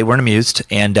funny, but they weren't amused,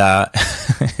 and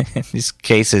his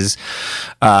case is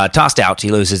tossed out. He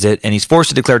loses it, and he's forced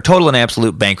to declare total and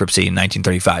absolute bankruptcy in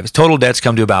 1935. His total debts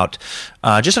come to about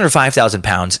just under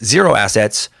 £5,000, zero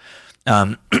assets.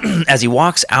 As he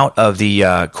walks out of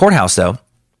the courthouse, though,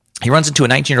 he runs into a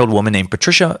 19-year-old woman named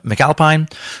Patricia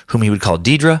McAlpine, whom he would call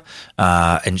Deidre,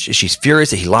 and she's furious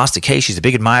that he lost the case. She's a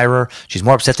big admirer. She's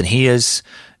more upset than he is.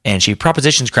 And she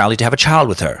propositions Crowley to have a child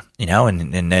with her, you know,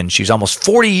 and then she's almost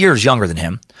 40 years younger than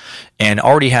him, and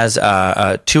already has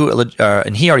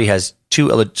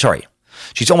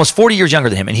she's almost 40 years younger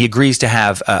than him, and he agrees to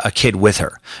have a kid with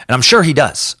her, and I'm sure he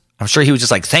does. I'm sure he was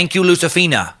just like, "Thank you,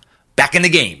 Lucifina, back in the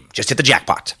game. Just hit the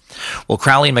jackpot. Well,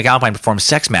 Crowley and McAlpine perform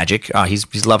sex magic.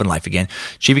 He's loving life again.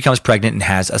 She becomes pregnant and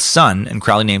has a son, and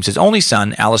Crowley names his only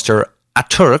son Alistair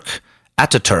Ataturk.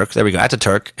 There we go,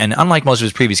 Ataturk. And unlike most of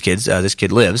his previous kids, this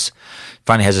kid lives.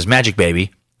 Finally has his magic baby,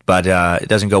 but it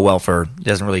doesn't go well for. He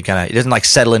doesn't like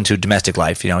settle into domestic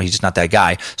life. He's just not that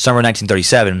guy. Summer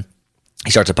 1937.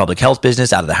 He starts a public health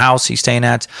business out of the house he's staying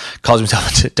at, calls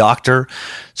himself a doctor,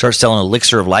 starts selling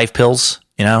elixir of life pills.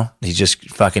 He's just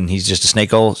a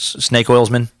snake oil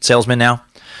salesman now,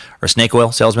 or snake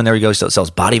oil salesman. There he goes.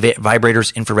 Sells body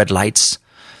vibrators, infrared lights.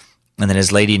 And then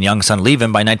his lady and young son leave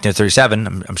him by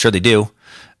 1937. I'm sure they do.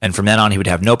 And from then on, he would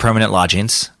have no permanent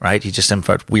lodgings, right? He's just some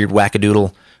weird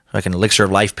wackadoodle, like an elixir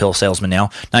of life pill salesman now.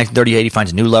 1938, he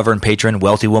finds a new lover and patron,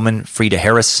 wealthy woman, Frida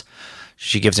Harris.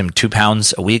 She gives him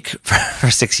 £2 a week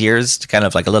for 6 years, kind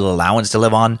of like a little allowance to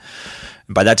live on.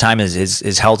 And by that time,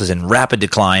 his health is in rapid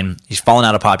decline. He's fallen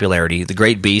out of popularity. The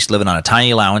great beast, living on a tiny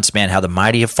allowance, man, how the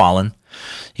mighty have fallen.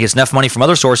 He gets enough money from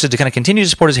other sources to kind of continue to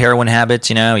support his heroin habits.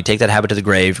 He'd take that habit to the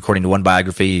grave. According to one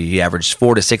biography, he averaged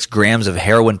 4 to 6 grams of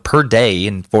heroin per day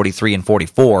in 43 and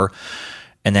 44.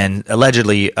 And then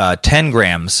allegedly 10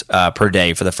 grams per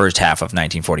day for the first half of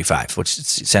 1945, which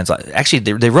sounds like, actually,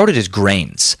 they wrote it as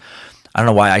grains. I don't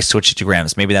know why I switched it to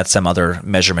grams. Maybe that's some other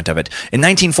measurement of it. In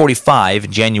 1945,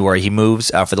 in January, he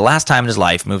moves, for the last time in his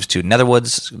life, moves to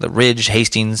Netherwoods, the Ridge,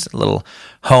 Hastings, a little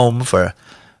home for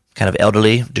kind of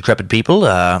elderly, decrepit people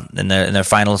in their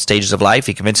final stages of life.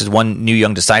 He convinces one new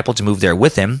young disciple to move there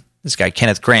with him, this guy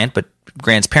Kenneth Grant, but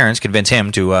Grant's parents convince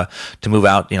him to move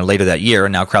out later that year,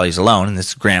 and now Crowley's alone, and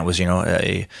this Grant was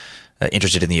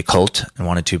interested in the occult and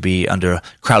wanted to be under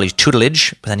Crowley's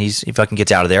tutelage, but then he fucking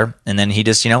gets out of there, and then he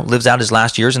just lives out his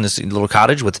last years in this little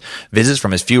cottage with visits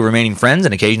from his few remaining friends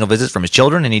and occasional visits from his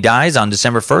children, and he dies on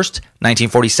December 1st,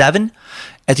 1947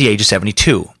 at the age of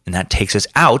 72, and that takes us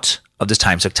out of this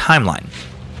time suck timeline.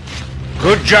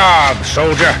 Good job,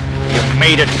 soldier. You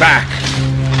made it back.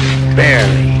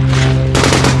 Barely.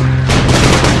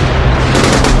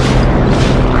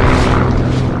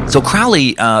 So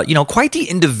Crowley, quite the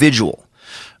individual.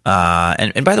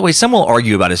 And by the way, some will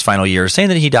argue about his final years, saying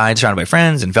that he died surrounded by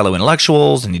friends and fellow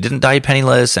intellectuals, and he didn't die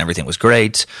penniless, and everything was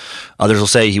great. Others will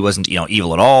say he wasn't,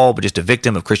 evil at all, but just a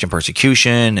victim of Christian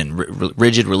persecution and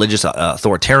rigid religious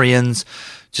authoritarians.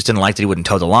 Just didn't like that he wouldn't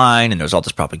toe the line, and there was all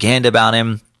this propaganda about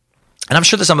him. And I'm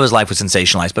sure that some of his life was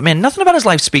sensationalized, but man, nothing about his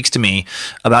life speaks to me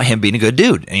about him being a good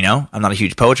dude. I'm not a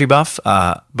huge poetry buff,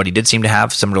 but he did seem to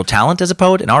have some real talent as a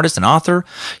poet, an artist, an author.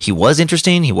 He was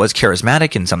interesting. He was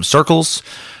charismatic in some circles.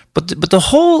 But the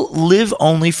whole live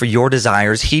only for your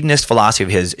desires hedonist philosophy of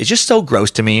his is just so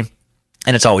gross to me,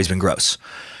 and it's always been gross.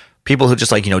 People who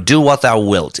just do what thou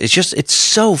wilt. It's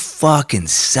so fucking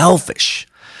selfish,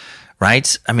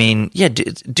 right? I mean, yeah,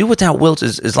 do what thou wilt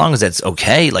as long as that's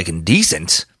okay, and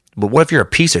decent. But what if you're a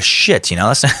piece of shit?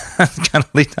 That's kind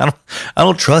of, I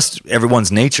don't trust everyone's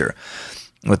nature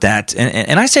with that.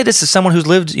 And I say this as someone who's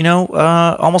lived,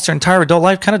 almost their entire adult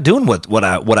life, kind of doing what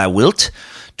I wilt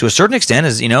to a certain extent,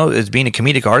 as being a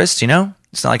comedic artist.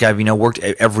 It's not like I've worked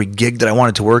every gig that I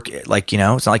wanted to work. It's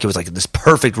not like it was this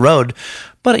perfect road.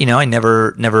 But I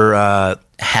never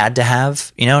had to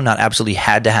have, not absolutely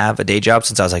had to have a day job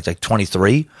since I was like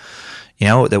 23.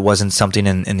 There wasn't something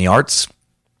in the arts.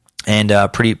 And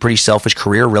pretty selfish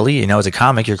career, really. As a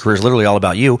comic, your career is literally all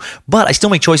about you. But I still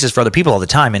make choices for other people all the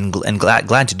time, and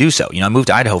glad to do so. I moved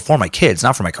to Idaho for my kids,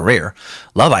 not for my career.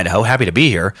 Love Idaho, happy to be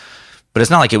here. But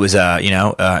it's not like it was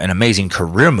an amazing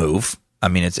career move. I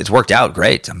mean, it's worked out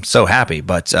great. I'm so happy.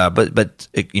 But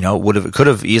it could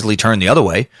have easily turned the other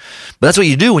way. But that's what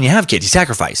you do when you have kids. You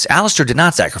sacrifice. Alistair did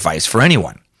not sacrifice for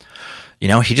anyone.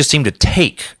 He just seemed to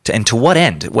take, and to what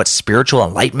end? What, spiritual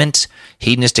enlightenment,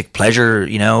 hedonistic pleasure,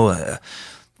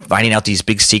 finding out these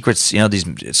big secrets,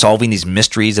 solving these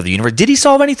mysteries of the universe. Did he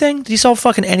solve anything? Did he solve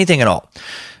fucking anything at all?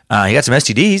 He got some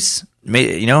STDs,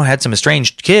 had some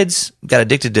estranged kids, got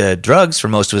addicted to drugs for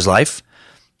most of his life.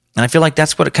 And I feel like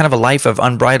that's what kind of a life of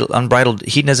unbridled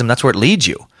hedonism, that's where it leads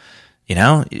you,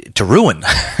 to ruin,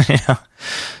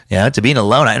 to being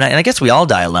alone. And I guess we all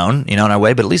die alone, in our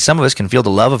way, but at least some of us can feel the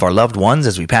love of our loved ones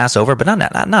as we pass over, but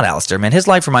not Alistair, man. His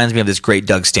life reminds me of this great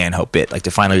Doug Stanhope bit,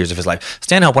 the final years of his life.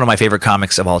 Stanhope, one of my favorite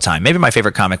comics of all time, maybe my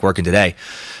favorite comic working today.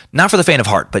 Not for the faint of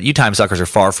heart, but you time suckers are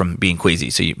far from being queasy,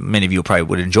 so many of you probably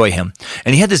would enjoy him.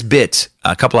 And he had this bit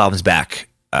a couple albums back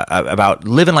about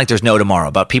living like there's no tomorrow,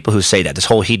 about people who say that, this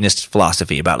whole hedonist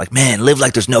philosophy about man, live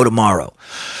like there's no tomorrow.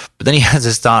 But then he has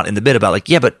this thought in the bit about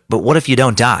but what if you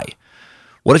don't die?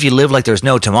 What if you live like there's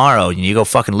no tomorrow and you go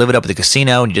fucking live it up at the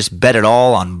casino and you just bet it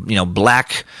all on,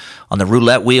 black on the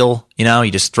roulette wheel,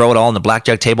 you just throw it all on the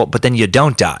blackjack table, but then you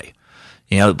don't die.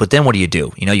 But then what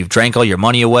do? You've drank all your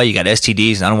money away, you got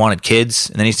STDs and unwanted kids.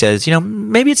 And then he says,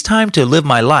 maybe it's time to live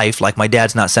my life like my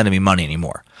dad's not sending me money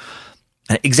anymore.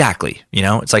 Exactly.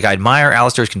 It's like I admire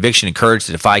Alistair's conviction and courage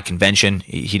to defy convention.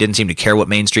 He didn't seem to care what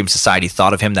mainstream society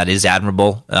thought of him. That is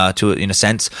admirable in a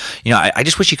sense. I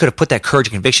just wish he could have put that courage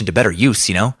and conviction to better use,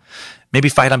 Maybe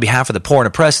fight on behalf of the poor and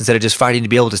oppressed instead of just fighting to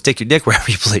be able to stick your dick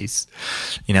wherever you please.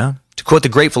 To quote the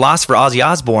great philosopher Ozzy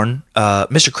Osbourne,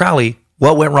 Mr. Crowley,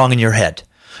 what went wrong in your head?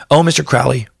 Oh, Mr.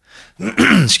 Crowley,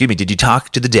 excuse me, did you talk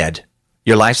to the dead?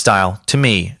 Your lifestyle, to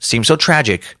me, seems so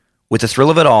tragic. With the thrill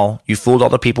of it all, you fooled all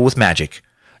the people with magic.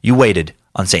 You waited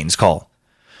on Satan's call.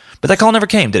 But that call never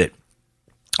came, did it?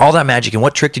 All that magic, and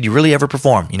what trick did you really ever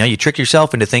perform? You tricked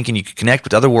yourself into thinking you could connect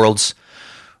with other worlds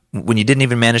when you didn't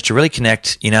even manage to really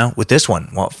connect, with this one.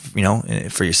 Well,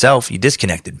 for yourself, you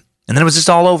disconnected. And then it was just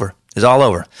all over. It was all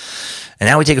over. And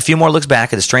now we take a few more looks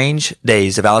back at the strange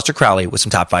days of Aleister Crowley with some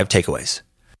top 5 takeaways.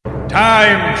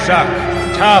 Time Suck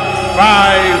Top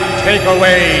 5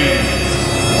 Takeaways.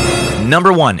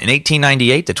 Number 1, in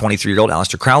 1898, the 23-year-old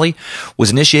Aleister Crowley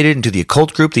was initiated into the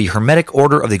occult group, the Hermetic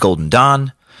Order of the Golden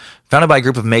Dawn. Founded by a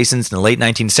group of Masons in the late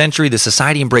 19th century, the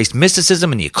society embraced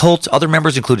mysticism and the occult. Other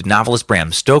members included novelist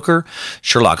Bram Stoker,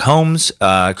 Sherlock Holmes,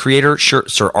 creator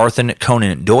Sir Arthur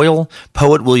Conan Doyle,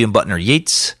 poet William Butler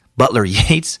Yeats.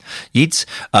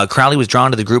 Crowley was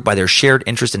drawn to the group by their shared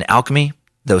interest in alchemy,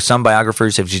 though some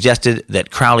biographers have suggested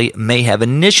that Crowley may have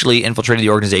initially infiltrated the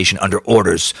organization under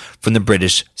orders from the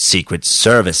British Secret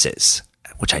Services,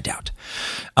 which I doubt.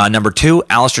 Number 2,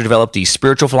 Aleister developed the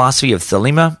spiritual philosophy of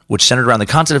Thelema, which centered around the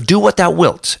concept of do what thou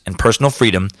wilt and personal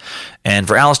freedom. And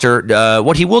for Aleister,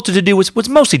 what he wilted to do was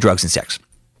mostly drugs and sex.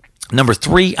 Number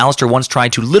 3, Aleister once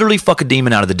tried to literally fuck a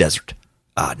demon out of the desert.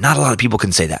 Not a lot of people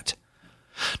can say that.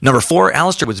 Number 4,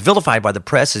 Aleister was vilified by the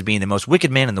press as being the most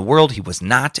wicked man in the world. He was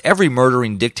not. Every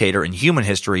murdering dictator in human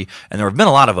history, and there have been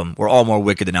a lot of them, were all more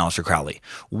wicked than Aleister Crowley.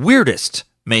 Weirdest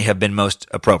may have been most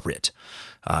appropriate.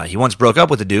 He once broke up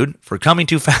with a dude for coming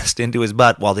too fast into his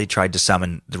butt while they tried to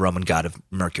summon the Roman god of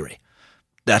Mercury.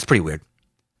 That's pretty weird.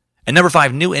 And number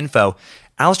 5, new info.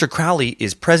 Aleister Crowley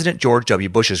is President George W.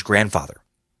 Bush's grandfather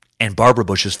and Barbara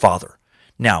Bush's father.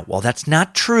 Now, while that's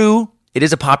not true, it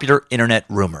is a popular internet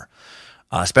rumor.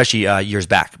 Especially years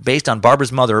back, based on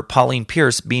Barbara's mother, Pauline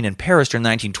Pierce, being in Paris during the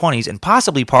 1920s and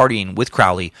possibly partying with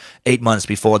Crowley 8 months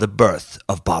before the birth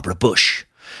of Barbara Bush.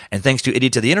 And thanks to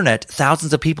idiots of the internet,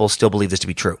 thousands of people still believe this to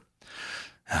be true.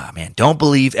 Man, don't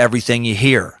believe everything you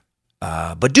hear.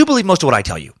 But do believe most of what I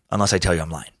tell you, unless I tell you I'm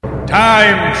lying.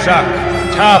 Time Suck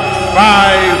Top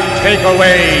 5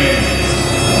 Takeaways.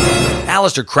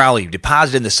 Aleister Crowley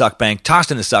deposited in the suck bank,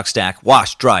 tossed in the suck stack,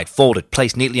 washed, dried, folded,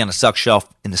 placed neatly on the suck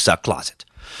shelf in the suck closet.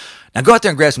 Now go out there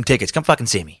and grab some tickets. Come fucking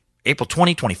see me. April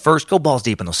 20, 21st, go balls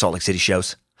deep in those Salt Lake City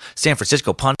shows. San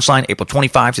Francisco Punchline, April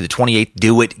 25 to the 28th.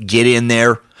 Do it. Get in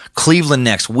there. Cleveland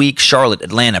next week. Charlotte,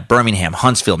 Atlanta, Birmingham,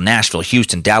 Huntsville, Nashville,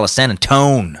 Houston, Dallas, San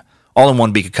Antonio. All in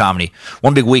 1 week of comedy.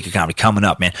 1 big week of comedy coming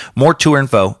up, man. More tour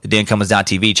info at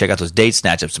dancummins.tv. Check out those dates.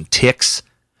 Snatch up some ticks.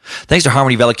 Thanks to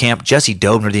Harmony Velicamp, Jesse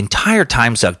Dobner, the entire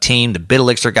Time Suck team, the Bit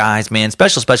Elixir guys, man.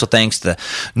 Special thanks to the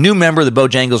new member of the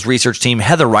Bojangles research team,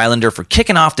 Heather Rylander, for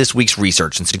kicking off this week's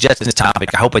research and suggesting this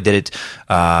topic. I hope I did it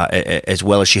as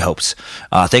well as she hopes.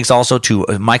 Thanks also to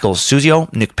Michael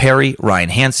Suzio, Nick Perry, Ryan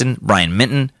Hansen, Brian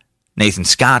Minton, Nathan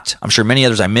Scott. I'm sure many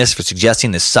others I missed for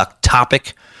suggesting this suck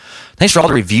topic. Thanks for all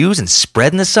the reviews and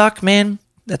spreading the suck, man.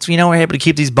 That's, we're able to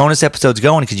keep these bonus episodes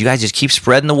going because you guys just keep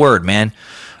spreading the word, man.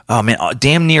 Oh, man,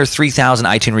 damn near 3,000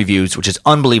 iTunes reviews, which is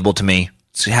unbelievable to me.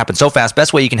 It's happened so fast.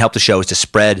 Best way you can help the show is to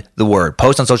spread the word.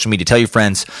 Post on social media. Tell your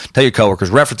friends. Tell your coworkers.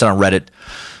 Reference it on Reddit.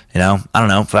 I don't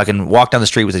know. If I can walk down the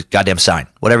street with a goddamn sign.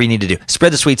 Whatever you need to do.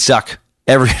 Spread the sweet suck.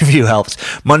 Every review helps.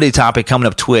 Monday topic coming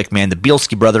up quick, man. The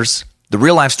Bielski brothers. The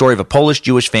real-life story of a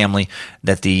Polish-Jewish family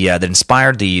that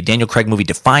inspired the Daniel Craig movie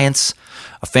Defiance.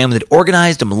 A family that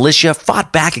organized a militia,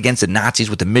 fought back against the Nazis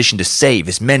with the mission to save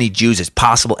as many Jews as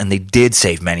possible, and they did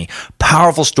save many.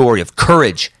 Powerful story of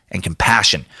courage and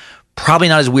compassion. Probably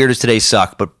not as weird as today's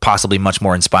suck, but possibly much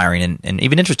more inspiring and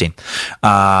even interesting.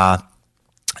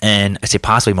 And I say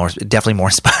possibly more, definitely more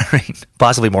inspiring,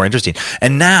 possibly more interesting.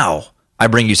 And now I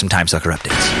bring you some Time Sucker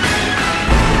updates.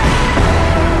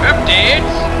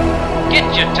 Updates?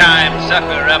 Get your Time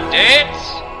Sucker updates.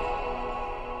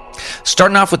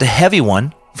 Starting off with the heavy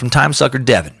one from Time Sucker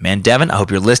Devin. Man, Devin, I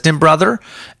hope you're listening, brother,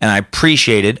 and I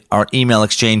appreciated our email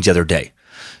exchange the other day.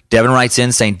 Devin writes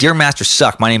in saying, Dear Master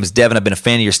Suck, my name is Devin. I've been a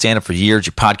fan of your stand-up for years.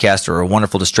 Your podcasts are a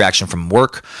wonderful distraction from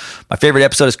work. My favorite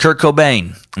episode is Kurt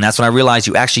Cobain, and that's when I realized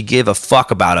you actually give a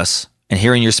fuck about us and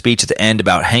hearing your speech at the end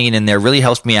about hanging in there really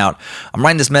helps me out. I'm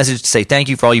writing this message to say thank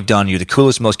you for all you've done. You're the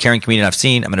coolest, most caring comedian I've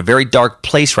seen. I'm in a very dark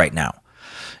place right now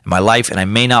in my life, and I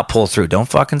may not pull through. Don't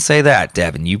fucking say that,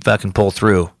 Devin. You fucking pull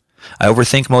through. I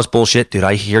overthink most bullshit. Dude,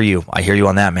 I hear you. I hear you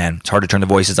on that, man. It's hard to turn the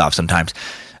voices off sometimes.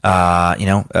 To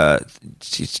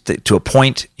a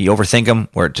point, you overthink them.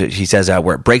 He says,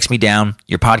 where it breaks me down.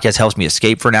 Your podcast helps me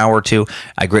escape for an hour or two.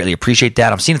 I greatly appreciate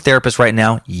that. I'm seeing a therapist right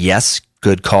now. Yes,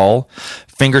 good call.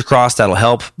 Fingers crossed that'll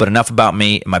help. But enough about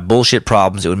me and my bullshit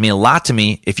problems. It would mean a lot to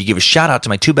me if you give a shout out to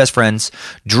my two best friends,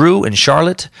 Drew and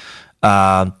Charlotte.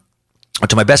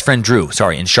 To my best friend Drew,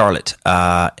 in Charlotte.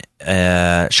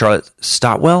 Charlotte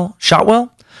Shotwell?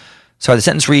 Sorry, the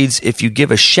sentence reads, if you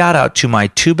give a shout out to my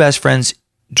two best friends,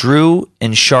 Drew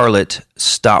and Charlotte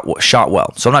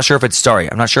Shotwell. So I'm not sure if it's,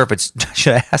 I'm not sure if it's,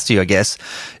 should I ask you, I guess,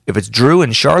 if it's Drew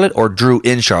and Charlotte or Drew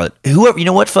in Charlotte. Whoever, you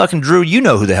know what, fucking Drew, you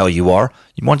know who the hell you are.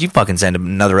 Why don't you fucking send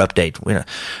another update?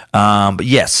 But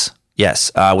yes.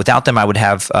 Without them, I would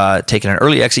have taken an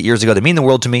early exit years ago. They mean the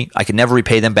world to me. I could never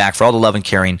repay them back for all the love and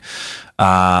caring.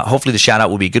 Hopefully the shout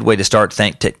out will be a good way to start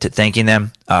thanking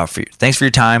them. Thanks for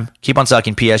your time. Keep on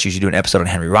sucking. P.S. You should do an episode on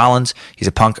Henry Rollins. He's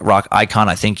a punk rock icon.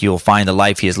 I think you'll find the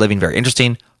life he is living very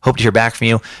interesting. Hope to hear back from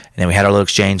you. And then we had our little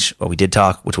exchange. Well, we did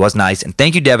talk, which was nice. And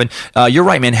thank you, Devin. You're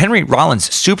right, man. Henry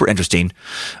Rollins, super interesting.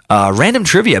 Random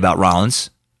trivia about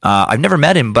Rollins. I've never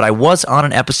met him, but I was on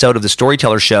an episode of the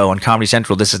Storyteller Show on Comedy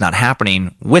Central, This Is Not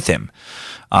Happening, with him.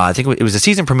 I think it was the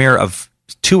season premiere of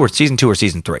season 2 or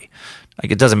season 3.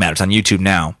 Like, it doesn't matter. It's on YouTube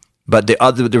now. But there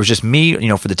was just me,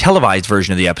 for the televised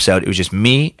version of the episode, it was just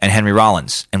me and Henry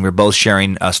Rollins. And we were both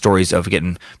sharing stories of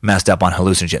getting messed up on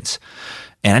hallucinogens.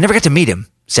 And I never got to meet him,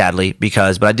 sadly,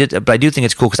 but I do think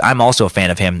it's cool because I'm also a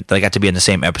fan of him, that I got to be in the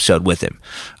same episode with him.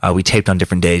 We taped on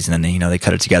different days and then they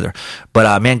cut it together.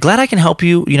 But man, glad I can help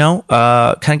you, kind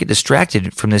of get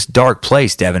distracted from this dark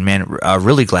place, Devin, man.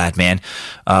 Really glad, man.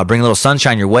 Bring a little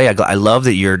sunshine your way. I love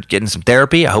that you're getting some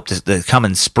therapy. I hope the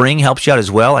coming spring helps you out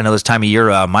as well. I know this time of year,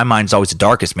 my mind's always the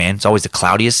darkest, man. It's always the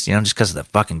cloudiest, just because of the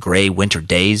fucking gray winter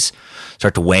days.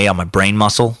 Start to weigh on my brain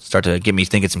muscle, start to get me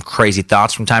thinking some crazy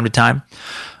thoughts from time to time.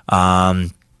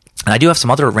 And I do have some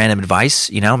other random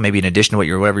advice, maybe in addition to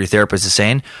whatever your therapist is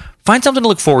saying. Find something to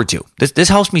look forward to. This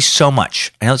helps me so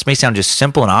much. I know this may sound just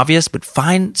simple and obvious, but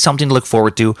find something to look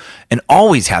forward to and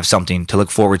always have something to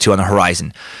look forward to on the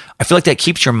horizon. I feel like that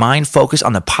keeps your mind focused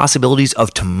on the possibilities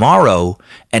of tomorrow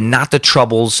and not the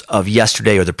troubles of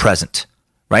yesterday or the present.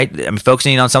 Right? I mean,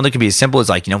 focusing on something can be as simple as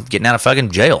getting out of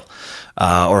fucking jail,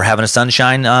 or having a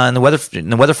sunshine in the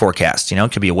weather forecast.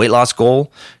 It could be a weight loss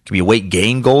goal, it could be a weight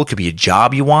gain goal, it could be a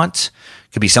job you want,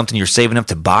 it could be something you're saving up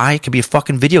to buy, it could be a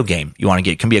fucking video game you want to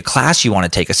get, it can be a class you want to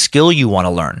take, a skill you want to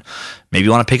learn. Maybe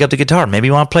you want to pick up the guitar, maybe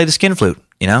you want to play the skin flute.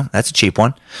 That's a cheap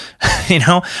one.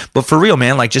 But for real,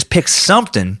 man, just pick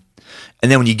something, and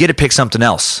then when you get to pick something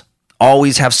else.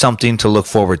 Always have something to look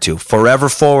forward to. Forever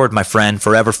forward, my friend.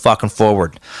 Forever fucking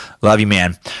forward. Love you,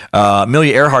 man.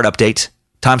 Amelia Earhart update.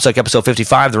 Time Suck episode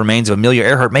 55. The remains of Amelia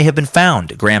Earhart may have been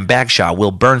found. Graham Bagshaw,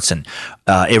 Will Burnson,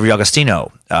 Avery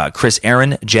Augustino, Chris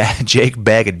Aaron, Jake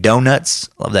Bag of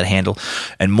Donuts. Love that handle.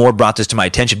 And more brought this to my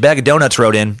attention. Bag of Donuts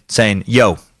wrote in saying,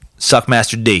 yo,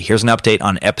 Suckmaster D. Here's an update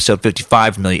on episode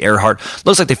 55. Amelia Earhart.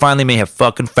 Looks like they finally may have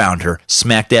fucking found her.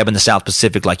 Smack dab in the South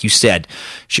Pacific, like you said,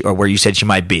 or where you said she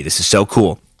might be. This is so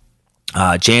cool.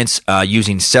 Jantz,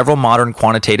 using several modern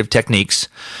quantitative techniques,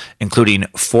 including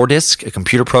Fordisk, a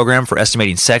computer program for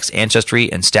estimating sex,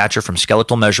 ancestry, and stature from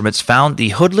skeletal measurements, found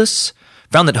that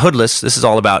Hoodless, this is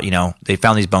all about, they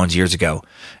found these bones years ago,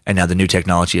 and now the new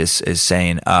technology is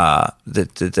saying that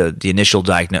the initial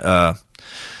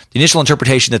the initial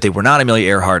interpretation that they were not Amelia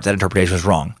Earhart, that interpretation was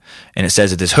wrong. And it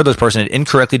says that this hoodless person had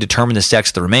incorrectly determined the sex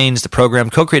of the remains. The program,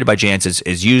 co-created by Jantz,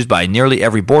 is used by nearly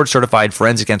every board-certified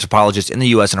forensic anthropologist in the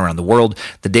U.S. and around the world.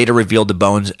 The data revealed the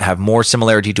bones have more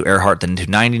similarity to Earhart than to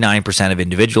 99% of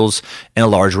individuals in a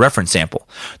large reference sample.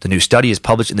 The new study is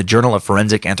published in the Journal of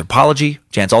Forensic Anthropology.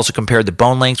 Jantz also compared the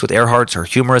bone lengths with Earhart's. Her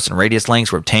humerus and radius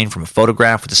lengths were obtained from a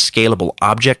photograph with a scalable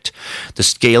object. The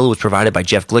scale was provided by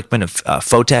Jeff Glickman of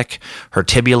Photech. Her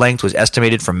tibia length was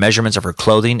estimated from measurements of her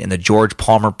clothing in the George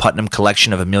Palmer Putnam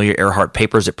collection of Amelia Earhart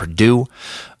papers at Purdue.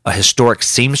 A historic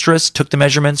seamstress took the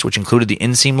measurements, which included the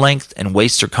inseam length and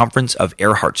waist circumference of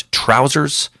Earhart's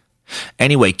trousers.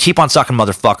 Anyway, keep on sucking,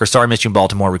 motherfucker. Sorry I missed you in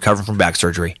Baltimore, recovering from back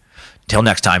surgery. Until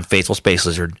next time, faithful space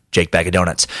lizard, Jake Bag of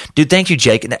Donuts. Dude, thank you,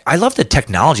 Jake. And I love the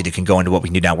technology that can go into what we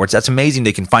can do now. That's amazing.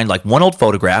 They can find one old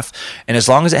photograph, and as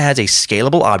long as it has a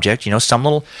scalable object, some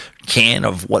little can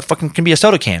of what fucking can be a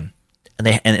soda can,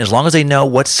 and as long as they know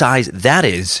what size that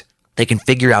is, They can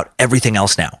figure out everything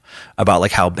else now about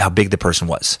like how big the person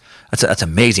was. That's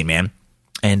amazing, man.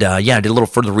 And I did a little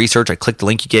further research. I clicked the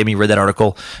link you gave me, read that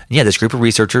article. And this group of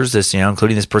researchers,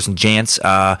 including this person Jance,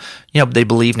 they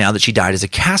believe now that she died as a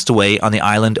castaway on the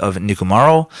island of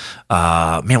Nukumaro.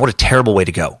 Man, what a terrible way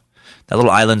to go. That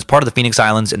little island's part of the Phoenix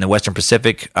Islands in the Western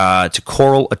Pacific. It's a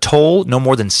coral atoll, no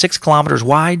more than 6 kilometers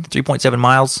wide, 3.7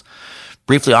 miles.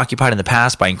 Briefly occupied in the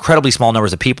past by incredibly small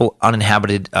numbers of people,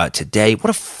 uninhabited today. What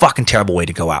a fucking terrible way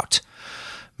to go out.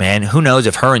 Man, who knows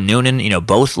if her and Noonan,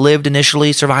 both lived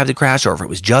initially, survived the crash, or if it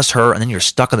was just her, and then you're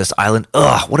stuck on this island.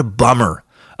 Ugh, what a bummer.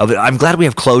 I'm glad we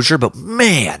have closure, but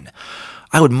man,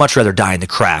 I would much rather die in the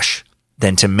crash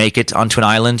than to make it onto an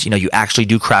island. You actually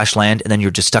do crash land, and then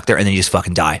you're just stuck there, and then you just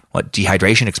fucking die. What,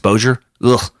 dehydration, exposure?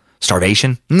 Ugh,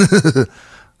 starvation?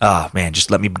 Oh, man,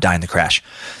 just let me die in the crash.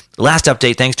 Last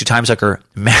update, thanks to time sucker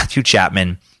Matthew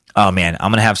Chapman. Oh, man, I'm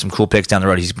going to have some cool picks down the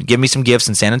road. He's given me some gifts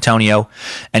in San Antonio,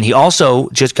 and he also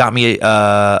just got me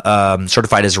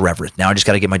certified as a reverend. Now I just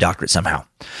got to get my doctorate somehow.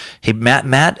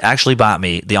 Matt actually bought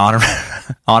me the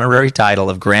honorary title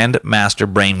of Grand Master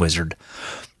Brain Wizard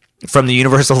from the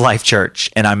Universal Life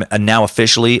Church, and I'm now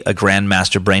officially a Grand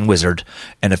Master Brain Wizard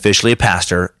and officially a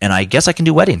pastor, and I guess I can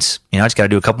do weddings. I just got to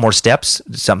do a couple more steps,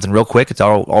 something real quick. It's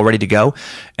all ready to go,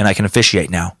 and I can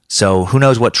officiate now. So who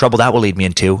knows what trouble that will lead me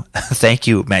into. Thank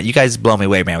you, Matt. You guys blow me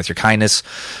away, man, with your kindness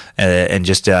and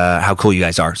just how cool you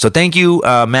guys are. So thank you,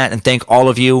 Matt, and thank all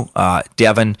of you.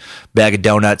 Devin, Bag of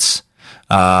Donuts.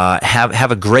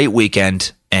 Have a great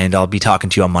weekend, and I'll be talking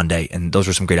to you on Monday, and those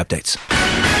were some great updates.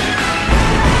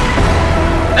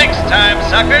 Next time,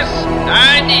 suckers,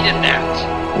 I needed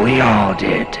that. We all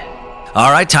did.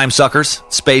 All right, time suckers,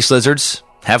 space lizards,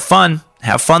 have fun.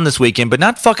 Have fun this weekend, but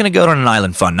not fucking a goat on an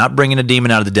island fun. Not bringing a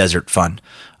demon out of the desert fun.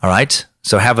 All right?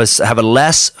 So have a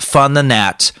less fun than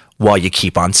that while you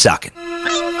keep on sucking.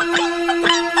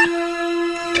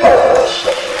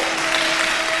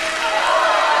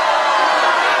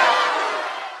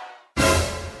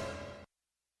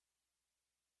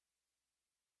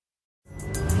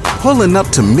 Pulling up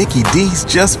to Mickey D's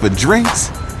just for drinks?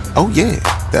 Oh yeah,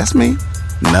 that's me.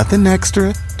 Nothing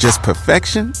extra, just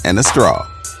perfection and a straw.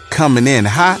 Coming in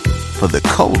hot for the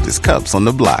coldest cups on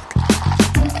the block.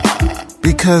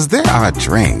 Because there are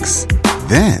drinks.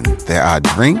 Then there are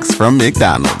drinks from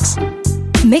McDonald's.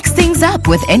 Mix things up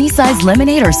with any size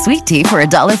lemonade or sweet tea for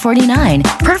 $1.49.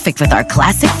 Perfect with our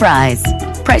classic fries.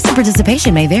 Price and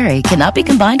participation may vary. Cannot be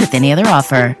combined with any other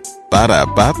offer.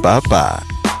 Ba-da-ba-ba-ba.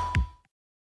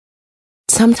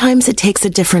 Sometimes it takes a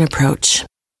different approach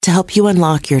to help you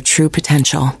unlock your true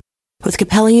potential. With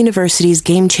Capella University's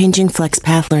game-changing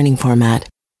FlexPath learning format,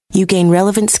 you gain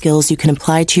relevant skills you can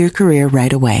apply to your career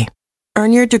right away.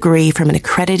 Earn your degree from an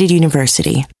accredited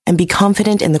university and be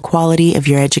confident in the quality of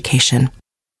your education.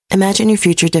 Imagine your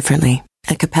future differently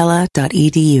at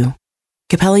capella.edu.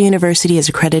 Capella University is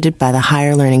accredited by the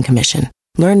Higher Learning Commission.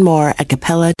 Learn more at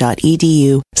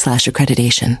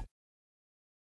capella.edu/accreditation.